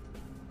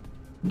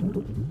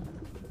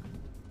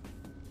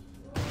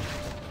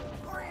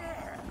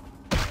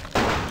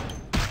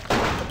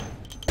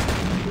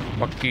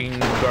 Fucking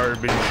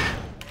garbage.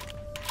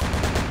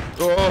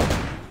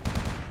 Oh.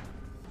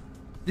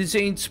 This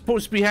ain't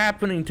supposed to be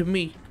happening to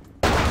me.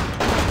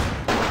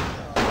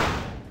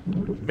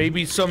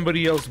 Maybe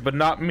somebody else, but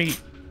not me.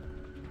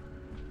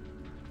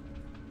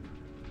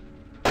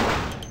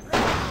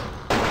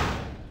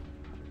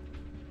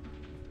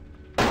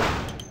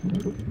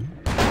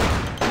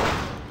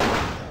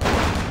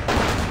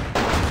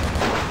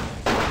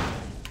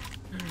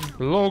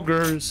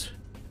 Logers.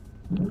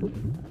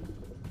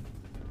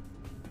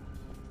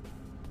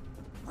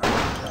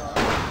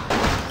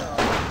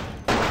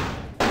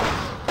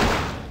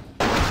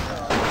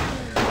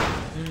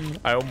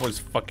 I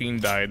almost fucking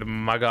died.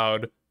 My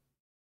god.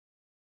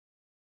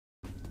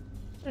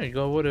 There you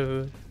go,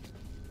 whatever. I'm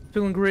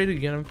feeling great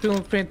again. I'm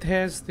feeling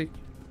fantastic.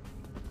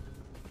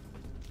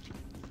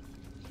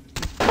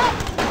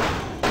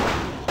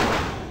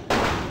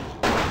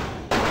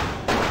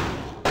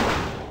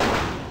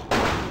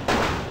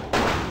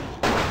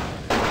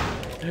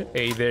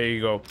 Hey, there you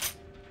go.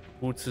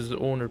 Boots'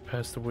 owner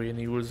passed away and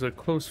he was a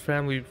close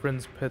family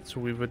friend's pet,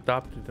 so we've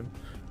adopted him.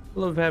 I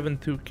love having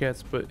 2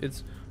 cats, but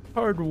it's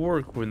hard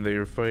work when they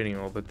are fighting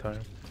all the time.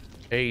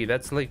 Hey,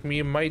 that's like me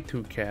and my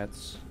 2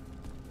 cats.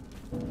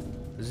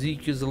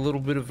 Zeke is a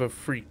little bit of a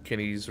freak and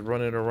he's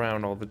running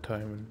around all the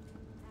time and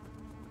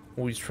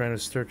always trying to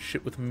start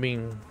shit with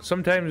Ming.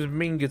 Sometimes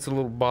Ming gets a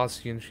little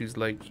bossy and she's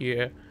like,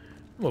 yeah,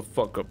 I'm gonna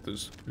fuck up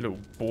this little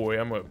boy.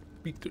 I'm gonna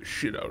beat the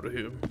shit out of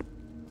him.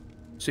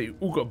 Say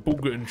ooga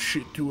booga and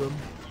shit to him.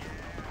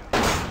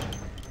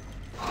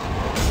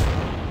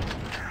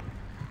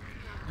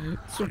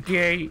 It's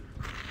okay.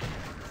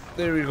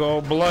 There we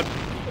go, blood.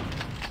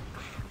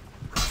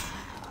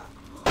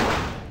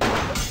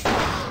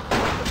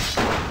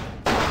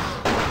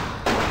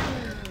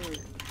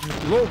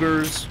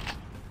 Logers.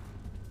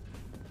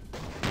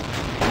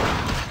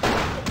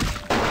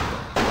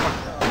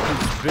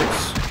 What's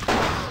this?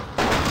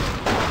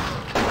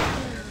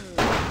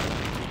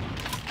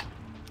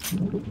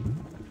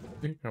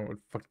 You know what?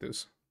 Fuck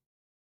this.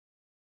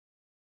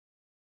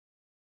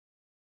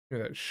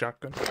 Look at that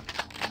shotgun.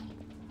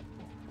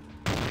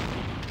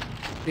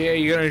 Yeah,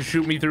 you gonna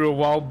shoot me through a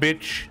wall,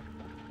 bitch?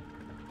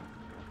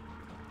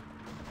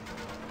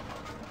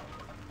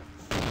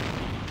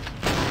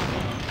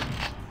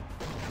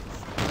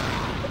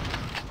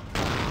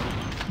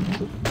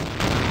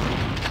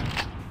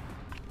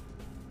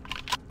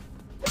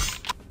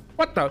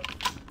 What the?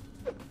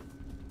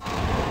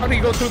 How do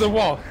you go through the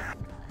wall?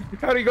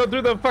 How do you go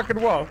through the fucking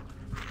wall?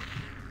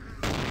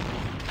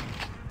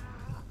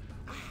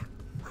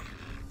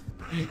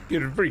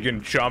 Get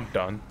freaking chomped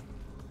on.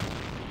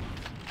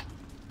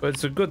 But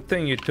it's a good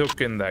thing you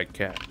took in that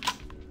cat.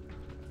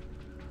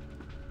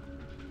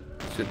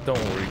 Said,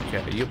 don't worry,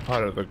 cat. You're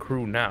part of the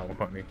crew now,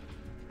 honey.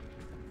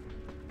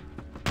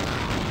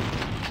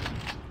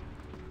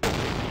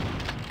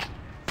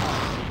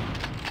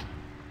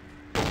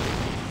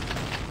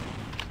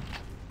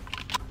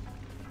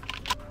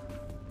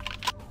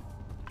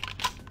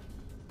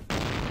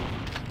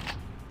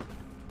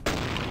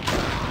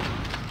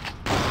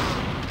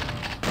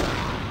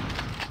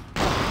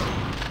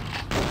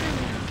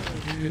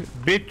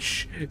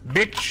 Bitch,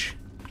 bitch.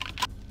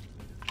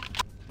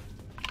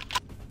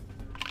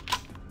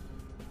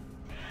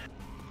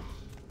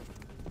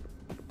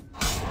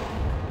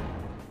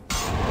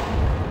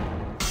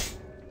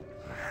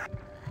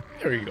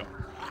 There you go.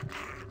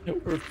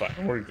 We're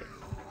fine, we're good.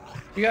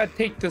 We gotta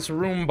take this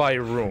room by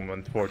room,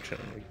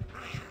 unfortunately.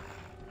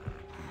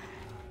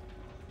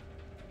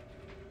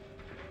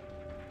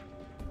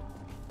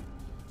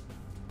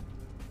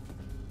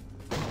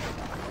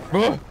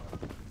 Oh!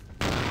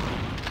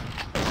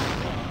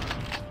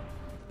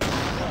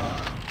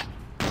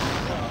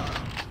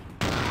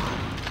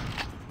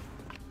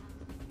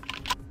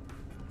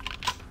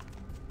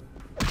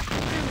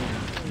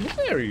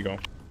 There you go.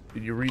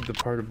 Did you read the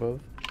part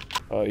above?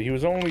 He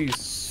was only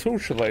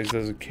socialized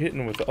as a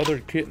kitten with other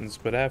kittens,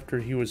 but after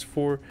he was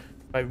 4-5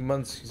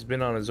 months, he's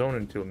been on his own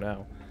until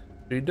now.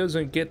 But he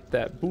doesn't get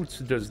that Boots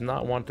does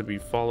not want to be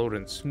followed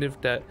and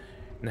sniffed at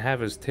and have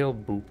his tail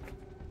booped.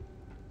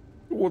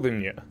 Well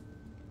then, yeah.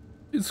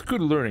 It's a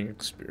good learning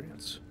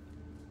experience.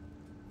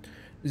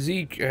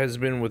 Zeke has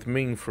been with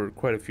Ming for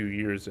quite a few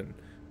years, and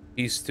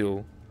he's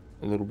still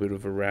a little bit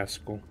of a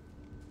rascal.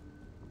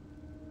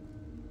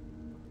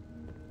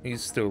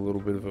 He's still a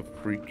little bit of a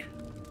freak.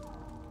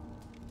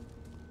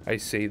 I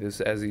say this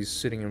as he's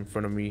sitting in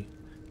front of me,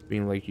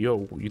 being like,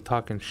 yo, you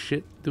talking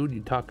shit, dude?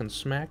 You talking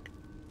smack?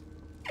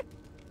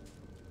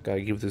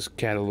 Gotta give this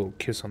cat a little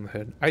kiss on the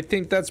head. I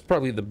think that's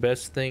probably the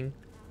best thing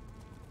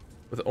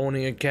with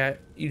owning a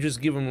cat. You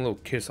just give him a little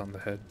kiss on the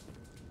head.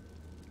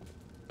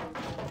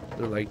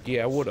 They're like,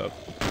 yeah, what up?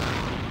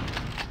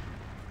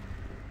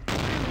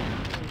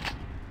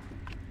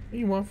 What do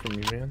you want from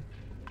me, man?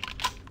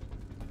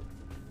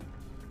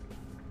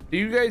 Do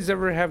you guys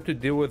ever have to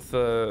deal with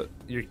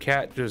your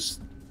cat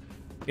just,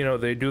 you know,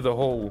 they do the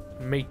whole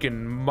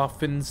making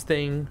muffins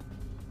thing?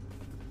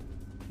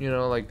 You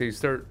know, like they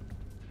start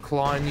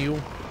clawing you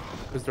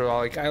because they're all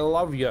like, I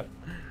love you.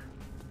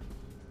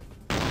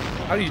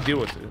 How do you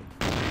deal with it?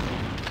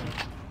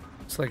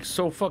 It's like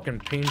so fucking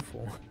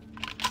painful.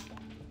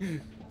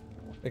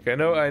 Like I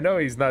know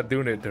he's not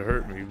doing it to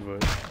hurt me,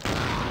 but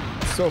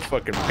it's so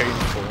fucking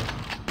painful.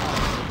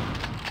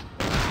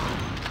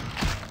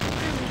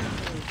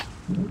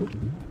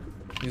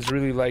 He's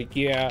really like,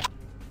 yeah,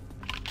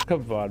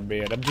 come on,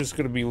 man. I'm just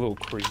gonna be a little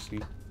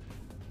crazy.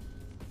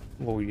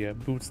 Oh yeah,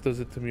 Boots does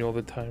it to me all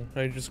the time.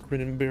 I just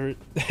grin and bear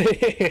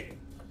it.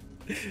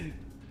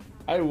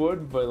 I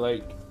would, but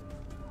like,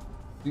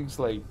 he's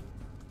like,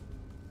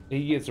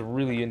 he gets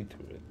really into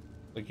it.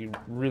 Like he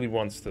really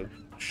wants to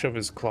shove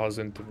his claws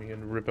into me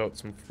and rip out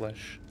some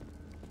flesh.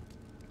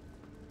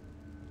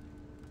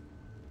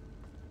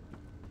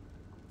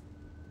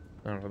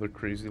 I don't know, they're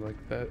crazy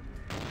like that.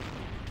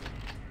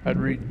 I'd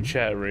read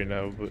chat right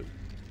now, but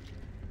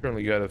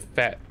currently got a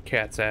fat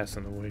cat's ass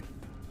in the way.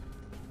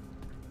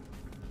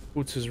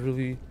 Boots has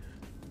really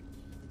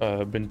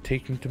been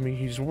taking to me.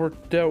 He's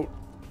worked out.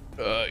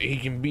 He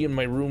can be in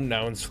my room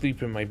now and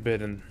sleep in my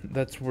bed, and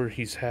that's where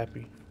he's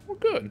happy. Well,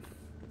 good.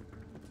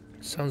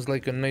 Sounds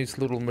like a nice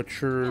little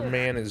mature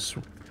man is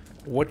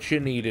what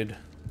you needed.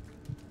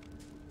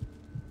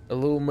 A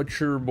little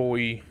mature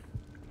boy.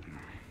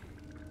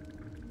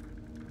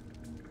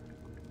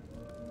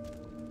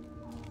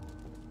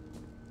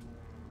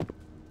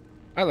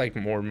 I like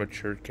more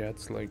mature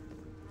cats, like,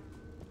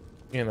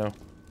 you know.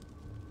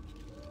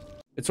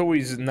 It's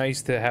always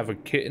nice to have a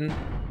kitten,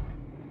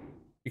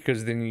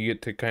 because then you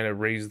get to kind of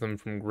raise them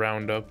from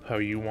ground up how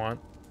you want.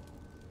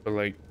 But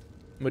like,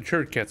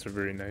 mature cats are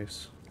very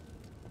nice.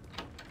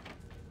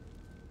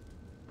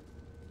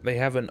 They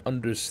have an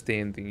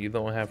understanding. You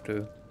don't have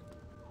to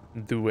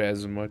do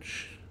as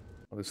much.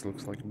 Oh, this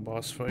looks like a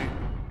boss fight.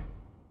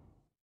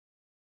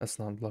 That's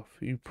not love.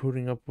 You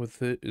putting up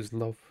with it is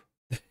love.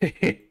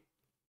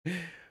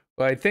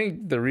 Well, I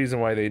think the reason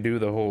why they do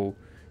the whole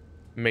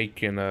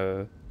making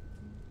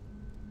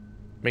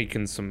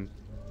some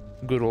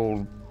good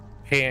old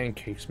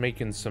pancakes,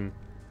 making some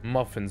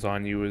muffins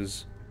on you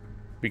is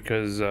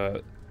because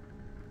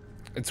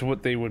it's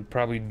what they would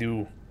probably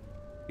do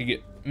to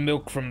get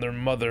milk from their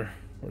mother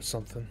or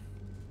something.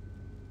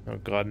 Oh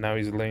god, now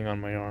he's laying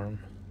on my arm.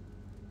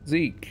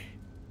 Zeke,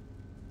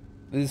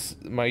 this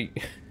my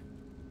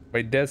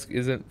desk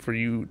isn't for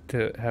you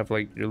to have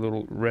like your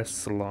little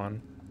rest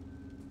salon.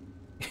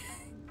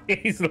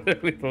 He's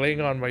literally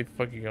laying on my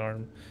fucking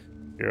arm.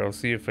 Here, I'll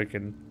see if I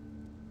can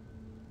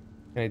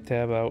I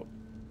tab out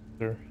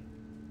there?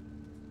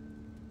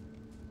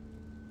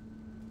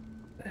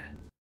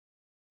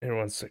 Here,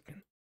 1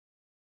 second.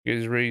 You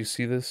guys ready to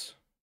see this?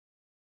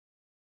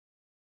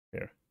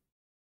 Here.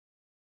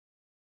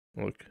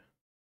 Look.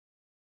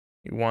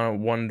 You want to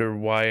wonder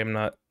why I'm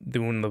not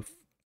doing the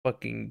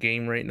fucking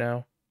game right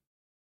now?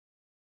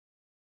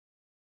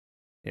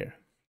 Here.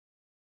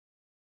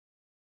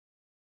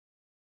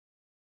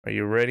 Are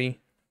you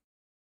ready?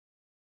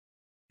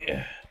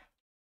 Yeah.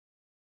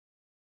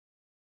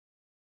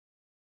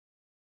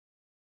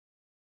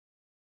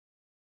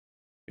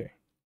 Okay.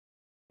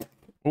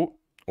 Oh,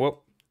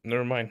 well,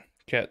 never mind.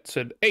 Cat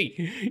said, "Hey,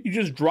 you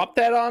just dropped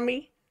that on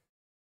me?"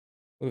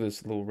 Look at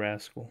this little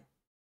rascal.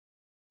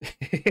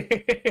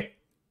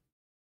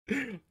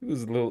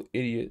 This little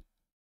idiot.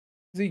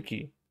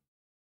 Zeke.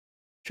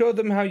 Show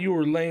them how you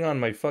were laying on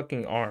my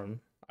fucking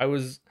arm. I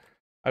was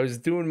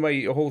doing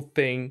my whole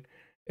thing,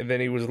 and then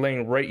he was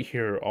laying right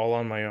here, all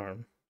on my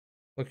arm.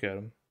 Look at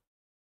him.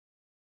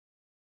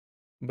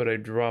 But I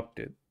dropped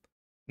it.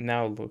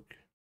 Now look.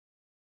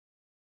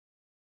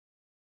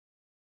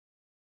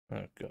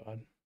 Oh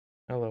God.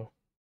 Hello.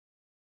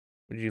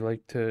 Would you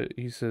like to?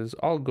 He says,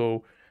 "I'll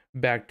go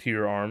back to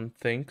your arm,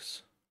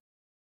 thanks."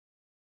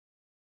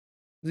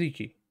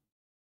 Zeke.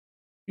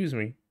 Excuse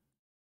me.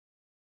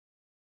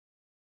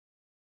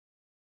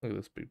 Look at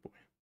this big boy.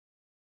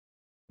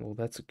 Well,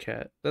 that's a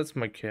cat. That's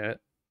my cat.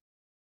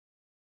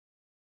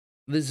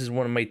 This is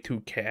one of my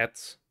 2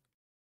 cats.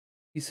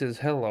 He says,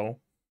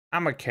 "Hello.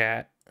 I'm a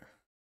cat."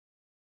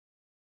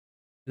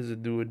 Does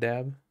it do a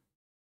dab?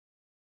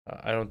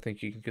 I don't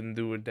think you can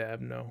do a dab,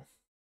 no.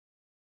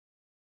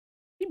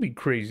 He'd be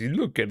crazy.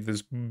 Look at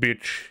this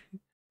bitch.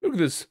 Look at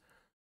this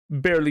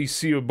barely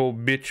seeable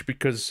bitch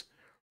because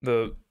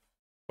the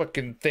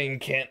fucking thing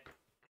can't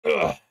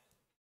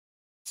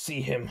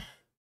see him.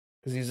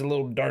 Because he's a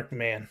little dark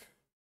man.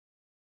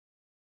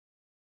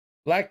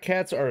 Black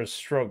cats are a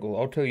struggle,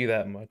 I'll tell you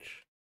that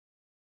much.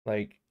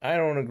 Like, I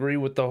don't agree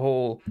with the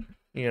whole,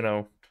 you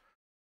know,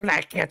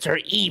 black cats are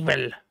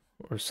evil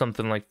or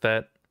something like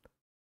that.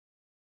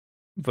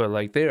 But,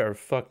 like, they are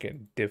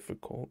fucking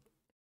difficult.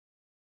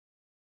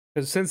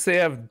 Because since they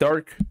have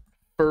dark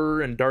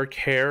fur and dark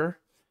hair,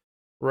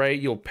 right,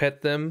 you'll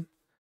pet them,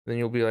 then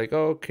you'll be like,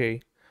 oh,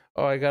 okay.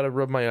 Oh, I gotta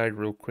rub my eye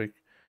real quick.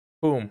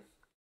 Boom.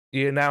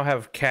 You now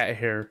have cat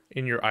hair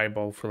in your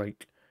eyeball for,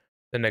 like,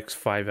 the next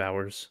 5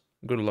 hours.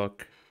 Good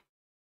luck.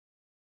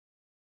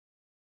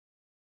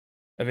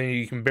 And then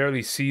you can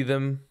barely see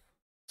them.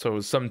 So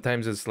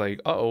sometimes it's like,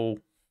 uh-oh.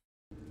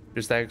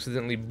 Just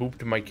accidentally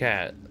booped my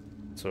cat.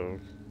 So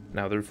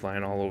now they're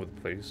flying all over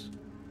the place.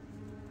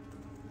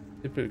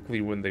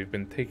 Typically when they've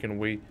been taken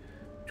away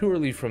too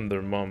early from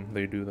their mom,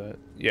 they do that.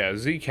 Yeah,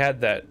 Zeke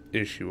had that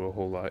issue a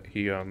whole lot.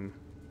 He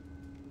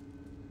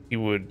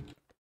would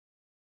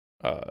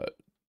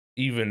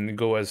even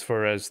go as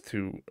far as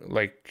to,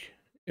 like,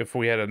 if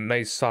we had a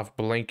nice soft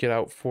blanket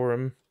out for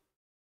him,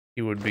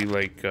 he would be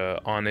like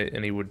on it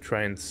and he would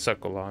try and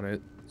suckle on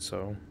it.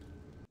 So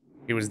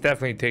he was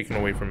definitely taken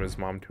away from his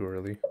mom too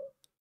early.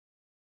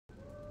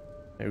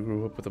 I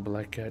grew up with a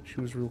black cat. She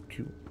was real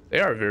cute. They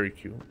are very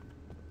cute.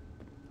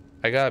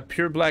 I got a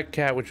pure black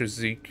cat, which is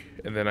Zeke,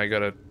 and then I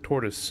got a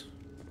tortoise,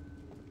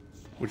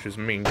 which is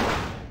Ming. I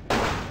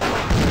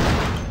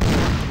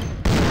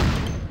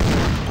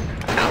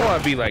don't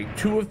want to be like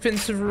too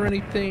offensive or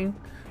anything,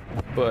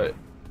 but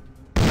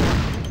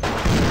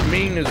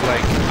Ming is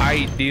like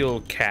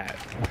ideal cat.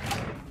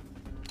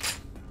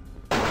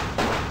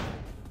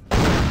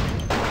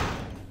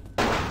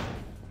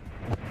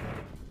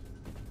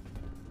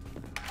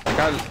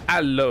 Like, I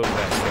love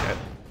that cat.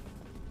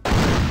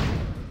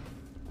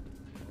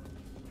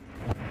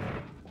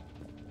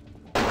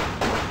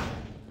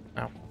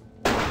 Ow.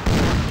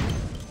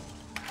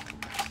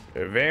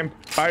 A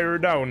vampire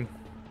down.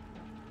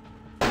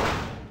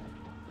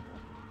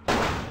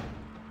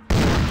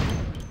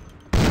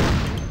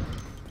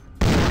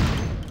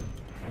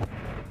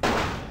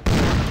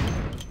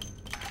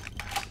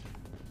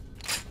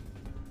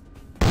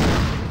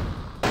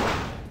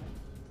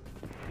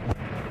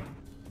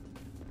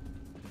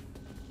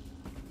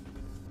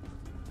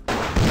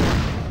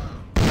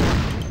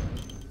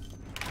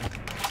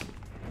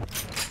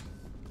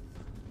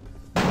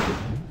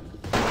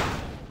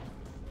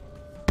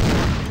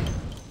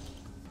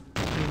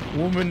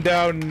 Woman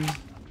down.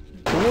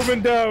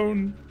 Woman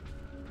down.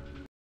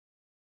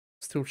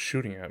 Still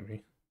shooting at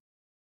me.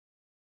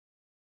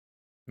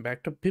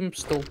 Back to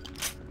Pimpstone.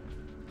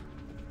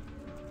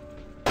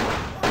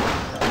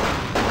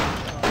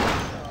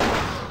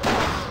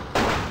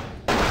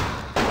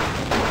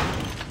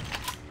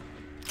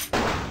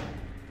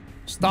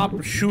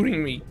 Stop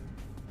shooting me.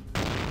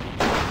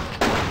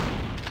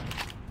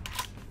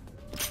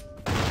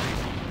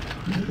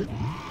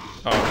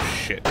 Oh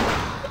shit.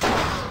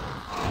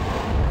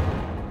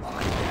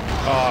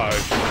 Oh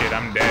shit,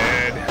 I'm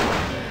dead.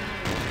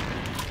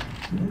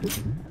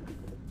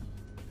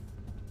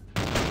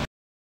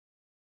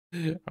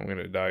 I'm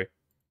gonna die.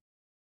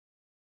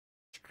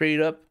 Straight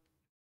up,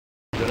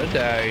 gonna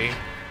die.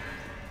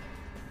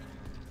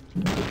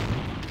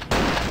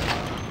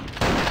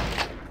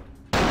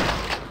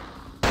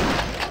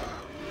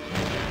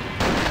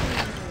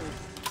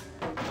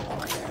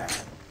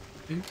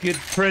 Get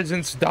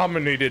presence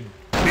dominated,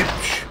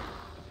 bitch.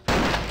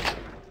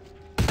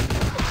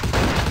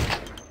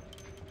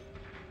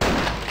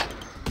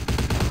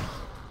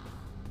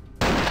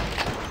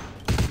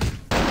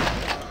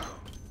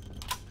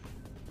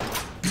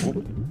 Oh,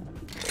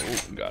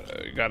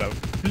 gotta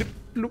flip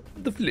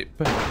the flip.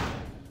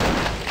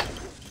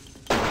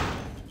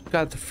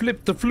 Got to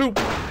flip the floop,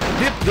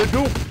 dip the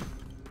doop.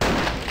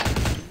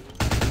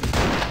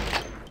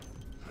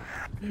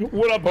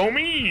 What up,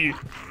 homie?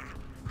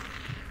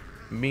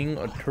 Ming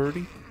a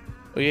turdy?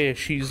 Oh yeah,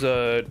 she's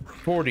a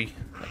torty.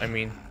 I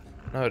mean,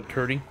 not a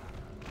turdy.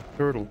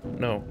 Turtle,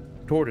 no,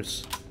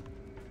 tortoise.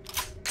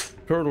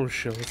 Turtle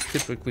shell is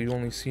typically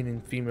only seen in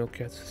female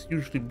cats. It's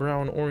usually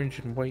brown, orange,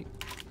 and white.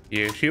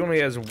 Yeah, she only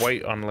has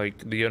white on like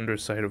the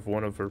underside of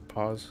one of her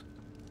paws.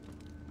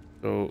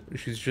 So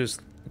she's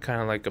just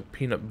kind of like a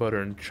peanut butter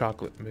and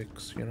chocolate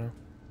mix, you know?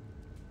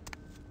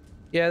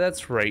 Yeah,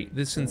 that's right.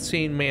 This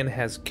insane man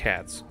has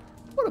cats.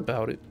 What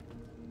about it?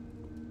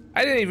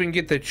 I didn't even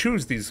get to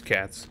choose these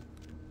cats.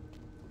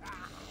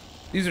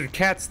 These are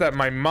cats that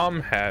my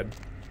mom had.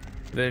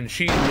 Then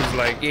she was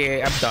like,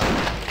 yeah, I'm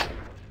done.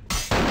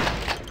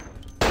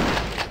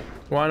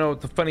 Wanna know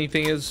what the funny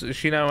thing is?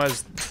 She now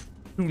has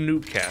 2 new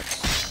cats.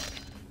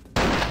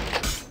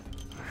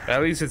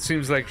 At least it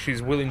seems like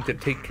she's willing to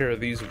take care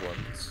of these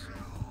ones.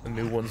 The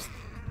new ones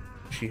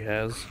she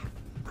has.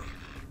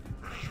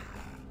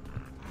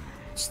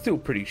 Still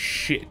pretty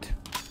shit.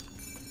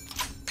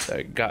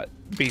 I got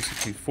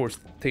basically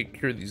forced to take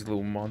care of these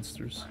little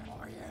monsters.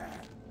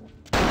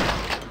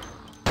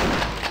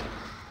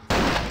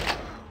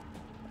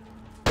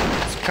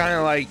 It's kind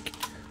of like,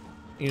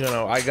 you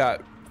know, I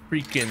got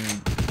freaking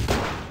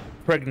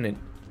pregnant.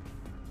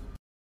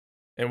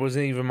 And it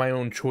wasn't even my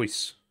own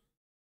choice.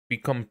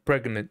 Become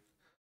pregnant.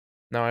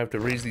 Now I have to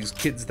raise these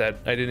kids that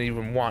I didn't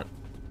even want.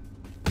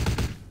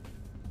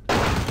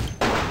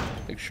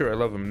 Like, sure, I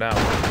love them now.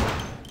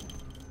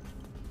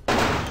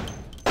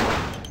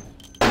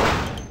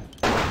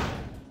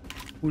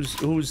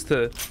 Who's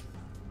the...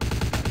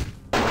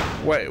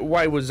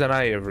 Why wasn't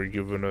I ever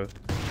given a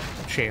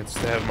chance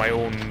to have my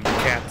own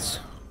cats?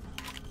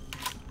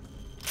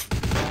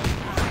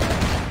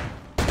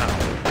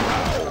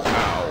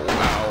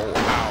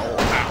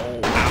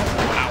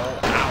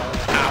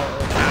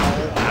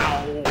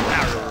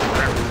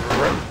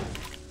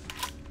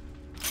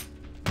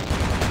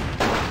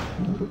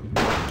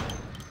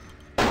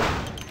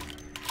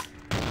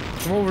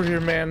 Come over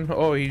here, man.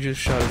 Oh, he just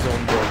shot his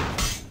own bro.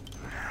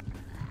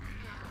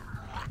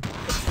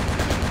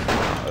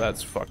 Oh,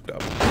 that's fucked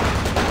up.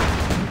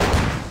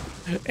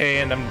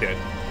 And I'm dead.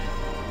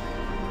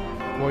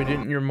 Why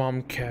didn't your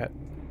mom cat?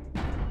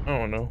 I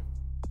don't know.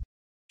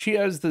 She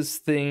has this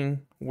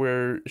thing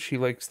where she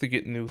likes to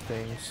get new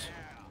things.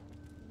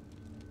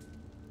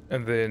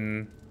 And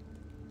then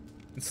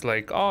it's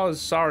like, oh,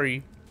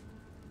 sorry.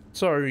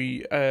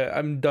 Sorry,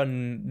 I'm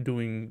done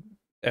doing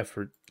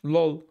effort.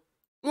 Lol.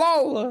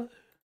 LOL!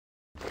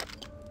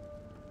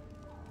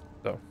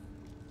 So,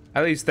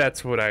 at least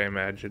that's what I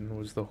imagined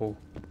was the whole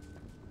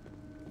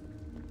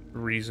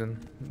reason,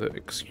 the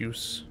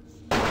excuse.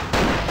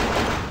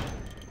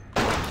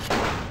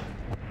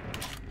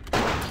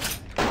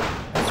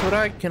 That's what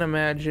I can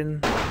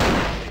imagine.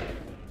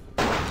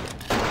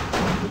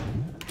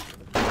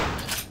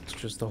 It's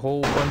just a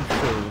whole bunch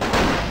of,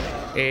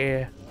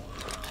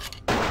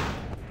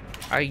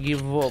 I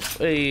give up,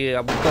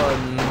 I'm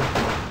done.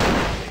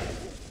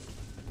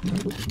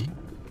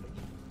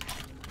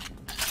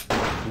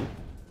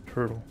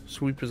 Turtle.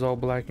 Sweep is all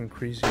black and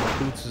crazy.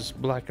 Boots is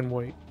black and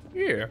white.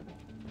 Yeah.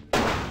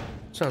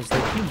 Sounds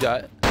like you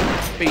got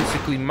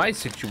basically my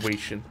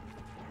situation.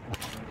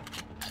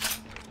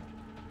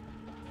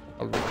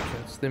 I love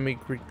cats. They make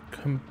great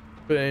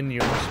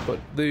companions, but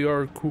they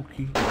are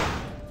kooky.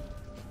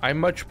 I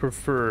much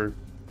prefer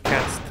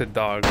cats to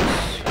dogs.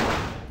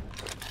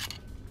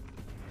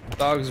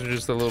 Dogs are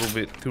just a little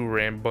bit too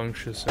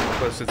rambunctious, and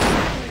plus it's...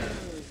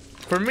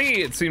 For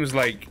me, it seems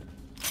like,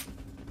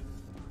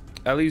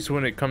 at least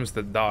when it comes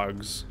to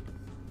dogs,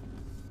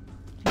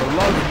 the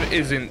love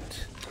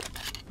isn't,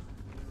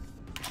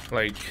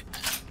 like,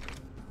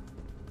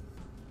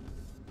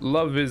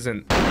 love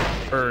isn't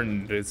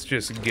earned, it's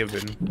just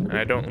given, and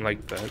I don't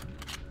like that.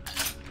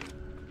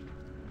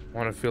 I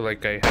want to feel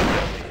like I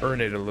have to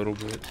earn it a little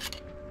bit.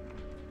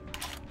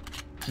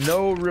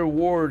 No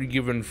reward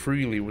given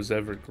freely was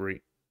ever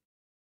great.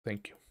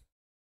 Thank you.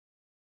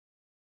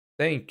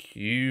 Thank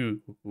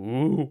you.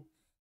 Ooh.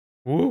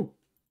 Ooh.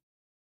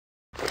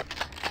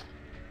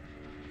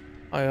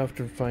 I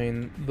often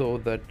find, though,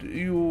 that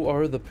you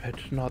are the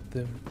pet, not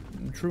them.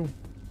 True.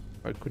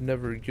 I could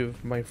never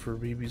give my fur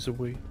babies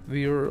away.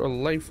 They are a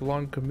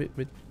lifelong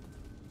commitment.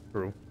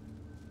 True.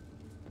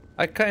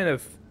 I kind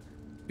of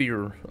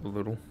fear a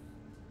little.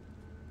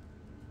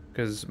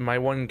 Because my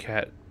one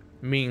cat,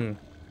 Ming,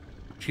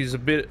 she's a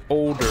bit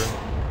older.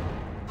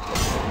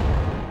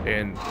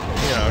 And,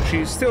 you know,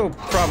 she's still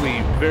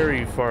probably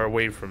very far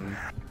away from,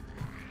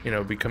 you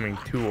know, becoming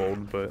too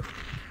old, but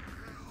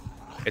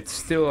it's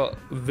still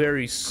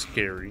very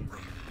scary.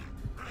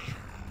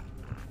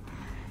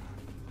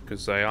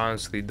 because I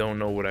honestly don't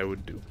know what I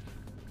would do.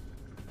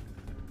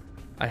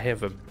 I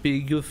have a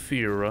big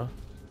fear.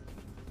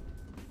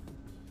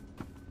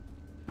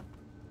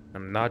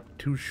 I'm not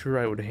too sure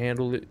I would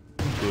handle it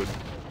good.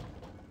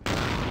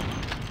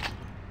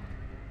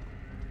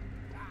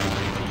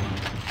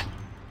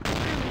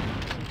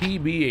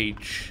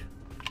 TBH.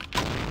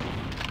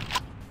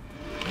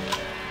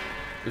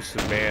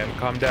 Listen, man,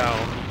 calm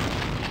down.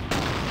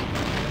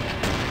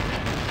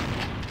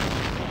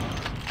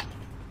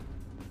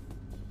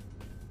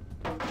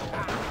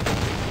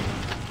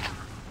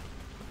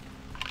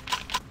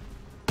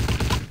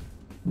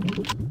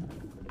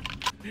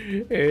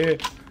 Eh.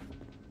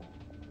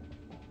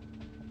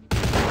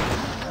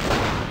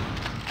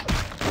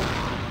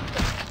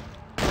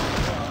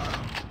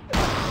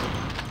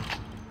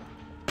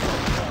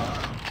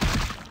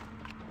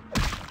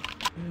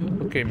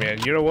 Okay,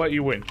 man, you know what?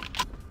 You win.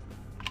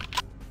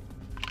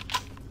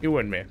 You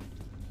win, man.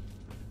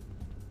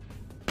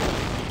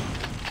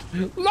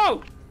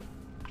 No!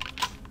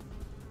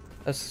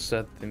 That's the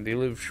sad thing. They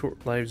live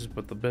short lives,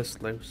 but the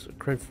best lives. I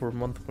cried for a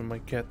month when my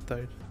cat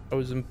died. I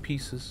was in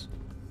pieces.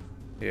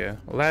 Yeah.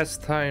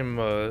 Last time,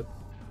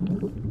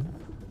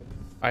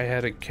 I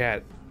had a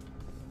cat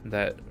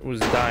that was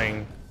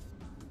dying.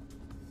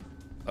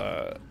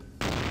 I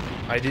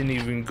didn't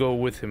even go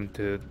with him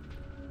to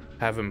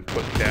have him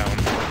put down.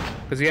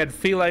 Because he had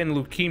feline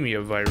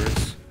leukemia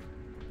virus.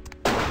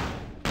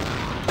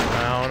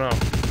 I don't know.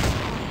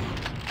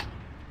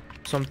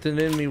 Something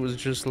in me was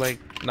just like,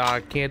 nah,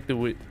 I can't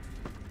do it.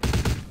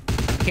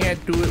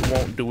 Can't do it,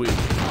 won't do it.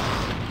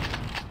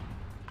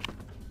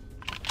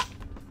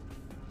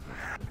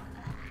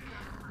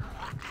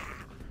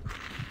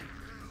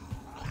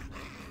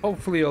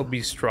 Hopefully I'll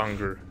be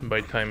stronger by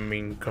the time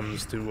Ming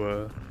comes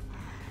to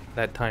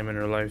that time in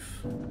her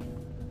life.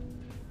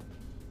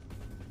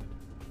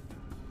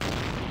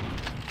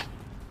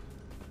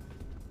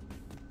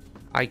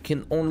 I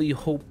can only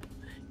hope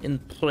and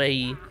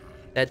pray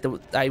that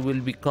I will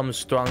become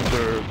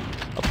stronger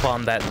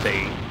upon that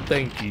day.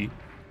 Thank you.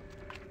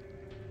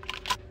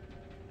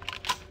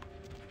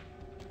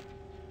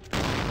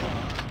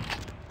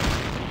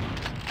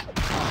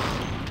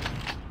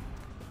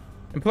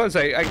 And plus,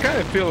 I kind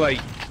of feel like,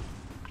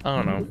 I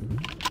don't know,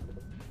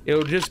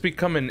 it'll just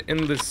become an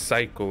endless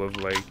cycle of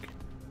like,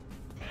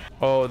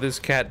 oh, this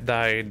cat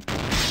died,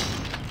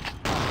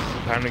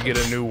 time to get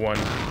a new one.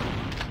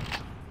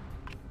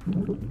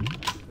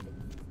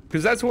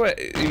 Because that's what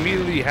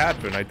immediately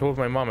happened. I told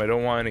my mom I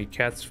don't want any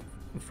cats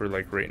for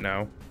like right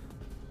now.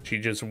 She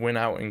just went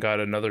out and got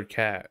another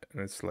cat,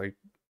 and it's like,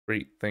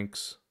 great,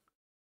 thanks.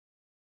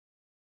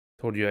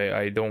 Told you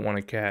I don't want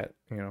a cat,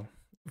 you know.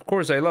 Of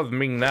course, I love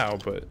Ming now,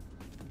 but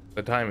at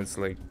the time it's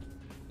like,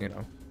 you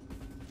know,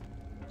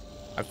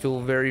 I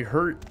feel very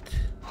hurt.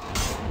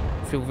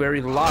 I feel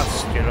very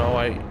lost, you know.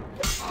 I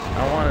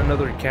want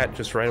another cat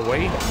just right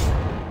away.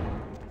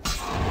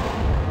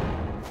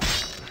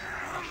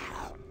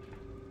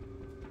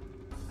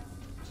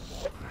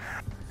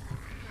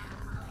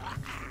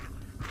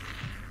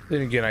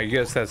 Then again, I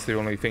guess that's the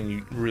only thing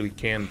you really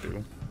can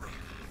do.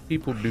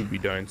 People do be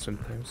dying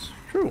sometimes.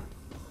 True.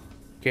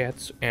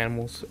 Cats,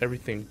 animals,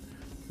 everything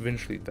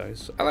eventually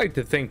dies. I like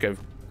to think I've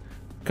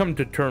come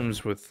to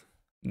terms with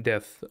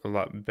death a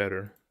lot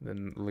better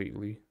than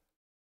lately.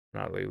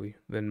 Not lately,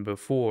 than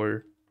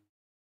before.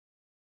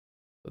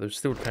 But there's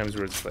still times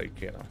where it's like,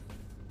 you know,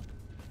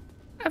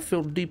 I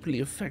feel deeply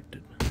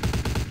affected.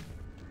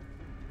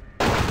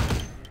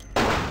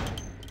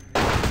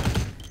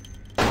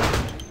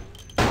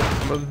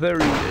 I'm a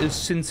very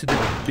sensitive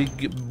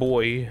big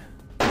boy.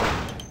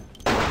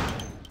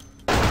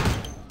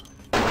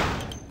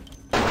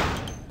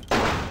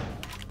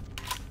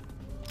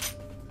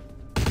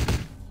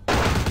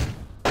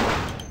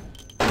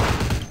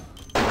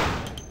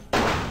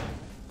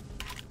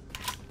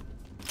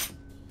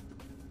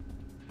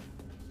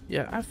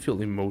 Yeah, I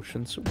feel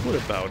emotions. What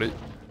about it?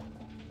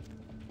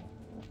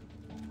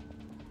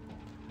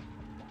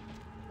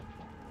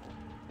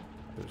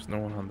 There's no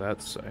one on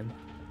that side.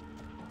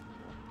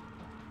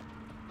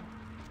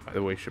 By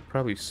the way, should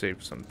probably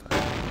save some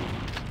time.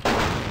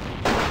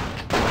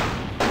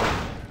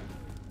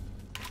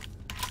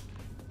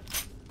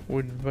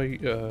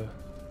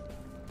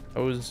 I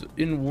was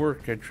in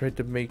work. I tried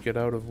to make it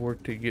out of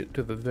work to get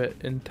to the vet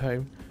in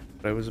time,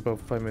 but I was about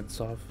 5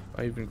 minutes off.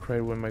 I even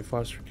cried when my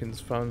foster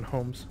kids found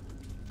homes.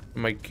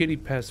 When my kitty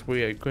passed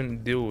away, I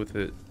couldn't deal with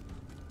it.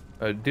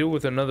 Deal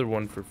with another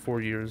one for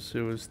 4 years.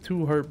 It was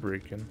too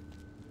heartbreaking.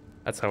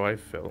 That's how I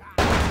felt.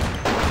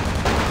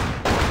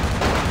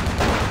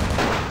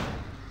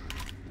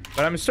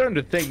 But I'm starting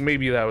to think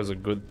maybe that was a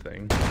good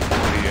thing.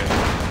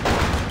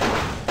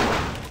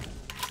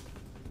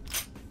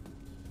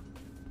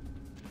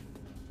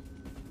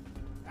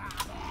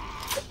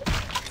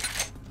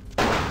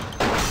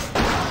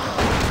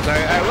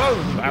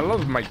 I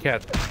love my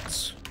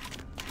cats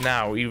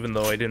now, even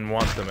though I didn't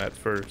want them at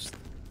first.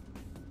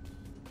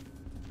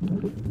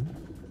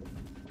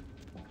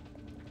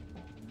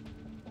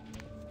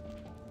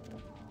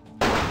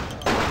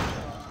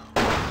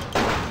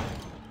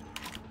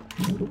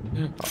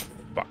 Oh,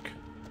 fuck.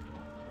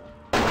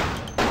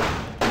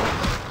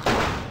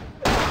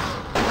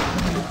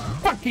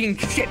 Fucking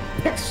shit!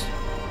 Piss!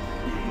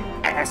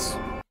 Ass!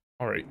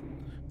 Alright.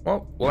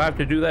 Well, we'll have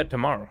to do that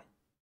tomorrow.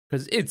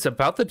 Because it's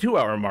about the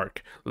 2-hour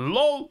mark.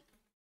 LOL!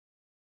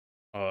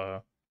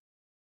 I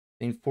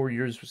think 4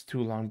 years was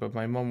too long, but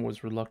my mom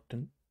was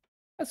reluctant.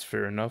 That's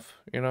fair enough,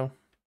 you know?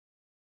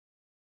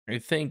 I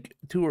think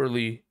too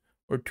early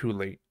or too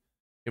late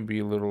can be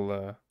a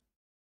little,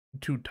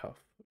 too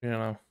tough, you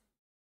know?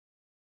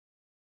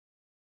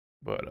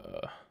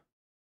 But,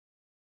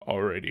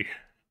 alrighty.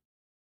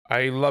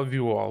 I love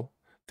you all.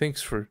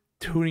 Thanks for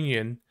tuning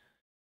in.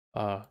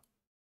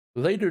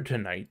 Later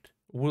tonight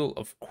will,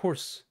 of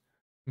course,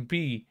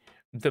 be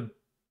the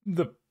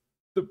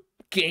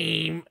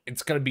game.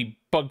 It's gonna be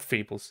Bug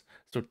Fables,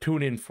 so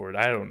tune in for it.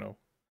 I don't know.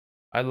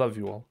 I love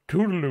you all.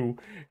 Toodaloo,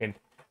 and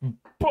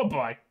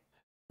bye-bye.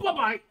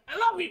 Bye-bye. I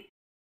love you.